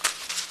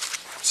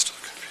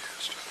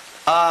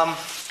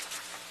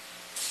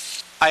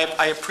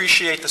 I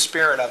appreciate the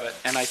spirit of it,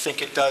 and I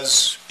think it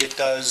does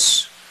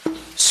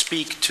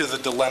speak to the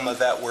dilemma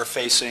that we're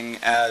facing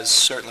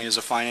certainly as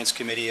a finance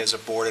committee, as a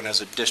board, and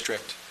as a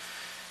district.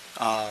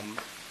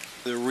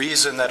 The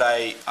reason that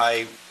I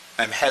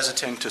am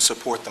hesitant to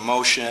support the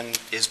motion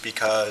is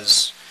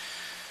because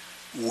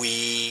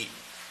we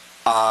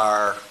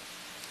are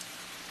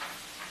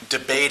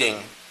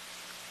debating,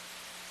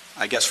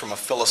 I guess from a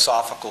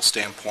philosophical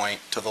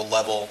standpoint, to the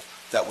level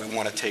that we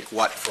want to take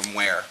what from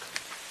where.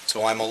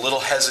 So I'm a little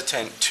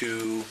hesitant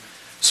to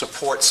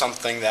support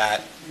something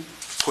that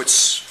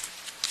puts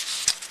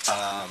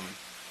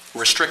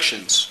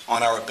restrictions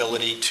on our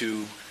ability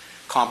to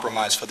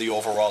compromise for the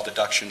overall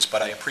deductions,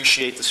 but I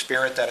appreciate the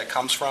spirit that it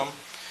comes from,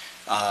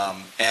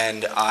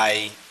 and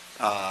I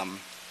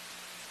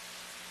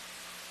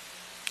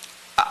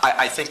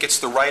think it's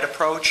the right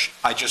approach.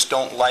 I just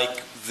don't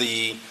like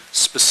the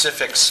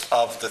specifics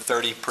of the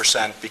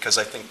 30% because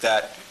I think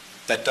that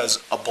does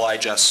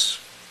oblige us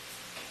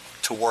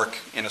to work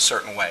in a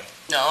certain way.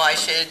 No, I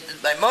said,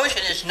 my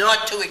motion is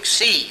not to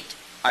exceed.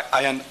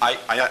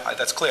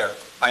 That's clear.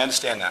 I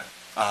understand that.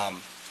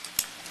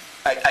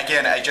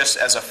 Again,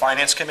 as a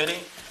finance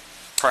committee,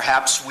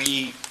 perhaps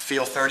we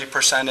feel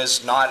 30%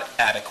 is not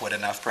adequate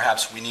enough.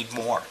 Perhaps we need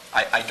more.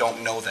 I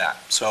don't know that.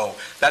 So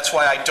that's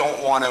why I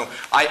don't want to,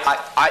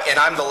 and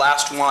I'm the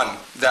last one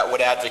that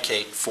would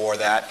advocate for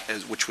that,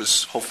 which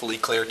was hopefully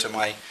clear to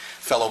my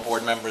fellow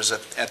board members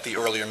at the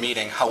earlier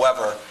meeting.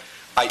 However,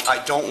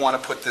 I don't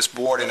want to put this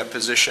board in a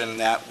position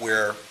that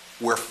we're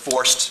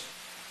forced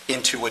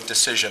into a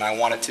decision. I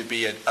want it to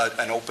be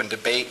an open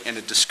debate and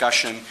a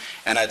discussion,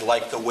 and I'd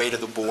like the weight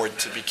of the board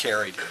to be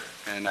carried.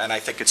 And I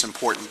think it's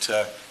important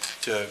to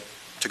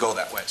go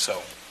that way,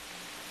 so.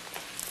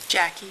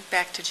 Jackie,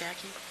 back to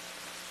Jackie.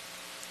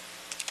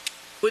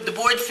 Would the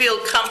board feel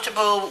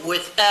comfortable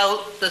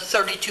without the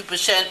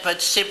 32%,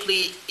 but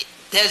simply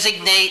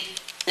designate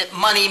that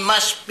money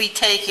must be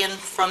taken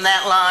from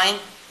that line?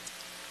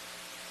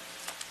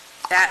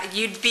 That,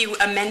 you'd be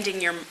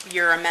amending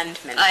your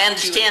amendment. I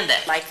understand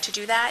that. Would you like to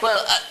do that?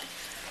 Well,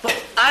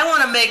 I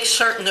want to make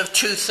certain of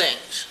two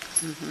things.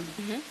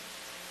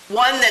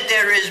 One, that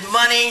there is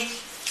money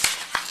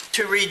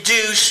to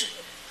reduce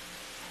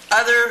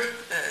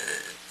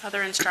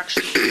other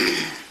instruction.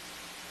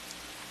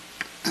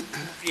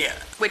 Yeah.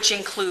 Which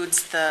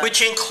includes the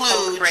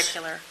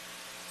co-curricular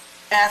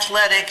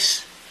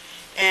athletics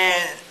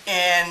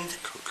and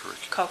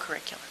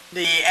co-curricular.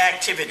 The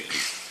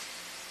activities.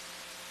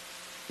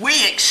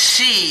 We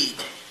exceed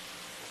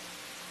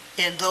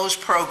in those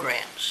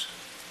programs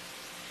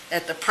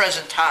at the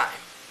present time.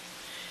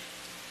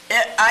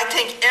 I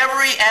think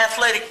every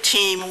athletic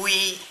team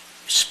we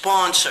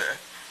sponsor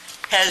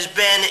has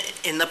been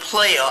in the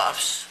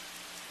playoffs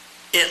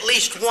at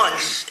least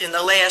once in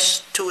the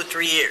last 2 or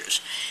 3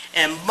 years,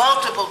 and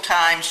multiple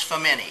times for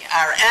many.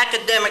 Our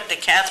academic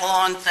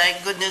decathlon,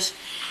 thank goodness,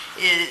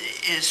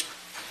 is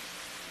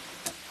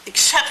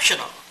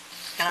exceptional.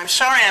 And I'm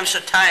sorry I'm so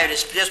tired.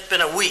 It's just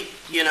been a week,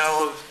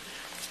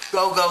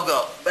 go, go,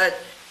 go. But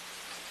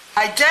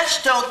I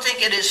just don't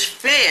think it is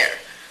fair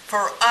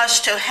for us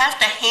to have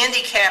to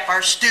handicap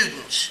our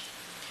students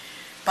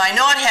by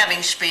not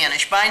having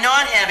Spanish, by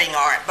not having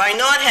art, by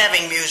not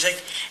having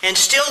music, and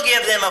still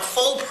give them a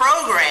full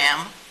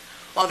program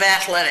of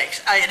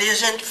athletics. It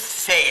isn't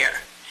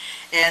fair.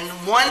 And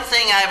one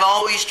thing I've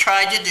always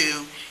tried to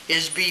do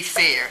is be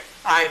fair.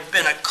 I've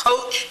been a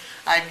coach.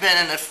 I've been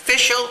an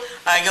official.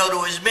 I go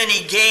to as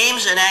many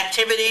games and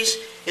activities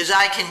as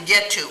I can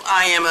get to.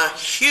 I am a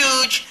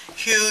huge,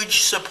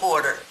 huge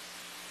supporter.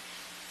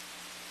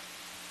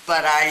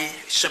 But I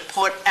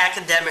support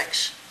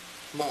academics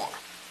more.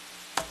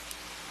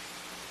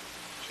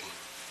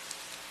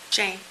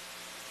 Jane,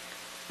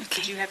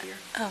 did you have your?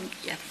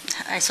 Yeah,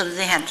 I saw that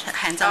they had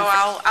hands on.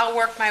 Oh, I'll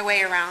work my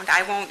way around.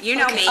 I won't, you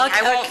know me,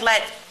 I won't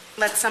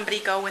let somebody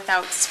go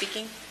without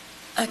speaking.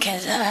 Okay,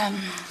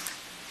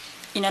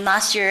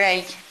 last year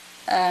I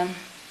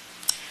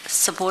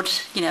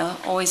support,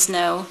 always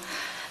know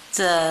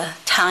the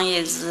town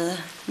is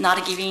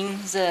not giving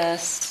the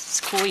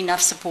school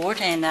enough support,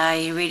 and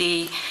I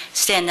really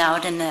stand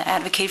out and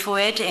advocate for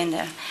it.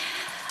 And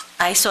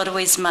I thought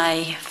with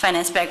my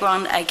finance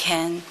background, I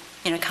can,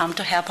 come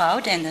to help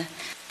out. And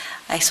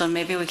I thought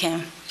maybe we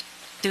can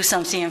do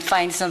something and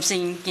find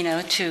something,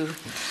 to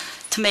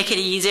make it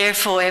easier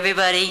for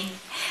everybody.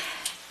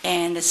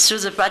 And through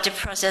the budget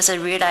process, I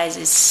realized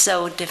it's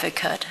so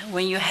difficult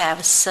when you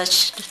have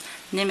such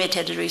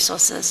limited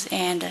resources,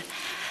 and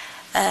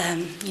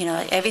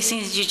everything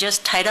is you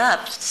just tied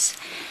up.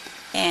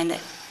 And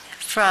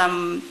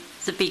from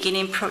the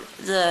beginning,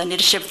 the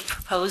leadership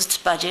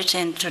proposed budget,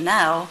 and to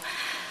now,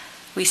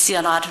 we see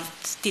a lot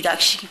of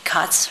deduction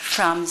cuts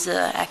from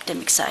the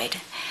academic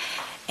side.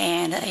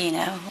 And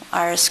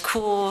our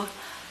school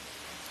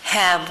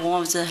have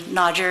one of the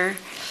larger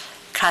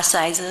class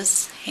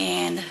sizes,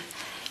 and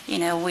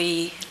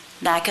we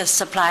lack of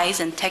supplies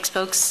and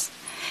textbooks.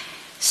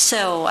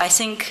 So I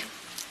think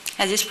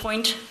at this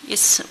point,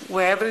 it's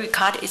wherever we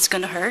cut, it's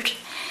going to hurt.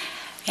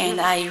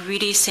 And I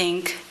really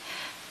think,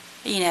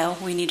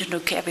 we need to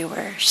look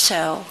everywhere.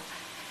 So,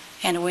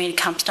 and when it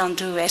comes down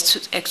to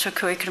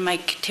extracurricular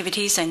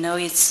activities, I know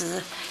it's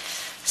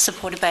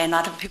supported by a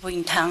lot of people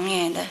in town.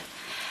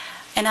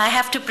 And I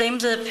have to blame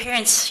the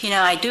parents,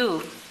 I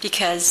do,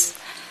 because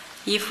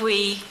if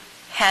we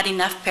had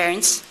enough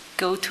parents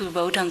go to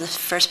vote on the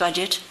first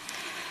budget,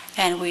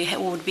 and we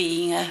would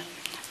be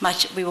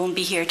we won't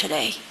be here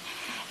today.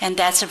 And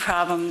that's a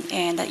problem.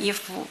 And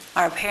if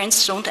our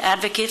parents don't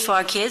advocate for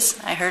our kids,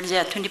 I heard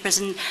there are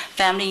 20%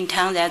 family in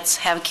town that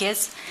have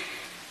kids,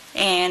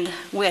 and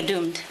we're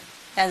doomed.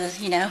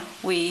 As you know,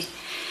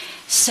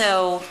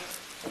 so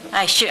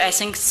I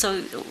think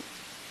so.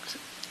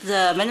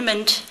 The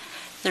amendment,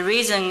 the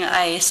reason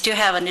I still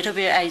have a little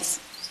bit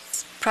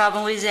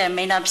problem with it, I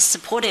may not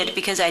support it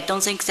because I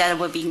don't think that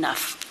will be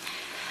enough.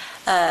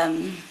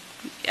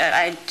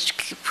 I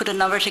put a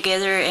number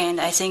together, and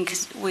I think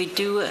we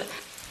do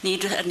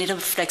need a little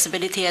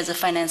flexibility as a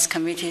finance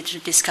committee to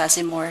discuss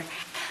it more.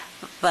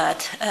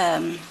 But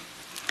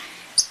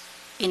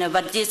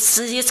but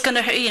it's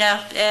gonna,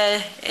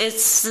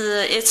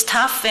 it's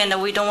tough,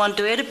 and we don't want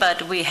to do it,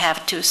 but we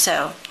have to.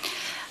 So,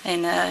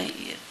 and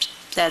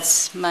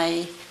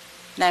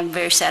I'm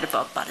very sad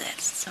about that.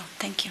 So,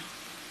 thank you.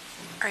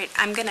 All right,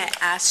 I'm going to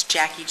ask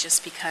Jackie,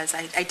 just because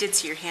I did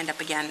see your hand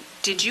up again.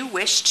 Did you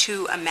wish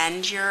to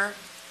amend your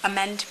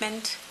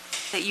amendment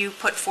that you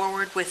put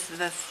forward with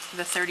the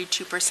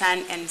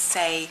 32% and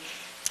say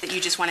that you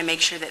just want to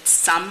make sure that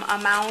some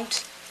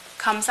amount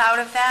comes out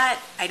of that?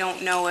 I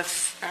don't know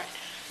if...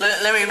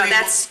 Let me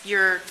that's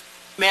your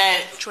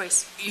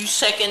choice. You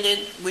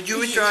seconded. Would you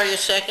withdraw your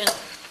second?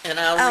 And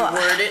I'll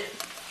reword it.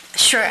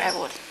 Sure, I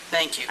would.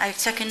 Thank you. I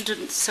second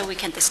so we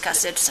can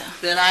discuss it. So.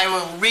 Then I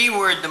will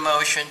reword the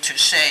motion to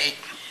say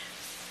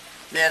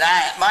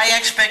that my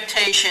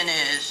expectation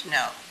is,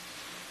 no,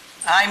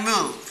 I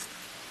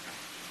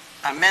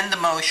amend the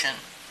motion,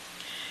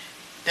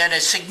 that a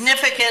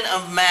significant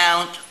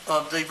amount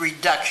of the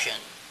reduction,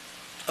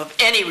 of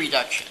any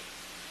reduction,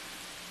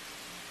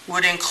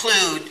 would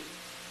include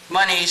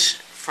monies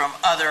from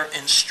other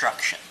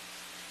instruction.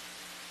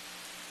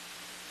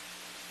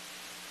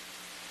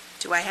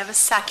 Do I have a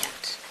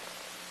second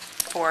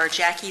for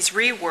Jackie's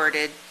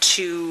reworded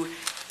to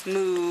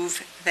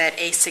move that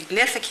a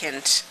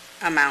significant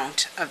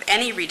amount of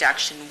any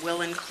reduction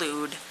will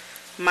include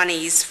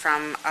monies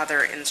from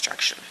other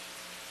instruction?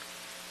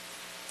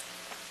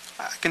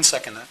 I can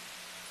second that.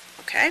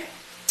 Okay.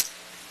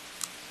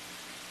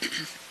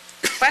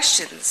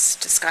 Questions,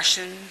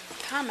 discussion,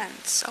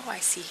 comments? Oh, I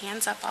see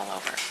hands up all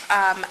over.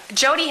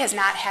 Jody has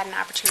not had an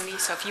opportunity,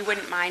 so if you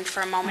wouldn't mind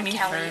for a moment,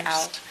 Kelly,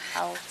 I'll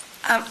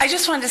I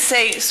just wanted to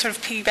say, sort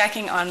of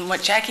piggybacking on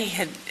what Jackie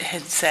had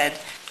said,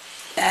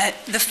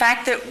 the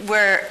fact that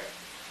we're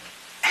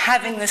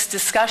having this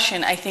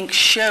discussion, I think,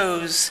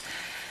 shows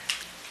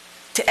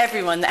to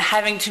everyone that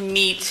having to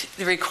meet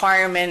the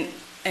requirement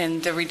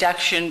and the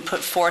reduction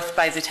put forth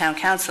by the town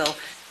council,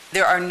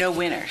 there are no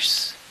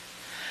winners.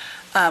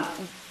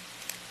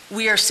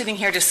 We are sitting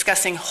here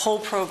discussing whole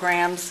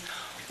programs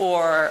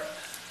or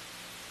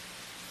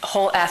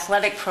whole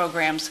athletic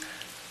programs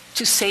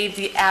to save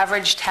the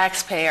average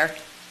taxpayer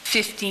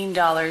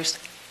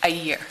 $15 a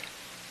year,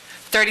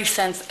 30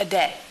 cents a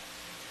day.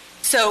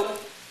 So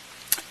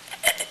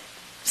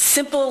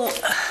simple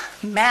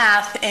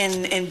math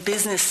in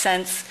business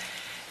sense,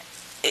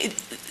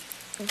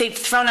 they've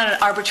thrown out an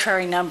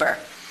arbitrary number.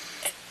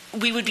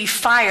 We would be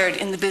fired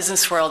in the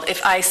business world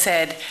if I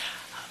said,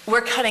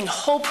 we're cutting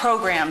whole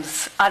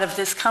programs out of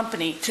this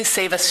company to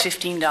save us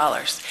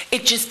 $15.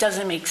 It just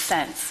doesn't make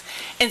sense.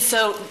 And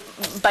so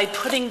by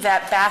putting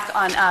that back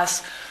on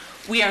us,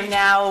 we are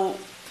now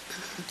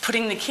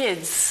putting the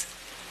kids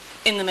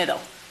in the middle.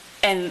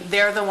 And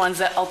they're the ones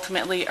that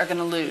ultimately are going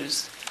to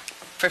lose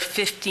for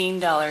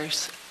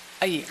 $15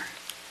 a year.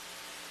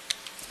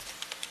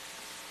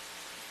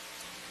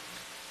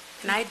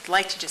 And I'd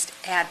like to just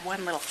add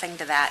one little thing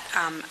to that.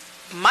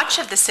 Much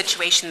of the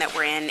situation that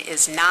we're in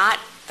is not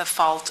the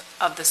fault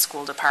of the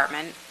school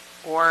department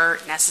or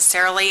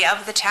necessarily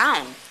of the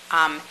town.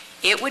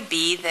 It would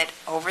be that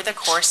over the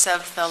course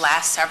of the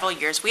last several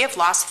years, we have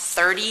lost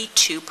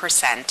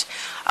 32%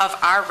 of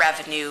our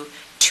revenue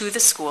to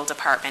the school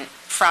department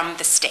from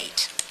the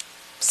state.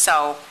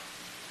 So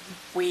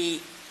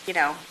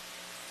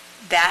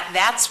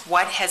that's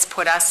what has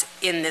put us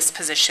in this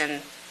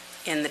position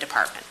in the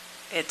department.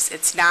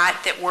 It's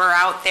not that we're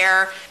out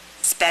there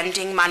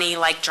spending money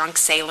like drunk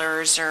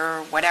sailors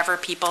or whatever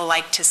people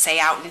like to say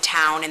out in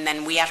town, and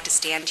then we have to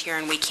stand here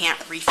and we can't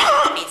refund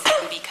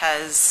anything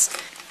because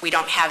we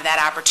don't have that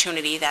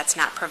opportunity. That's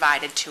not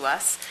provided to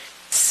us.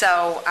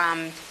 So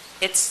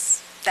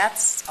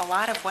that's a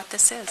lot of what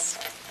this is.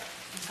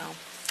 So,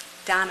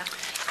 Donna.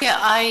 Yeah,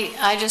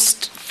 I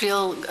just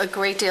feel a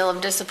great deal of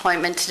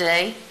disappointment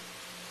today.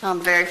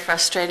 Very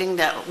frustrating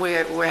that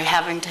we're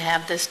having to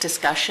have this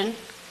discussion.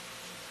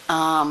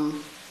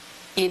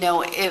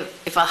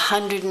 If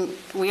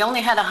we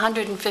only had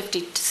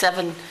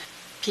 157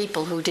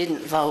 people who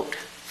didn't vote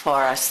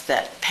for us,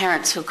 that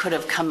parents who could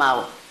have come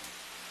out.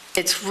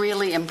 It's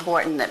really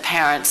important that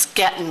parents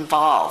get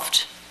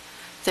involved.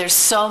 There's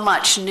so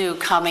much new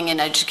coming in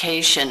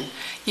education.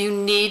 You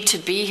need to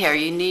be here.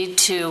 You need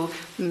to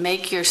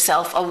make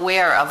yourself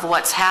aware of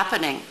what's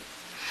happening.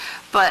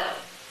 But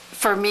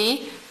for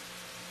me,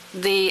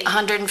 the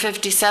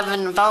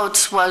 157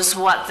 votes was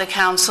what the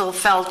council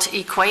felt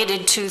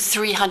equated to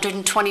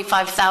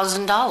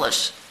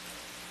 $325,000.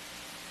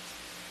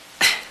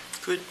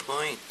 Good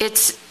point.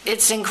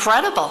 It's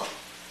incredible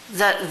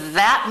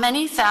that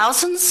many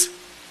thousands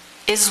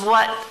is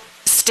what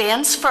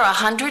stands for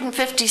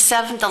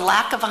 157, the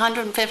lack of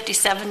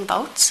 157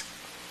 votes.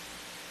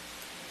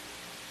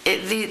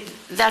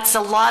 That's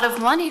a lot of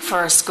money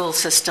for a school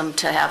system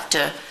to have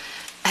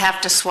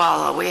to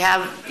swallow. We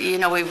have,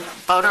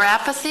 voter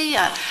apathy.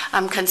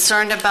 I'm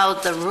concerned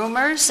about the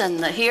rumors and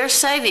the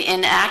hearsay, the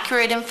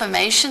inaccurate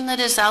information that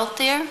is out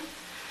there.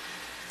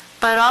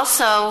 But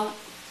also,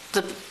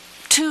 the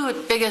two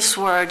biggest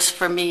words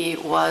for me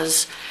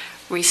was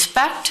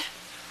respect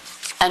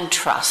and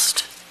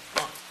trust.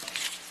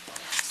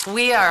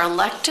 We are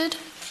elected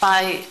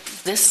by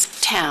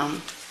this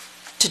town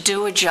to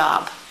do a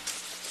job.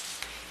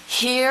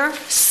 Here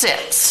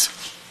sits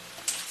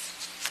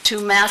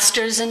 2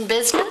 masters in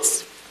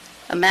business,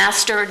 a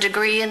master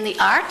degree in the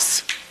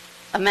arts,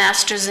 a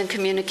master's in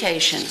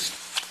communication,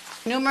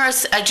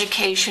 numerous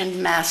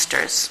education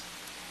masters,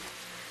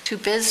 2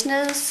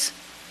 business,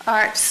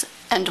 arts,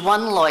 and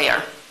 1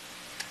 lawyer.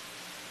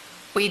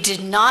 We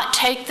did not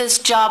take this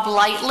job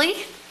lightly.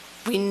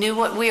 We knew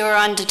what we were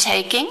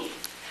undertaking.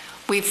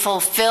 We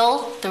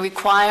fulfill the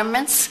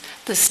requirements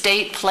the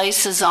state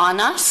places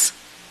on us.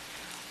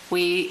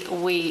 We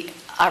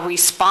are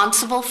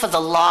responsible for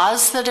the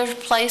laws that are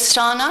placed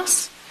on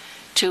us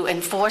to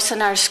enforce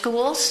in our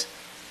schools,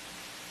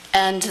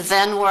 and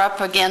then we're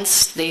up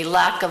against the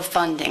lack of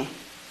funding.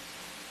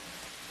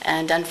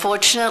 And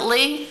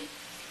unfortunately,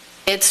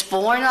 it's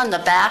borne on the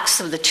backs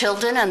of the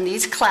children in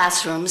these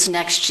classrooms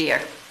next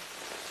year,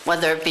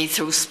 whether it be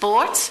through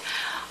sports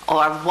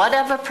or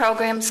whatever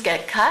programs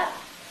get cut.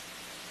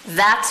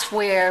 That's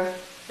where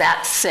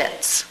that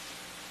sits.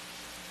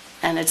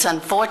 And it's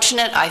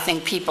unfortunate. I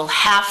think people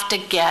have to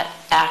get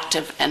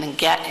active and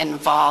get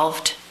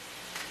involved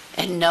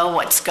and know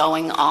what's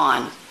going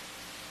on.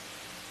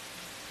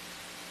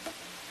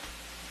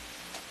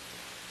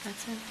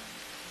 That's it.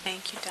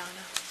 Thank you, Donna.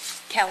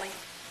 Kelly?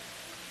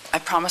 I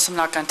promise I'm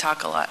not going to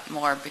talk a lot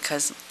more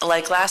because,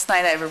 like last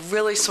night, I have a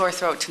really sore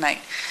throat tonight.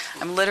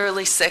 I'm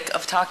literally sick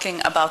of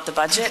talking about the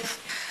budget.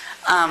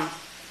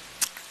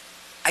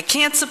 I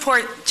can't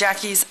support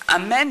Jackie's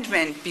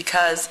amendment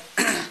because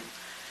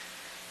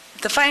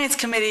the Finance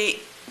Committee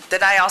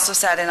that I also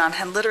sat in on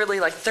had literally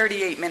like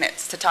 38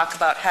 minutes to talk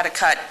about how to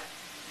cut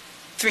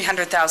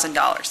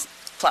 $300,000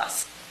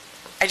 plus.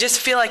 I just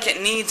feel like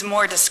it needs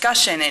more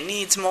discussion. It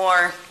needs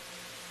more,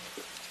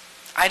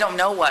 I don't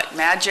know what,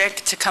 magic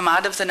to come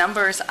out of the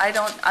numbers.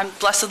 I'm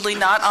blessedly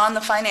not on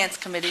the Finance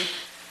Committee,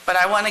 but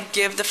I want to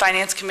give the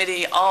Finance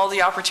Committee all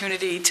the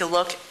opportunity to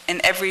look in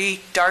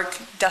every dark,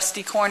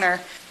 dusty corner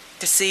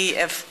to see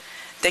if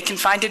they can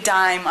find a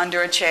dime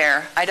under a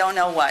chair. I don't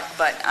know what,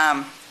 but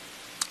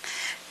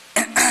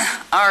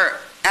our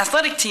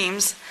athletic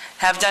teams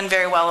have done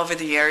very well over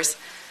the years.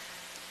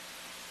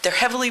 They're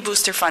heavily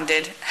booster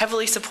funded,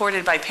 heavily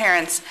supported by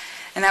parents,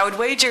 and I would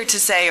wager to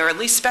say, or at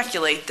least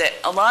speculate, that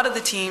a lot of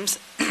the teams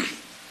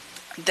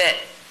that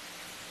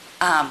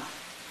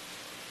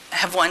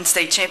have won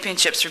state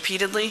championships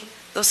repeatedly,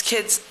 those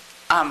kids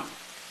are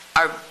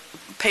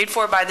paid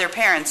for by their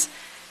parents,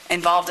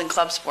 involved in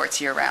club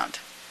sports year-round.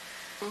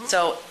 Mm-hmm.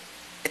 So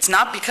it's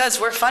not because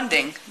we're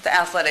funding the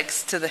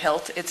athletics to the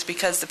hilt, it's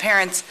because the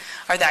parents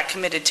are that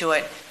committed to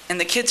it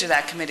and the kids are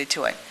that committed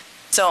to it.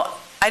 So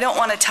I don't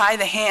want to tie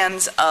the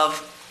hands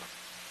of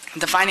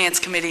the Finance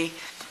Committee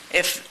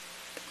if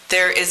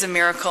there is a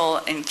miracle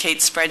in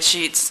Kate's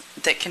spreadsheets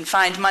that can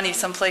find money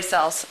someplace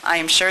else. I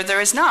am sure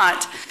there is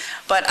not,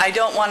 but I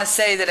don't want to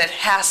say that it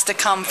has to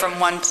come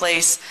from one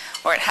place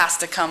or it has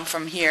to come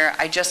from here.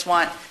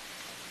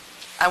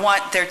 I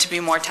want there to be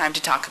more time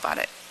to talk about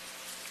it.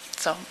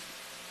 So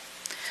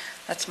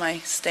that's my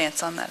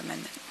stance on that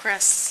amendment.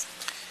 Chris?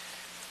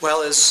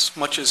 Well, as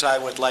much as I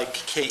would like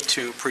Kate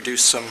to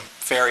produce some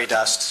fairy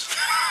dust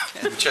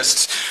and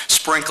just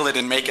sprinkle it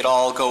and make it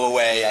all go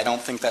away, I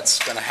don't think that's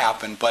going to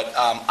happen. But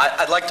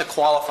I'd like to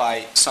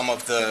qualify some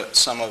of the,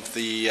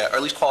 or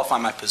at least qualify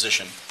my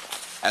position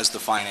as the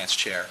finance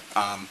chair.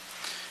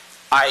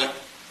 I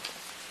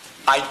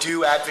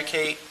do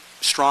advocate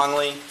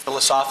strongly,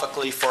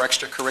 philosophically, for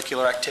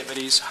extracurricular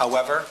activities.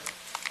 However,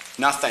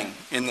 nothing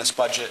in this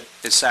budget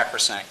is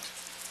sacrosanct.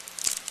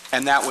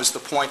 And that was the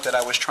point that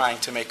I was trying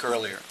to make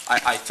earlier.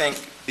 I think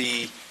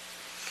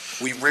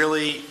we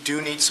really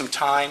do need some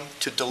time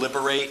to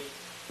deliberate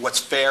what's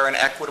fair and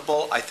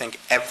equitable. I think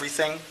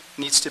everything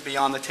needs to be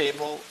on the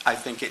table. I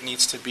think it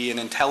needs to be an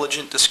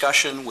intelligent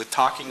discussion with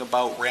talking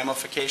about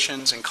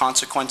ramifications and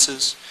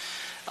consequences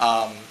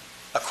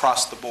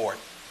across the board.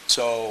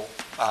 So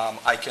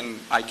I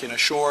can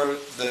assure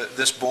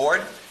this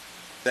board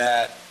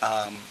that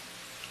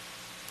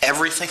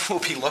everything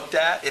will be looked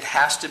at. It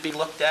has to be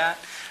looked at.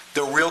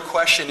 The real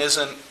question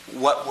isn't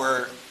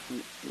where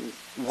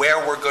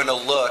we're going to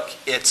look.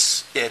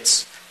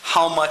 It's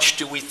how much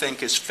do we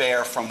think is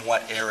fair from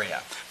what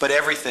area. But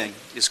everything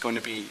is going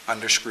to be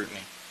under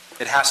scrutiny.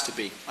 It has to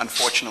be,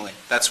 unfortunately.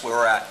 That's where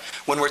we're at.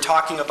 When we're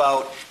talking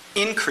about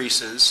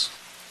increases,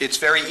 it's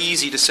very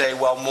easy to say,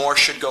 well, more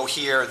should go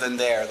here than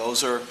there.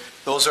 Those are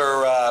those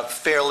are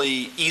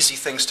fairly easy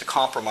things to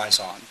compromise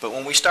on. But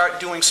when we start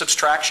doing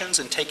subtractions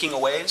and taking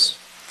aways,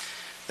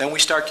 then we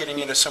start getting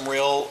into some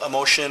real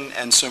emotion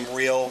and some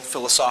real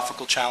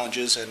philosophical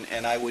challenges,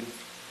 and I would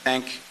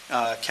thank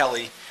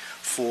Kelly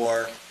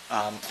for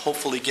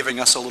hopefully giving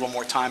us a little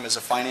more time as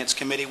a finance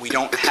committee. We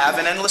don't have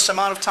an endless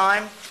amount of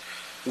time.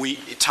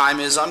 Time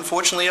is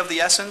unfortunately of the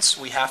essence.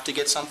 We have to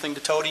get something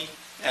to Tody,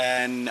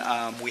 and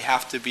we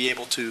have to be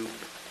able to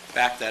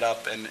back that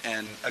up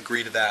and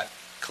agree to that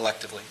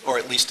collectively, or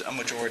at least a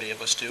majority of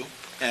us do.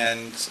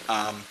 And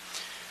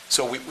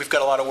so we've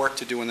got a lot of work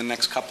to do in the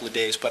next couple of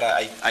days, but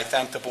I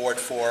thank the board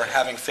for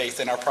having faith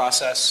in our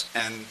process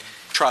and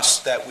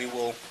trust that we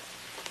will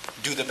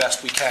do the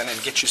best we can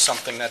and get you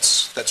something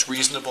that's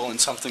reasonable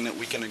and something that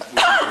we can agree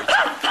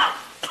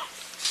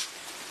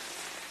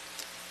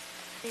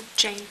to.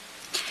 Jane?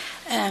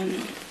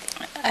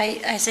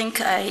 I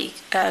think I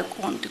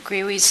want to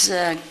agree with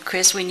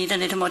Chris. We need a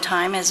little more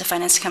time as a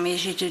finance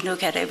committee to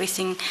look at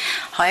everything.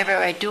 However,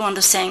 I do want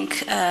to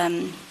thank,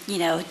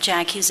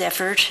 Jackie's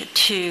effort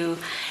to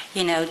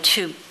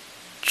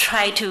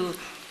try to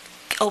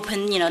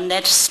open,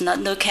 let's not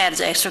look at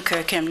the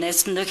extracurriculum,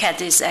 let's look at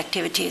these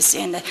activities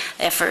and the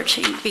effort,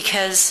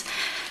 because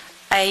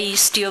I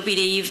still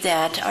believe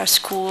that our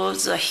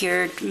schools are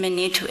here, we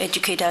need to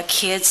educate our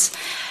kids.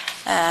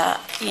 The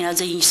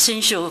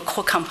essential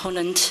core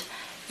component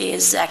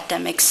is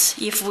academics.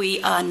 If we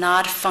are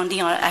not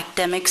funding our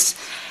academics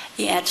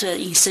at the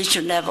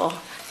essential level,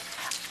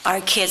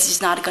 our kids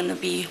is not going to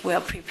be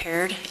well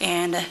prepared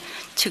and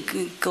to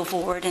go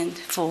forward and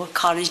for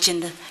college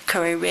and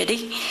career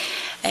ready.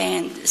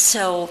 And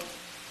so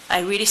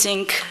I really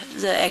think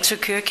the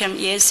extracurriculum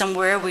is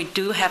somewhere we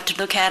do have to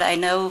look at. I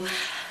know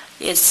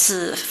it's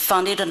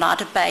funded a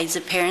lot by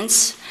the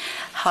parents.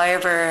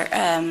 However,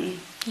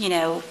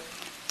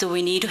 do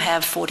we need to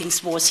have 14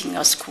 sports in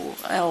our school?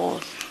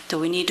 Or do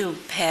we need to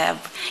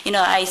have,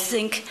 I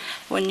think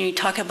when you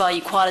talk about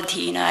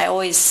equality, I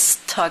always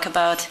talk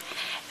about,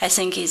 I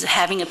think is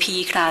having a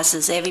PE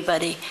classes,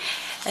 everybody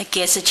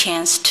gets a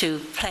chance to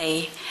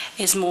play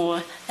is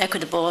more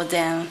equitable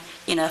than,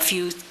 a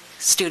few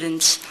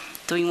students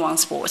doing one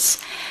sports.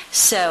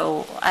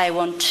 So I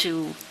want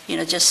to,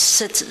 just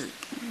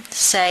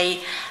say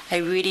I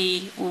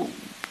really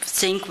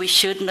think we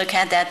should look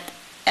at that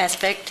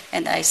aspect,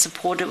 and I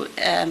support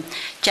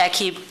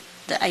Jackie,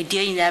 the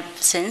idea in that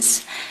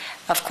sense.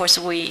 Of course,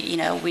 we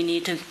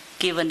need to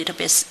give a little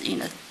bit,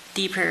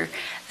 deeper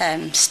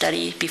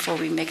study before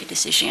we make a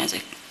decision as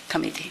a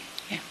committee.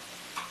 Yeah.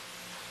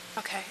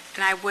 Okay,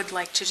 and I would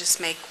like to just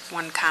make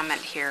one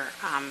comment here,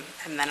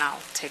 and then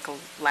I'll take a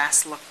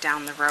last look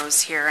down the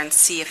rows here and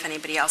see if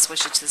anybody else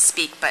wishes to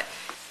speak, but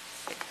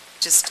it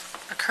just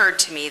occurred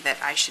to me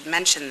that I should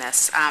mention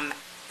this.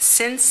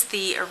 Since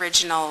the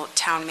original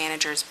town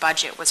manager's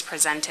budget was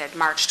presented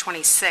March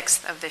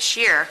 26th of this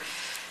year,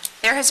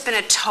 there has been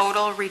a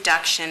total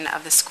reduction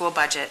of the school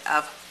budget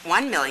of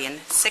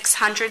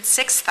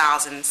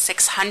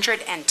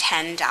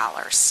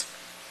 $1,606,610.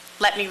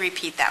 Let me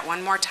repeat that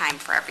one more time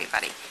for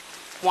everybody.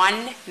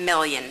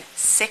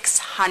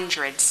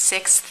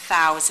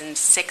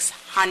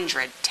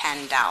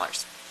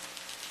 $1,606,610.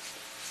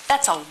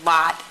 That's a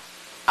lot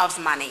of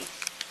money.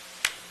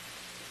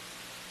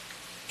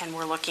 And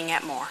we're looking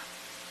at more.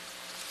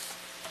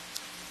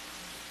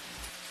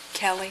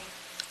 Kelly?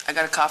 I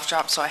got a cough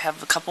drop, so I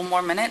have a couple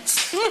more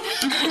minutes.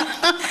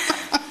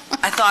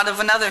 I thought of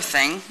another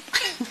thing,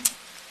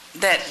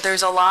 that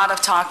there's a lot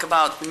of talk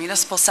about the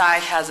municipal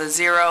side has a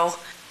zero,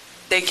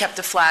 they kept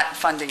a flat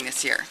funding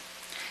this year.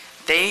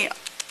 They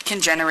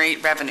can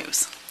generate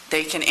revenues.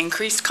 They can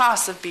increase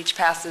costs of beach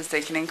passes,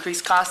 they can increase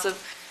costs of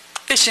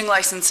fishing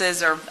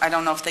licenses, or I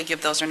don't know if they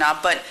give those or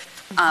not, but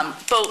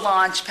boat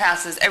launch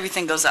passes,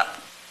 everything goes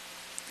up.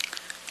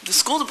 The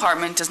school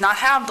department does not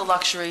have the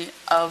luxury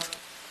of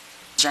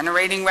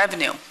generating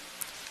revenue.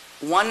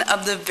 One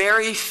of the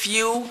very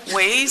few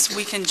ways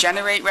we can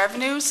generate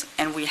revenues,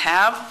 and we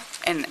have,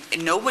 and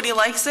nobody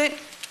likes it,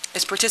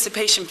 is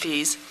participation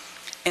fees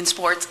in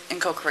sports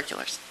and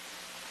co-curriculars.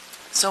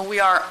 So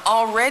we are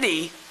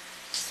already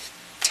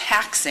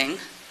taxing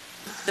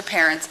the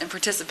parents and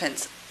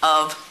participants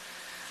of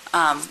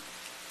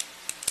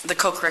the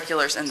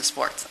co-curriculars and the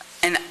sports.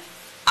 And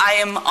I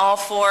am all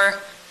for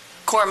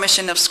core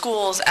mission of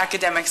schools.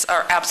 Academics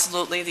are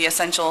absolutely the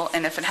essential,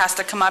 and if it has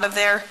to come out of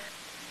there,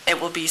 it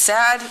will be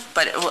sad,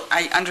 but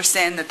I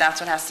understand that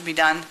that's what has to be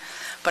done.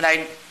 But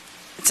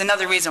it's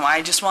another reason why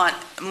I just want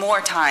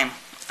more time,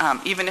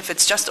 even if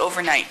it's just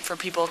overnight, for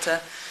people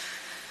to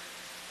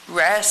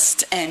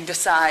rest and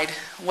decide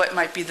what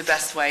might be the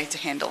best way to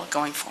handle it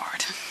going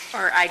forward.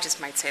 Or I just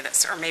might say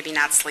this, or maybe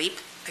not sleep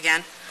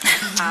again.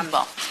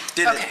 Well,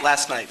 Did it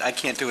last night. I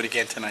can't do it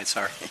again tonight,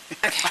 sorry.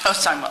 Okay. I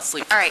was talking about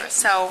sleep. All right,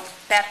 so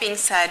that being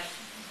said,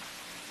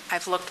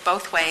 I've looked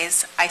both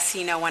ways. I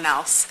see no one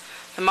else.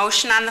 The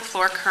motion on the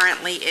floor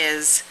currently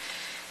is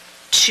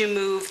to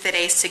move that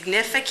a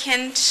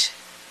significant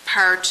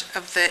part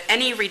of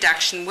any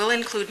reduction will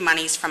include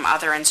monies from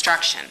other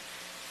instruction.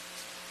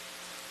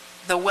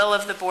 The will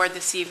of the board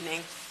this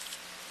evening.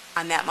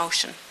 on that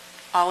motion?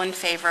 All in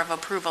favor of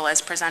approval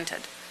as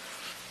presented?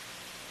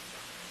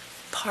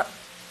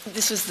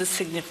 This was the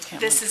significant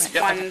This is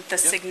the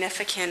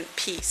significant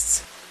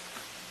piece.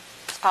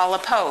 All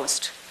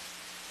opposed?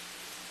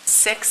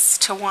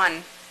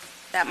 6-1.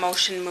 That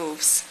motion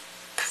moves.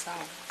 So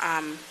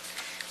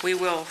we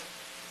will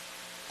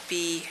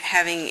be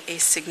having a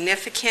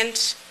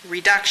significant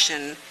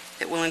reduction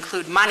that will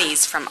include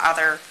monies from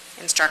other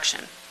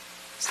instruction.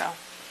 So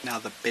Now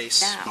the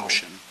base Now,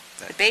 motion.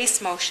 the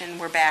base motion,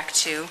 we're back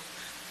to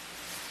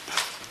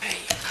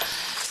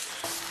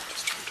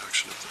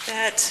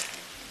that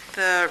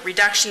the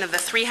reduction of the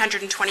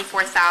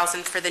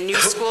 $324,000 for the new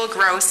school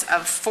gross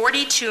of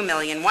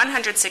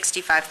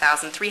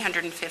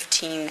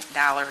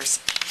 $42,165,315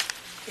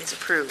 is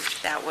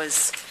approved. That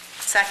was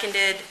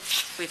seconded.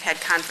 We've had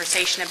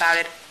conversation about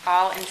it.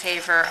 All in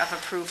favor of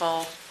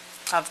approval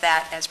of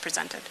that as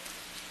presented?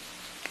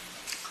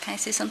 Can I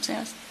say something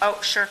else? Oh,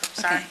 sure,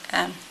 sorry.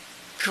 Okay.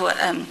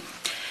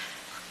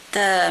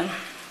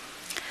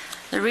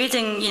 The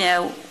reason,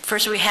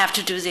 first we have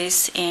to do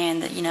this,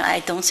 and, I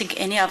don't think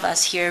any of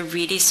us here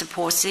really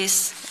supports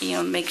this,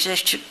 make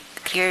it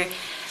clear.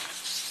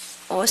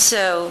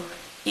 Also,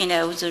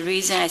 the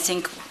reason I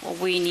think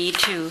we need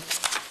to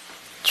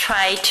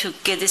try to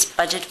get this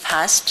budget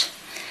passed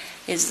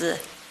is the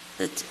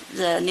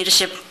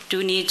leadership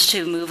do need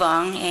to move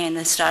on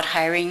and start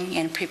hiring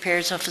and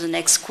prepare for the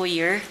next school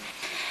year,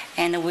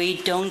 and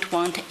we don't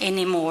want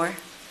any more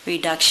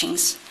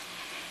reductions.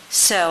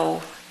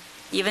 So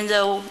even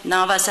though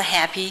none of us are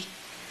happy,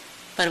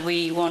 but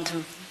we want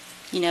to,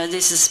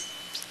 this is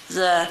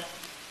the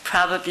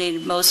probably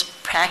most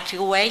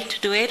practical way to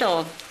do it,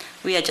 or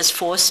we are just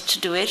forced to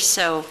do it.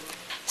 So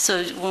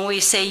when we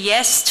say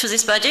yes to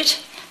this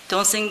budget,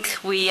 don't think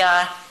we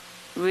are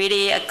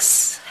really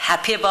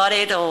happy about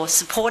it or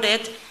support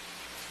it.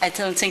 I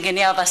don't think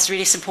any of us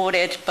really support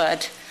it,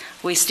 but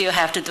we still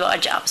have to do our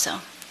job,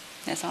 so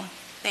that's all.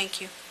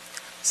 Thank you.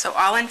 So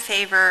all in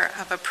favor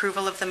of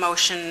approval of the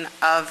motion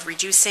of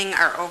reducing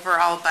our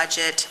overall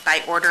budget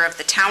by order of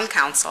the town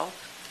council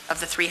of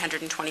the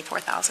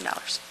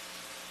 $324,000?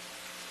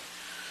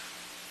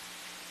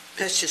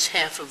 That's just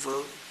half a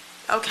vote.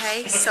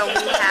 Okay, so we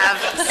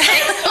have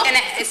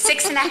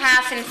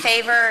 6.5 in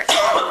favor, and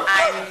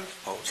I'm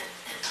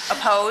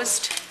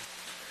opposed.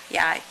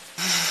 Yeah, I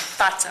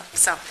thought so.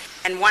 So,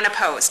 and 1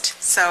 opposed.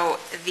 So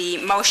the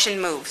motion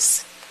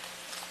moves.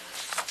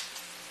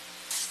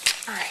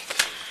 All right.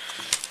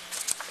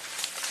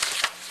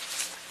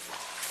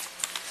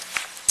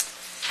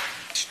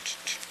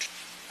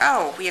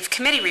 Oh, we have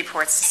committee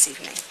reports this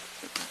evening.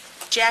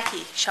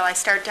 Jackie, shall I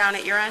start down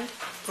at your end?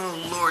 Oh,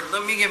 Lord,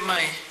 let me get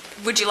my...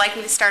 Would you like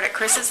me to start at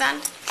Chris's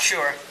end?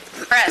 Sure.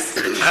 Chris?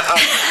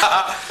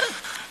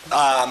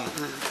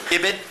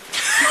 Ibid?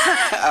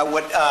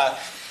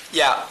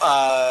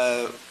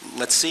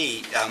 Let's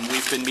see.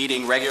 We've been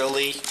meeting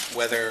regularly,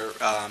 whether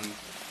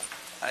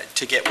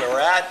to get where we're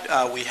at,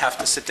 we have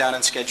to sit down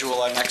and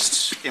schedule our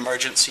next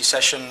emergency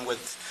session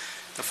with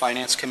the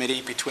Finance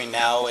Committee between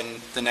now and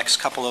the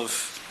next couple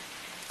of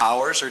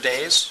hours or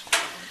days.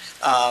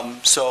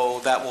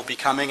 So that will be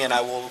coming, and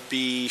I will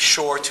be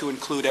sure to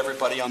include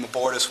everybody on the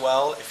board as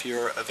well. If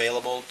you're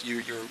available,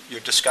 your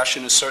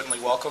discussion is certainly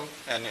welcome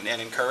and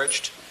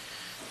encouraged.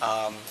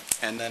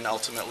 And then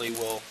ultimately,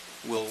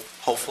 we'll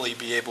hopefully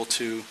be able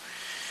to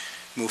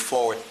move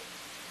forward.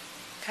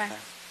 Okay.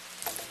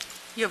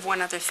 You have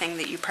one other thing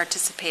that you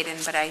participate in,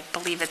 but I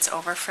believe it's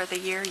over for the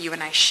year. You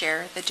and I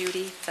share the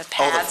duty, the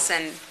paths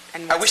and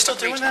Are we still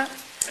doing that?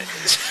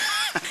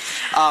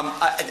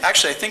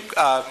 Actually, I think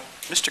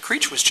Mr.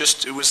 Creech was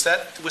just, was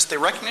the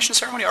recognition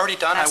ceremony already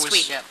done? Last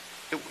week.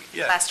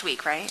 Yeah. Last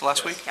week, right?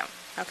 Last week? Yeah,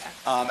 okay.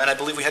 And I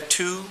believe we had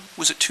two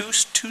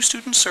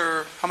students,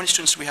 or how many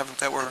students do we have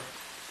that were?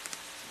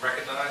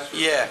 Recognized?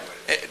 Yeah,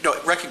 no,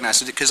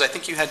 recognized, because I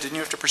think didn't you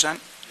have to present?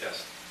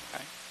 Yes.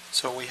 Okay.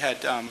 So we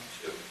had,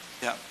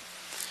 yeah.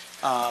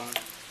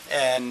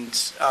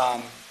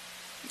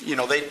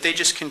 They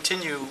just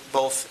continue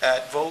both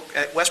at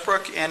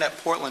Westbrook and at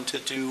Portland to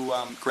do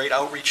great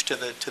outreach to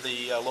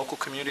the local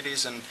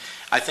communities, and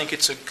I think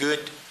it's a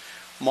good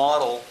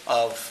model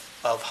of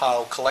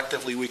how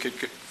collectively we could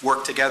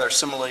work together,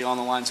 similarly on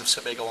the lines of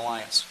Sebago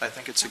Alliance. I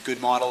think it's a good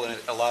model, and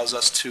it allows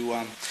us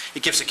to,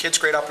 it gives the kids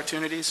great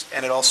opportunities,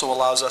 and it also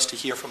allows us to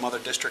hear from other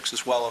districts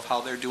as well of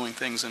how they're doing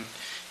things and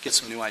get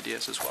some new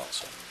ideas as well.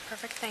 So.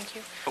 Perfect, thank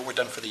you. But we're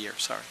done for the year,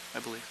 sorry, I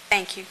believe.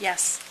 Thank you,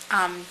 yes.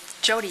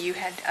 Jody, you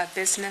had a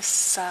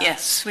business...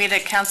 Yes, we had a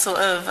council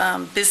of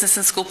business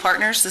and school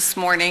partners this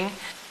morning,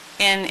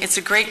 and it's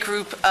a great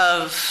group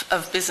of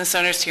business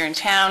owners here in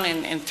town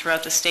and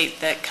throughout the state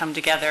that come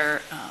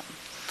together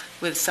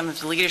with some of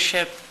the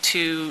leadership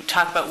to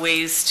talk about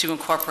ways to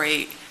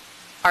incorporate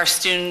our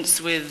students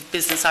with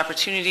business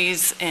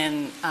opportunities,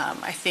 and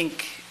I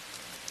think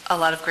a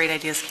lot of great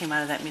ideas came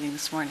out of that meeting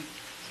this morning.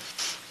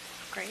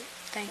 Great,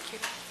 thank you.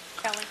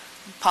 Kelly?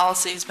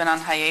 Policy's been on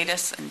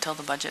hiatus until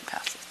the budget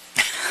passes.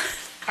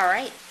 All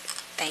right,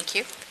 thank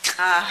you.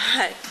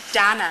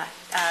 Donna,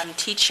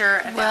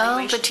 teacher Well,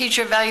 evaluation? the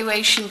teacher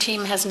evaluation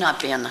team has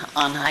not been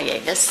on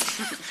hiatus.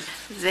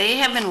 They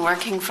have been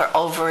working for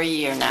over a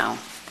year now,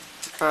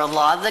 for a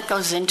law that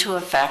goes into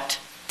effect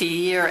the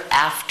year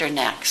after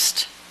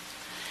next.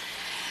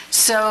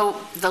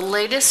 So the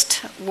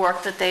latest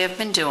work that they have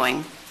been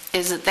doing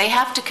is that they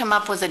have to come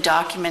up with a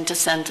document to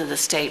send to the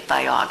state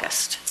by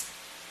August.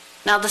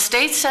 Now, the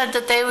state said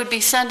that they would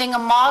be sending a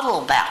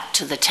model back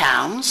to the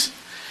towns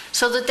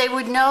so that they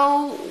would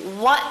know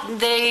what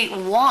they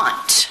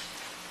want.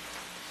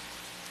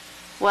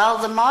 Well,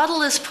 the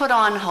model is put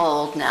on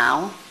hold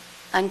now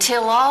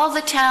until all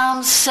the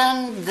towns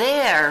send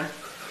their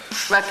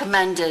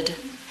recommended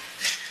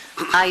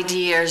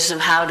ideas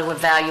of how to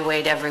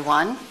evaluate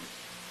everyone,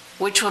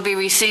 which will be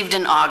received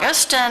in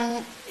August,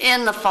 and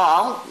in the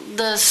fall,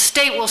 the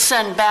state will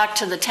send back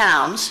to the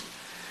towns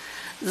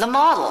the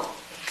model.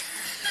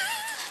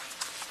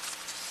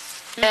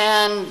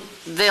 And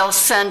they'll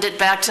send it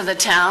back to the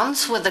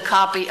towns with a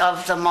copy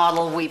of the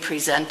model we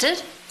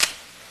presented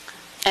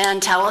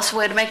and tell us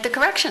where to make the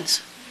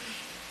corrections.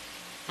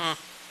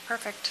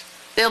 Perfect.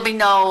 There'll be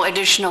no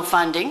additional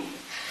funding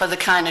for the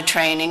kind of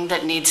training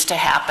that needs to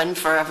happen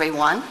for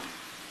everyone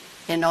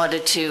in order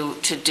to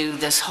do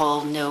this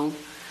whole new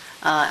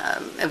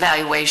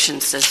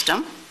evaluation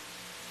system.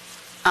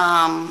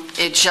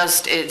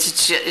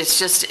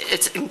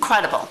 It's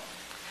incredible.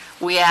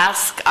 We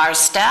ask our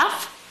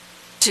staff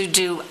to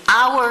do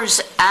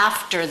hours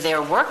after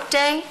their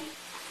workday,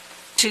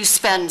 to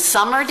spend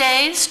summer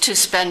days, to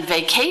spend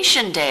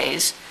vacation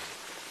days,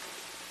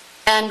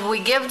 and we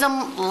give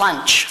them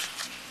lunch.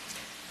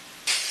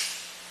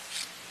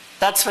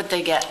 That's what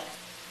they get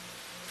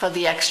for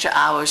the extra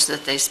hours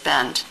that they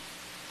spend.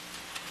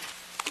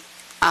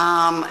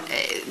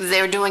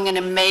 They're doing an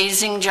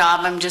amazing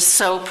job. I'm just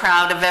so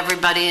proud of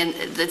everybody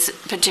that's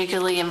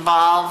particularly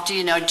involved,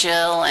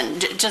 Jill,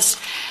 and just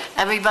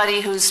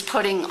everybody who's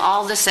putting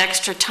all this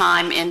extra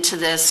time into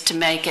this to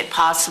make it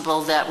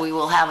possible that we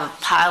will have a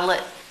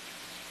pilot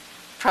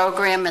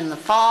program in the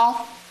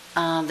fall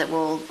that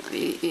we'll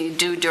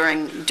do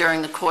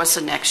during the course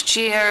of next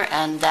year,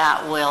 and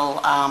that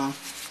will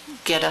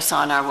get us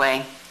on our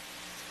way.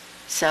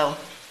 So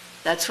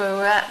that's where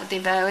we're at with the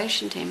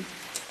evaluation team.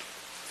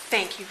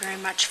 Thank you very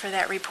much for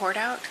that report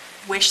out.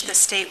 Wish the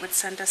state would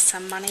send us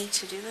some money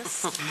to do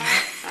this. All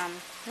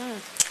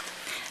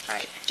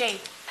right, Jane.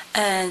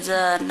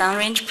 The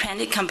long-range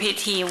planning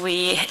committee,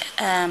 we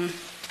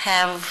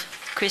have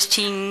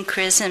Christine,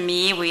 Chris, and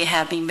me. We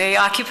have been very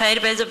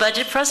occupied by the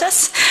budget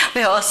process.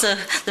 We're also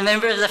the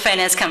member of the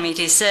finance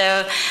committee,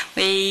 so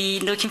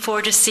we're looking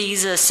forward to see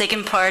the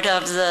second part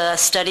of the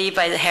study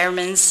by the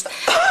Harrimans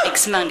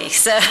next Monday.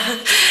 So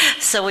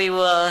we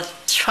will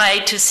try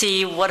to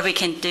see what we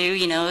can do,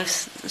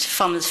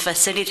 from the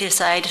facility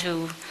side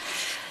to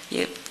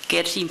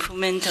get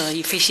improvement or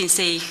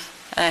efficiency.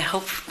 I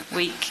hope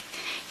we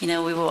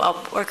will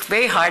work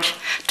very hard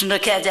to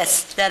look at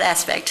that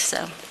aspect.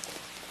 So.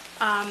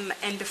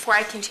 And before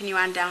I continue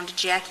on down to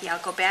Jackie,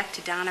 I'll go back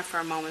to Donna for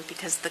a moment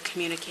because the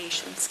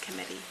communications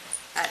committee,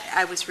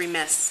 I was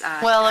remiss.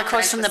 Well, of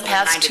course, in the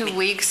past 2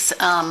 weeks,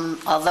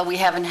 although we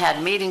haven't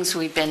had meetings,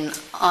 we've been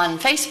on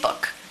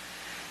Facebook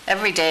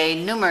every day,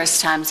 numerous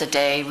times a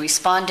day,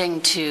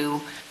 responding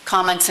to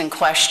comments and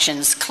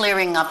questions,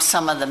 clearing up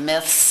some of the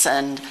myths,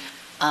 and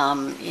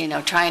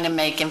trying to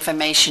make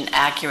information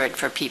accurate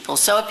for people.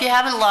 So if you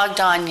haven't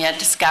logged on yet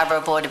to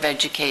Scarborough Board of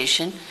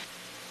Education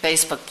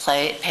Facebook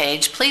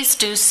page, please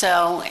do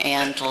so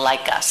and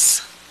like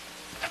us.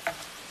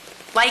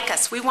 Like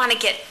us. We want to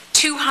get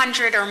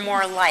 200 or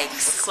more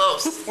likes.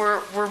 Close.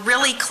 We're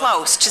really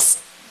close.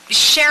 Just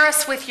share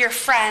us with your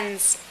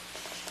friends.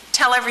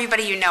 Tell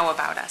everybody you know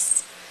about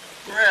us.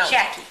 Really?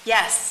 Jackie,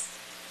 yes.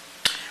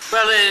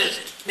 Well, the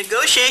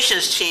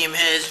negotiations team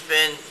has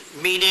been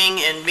meeting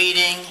and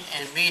meeting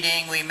and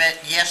meeting. We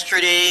met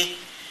yesterday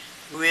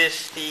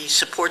with the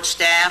support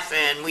staff,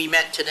 and we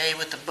met today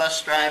with the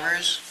bus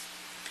drivers.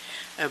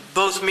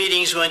 Both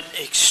meetings went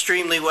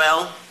extremely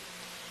well.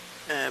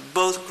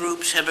 Both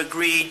groups have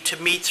agreed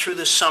to meet through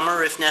the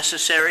summer if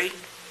necessary.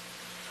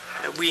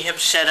 We have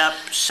set up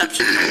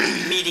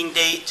subsequent meeting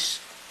dates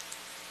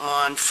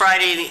on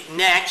Friday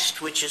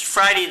next, which is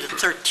Friday the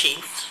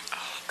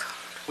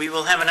 13th. We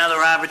will have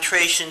another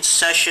arbitration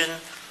session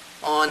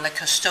on the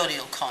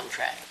custodial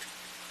contract.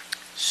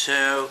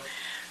 So,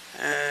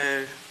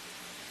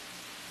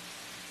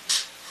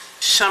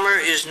 summer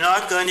is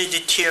not going to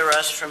deter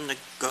us from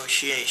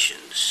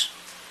negotiations,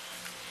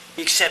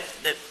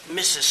 except that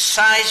Mrs.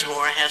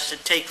 Sizemore has to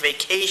take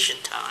vacation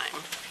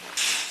time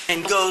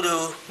and go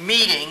to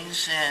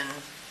meetings and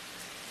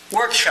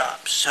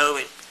workshops, so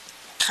it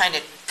kind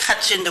of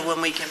cuts into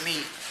when we can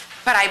meet.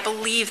 But I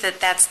believe that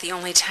that's the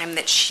only time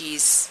that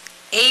she's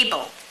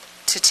able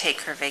to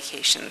take her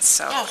vacation.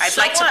 So I'd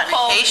like to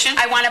pull. Vacation?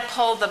 I want to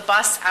pull the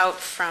bus out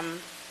from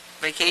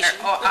Vacation?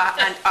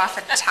 off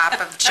the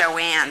top of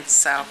Joanne.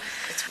 So,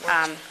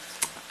 all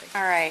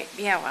right.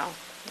 Yeah. Well,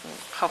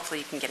 hopefully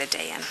you can get a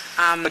day in.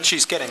 But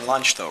she's getting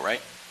lunch though,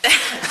 right?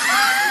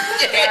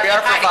 We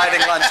are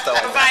providing lunch, though.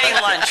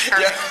 Providing lunch,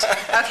 Perfect.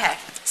 Okay,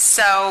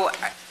 so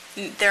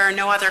there are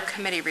no other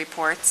committee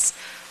reports.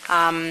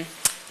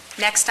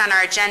 Next on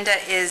our agenda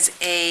is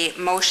a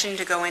motion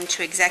to go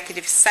into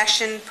executive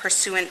session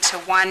pursuant to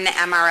 1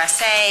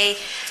 MRSA,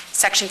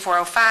 Section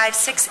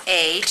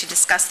 405-6A, to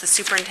discuss the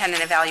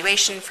superintendent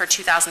evaluation for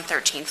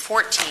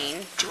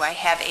 2013-14. Do I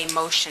have a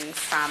motion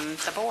from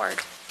the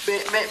board?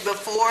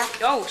 Before?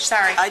 Oh,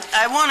 sorry.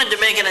 I wanted to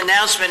make an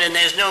announcement, and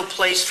there's no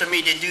place for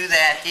me to do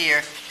that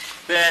here,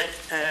 but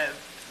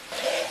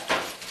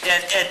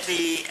at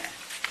the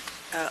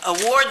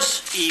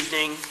awards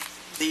evening,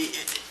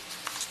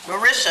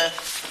 Marissa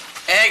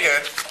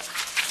Egger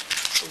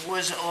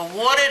was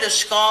awarded a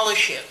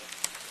scholarship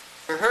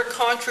for her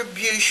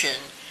contribution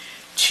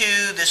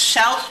to the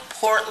South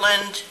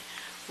Portland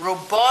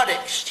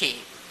robotics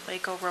team.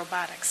 Lego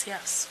Robotics,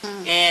 yes.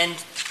 And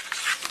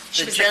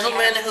She the was a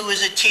gentleman CAD. who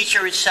was a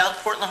teacher at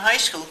South Portland High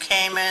School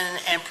came in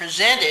and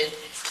presented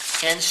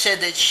and said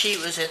that she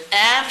was an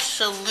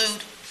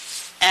absolute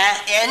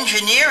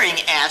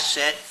engineering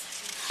asset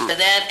to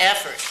that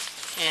effort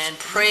and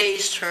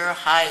praised her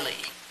highly.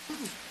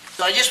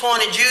 So I just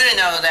wanted you to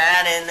know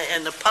that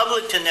and the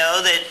public to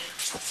know that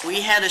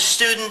we had a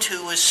student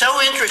who was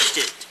so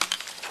interested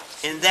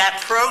in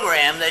that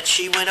program that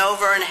she went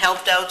over and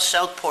helped out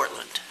South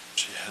Portland.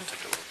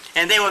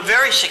 And they were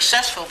very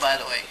successful, by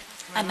the way.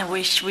 And I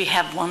wish we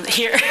have one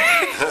here.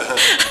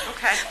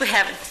 Okay. We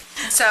haven't.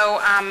 So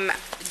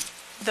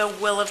the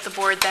will of the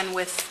board then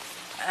with,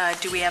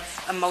 do we have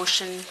a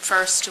motion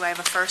first? Do I have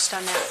a first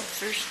on that?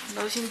 First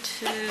motion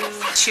to go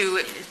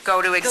to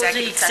go to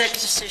executive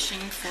executive session?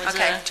 session for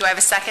Okay, do I have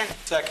a second?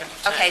 Second.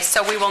 Okay,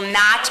 so we will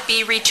not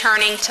be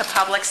returning to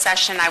public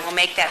session. I will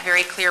make that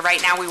very clear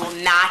right now. We will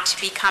not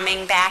be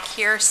coming back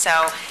here,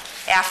 so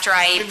after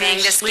I bang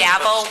this sleep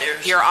gavel,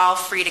 upstairs. you're all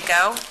free to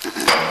go.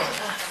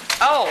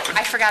 Oh,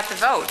 I forgot the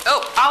vote.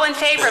 Oh, all in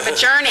favor of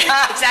adjourning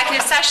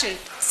executive session?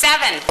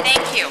 7,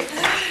 thank you.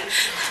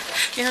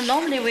 You know,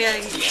 normally we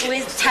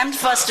time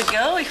for us to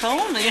go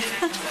home at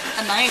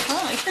 9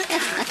 o'clock.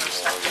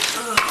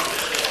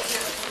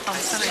 Oh,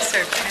 somebody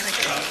served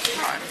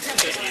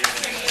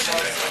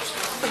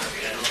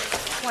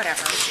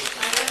Whatever.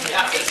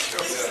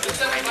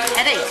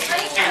 Headache.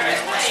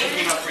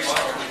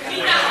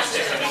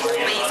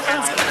 Please,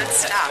 got some good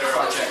stuff.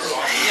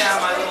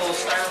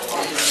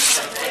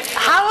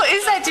 How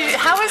is that?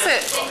 How is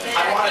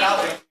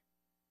it?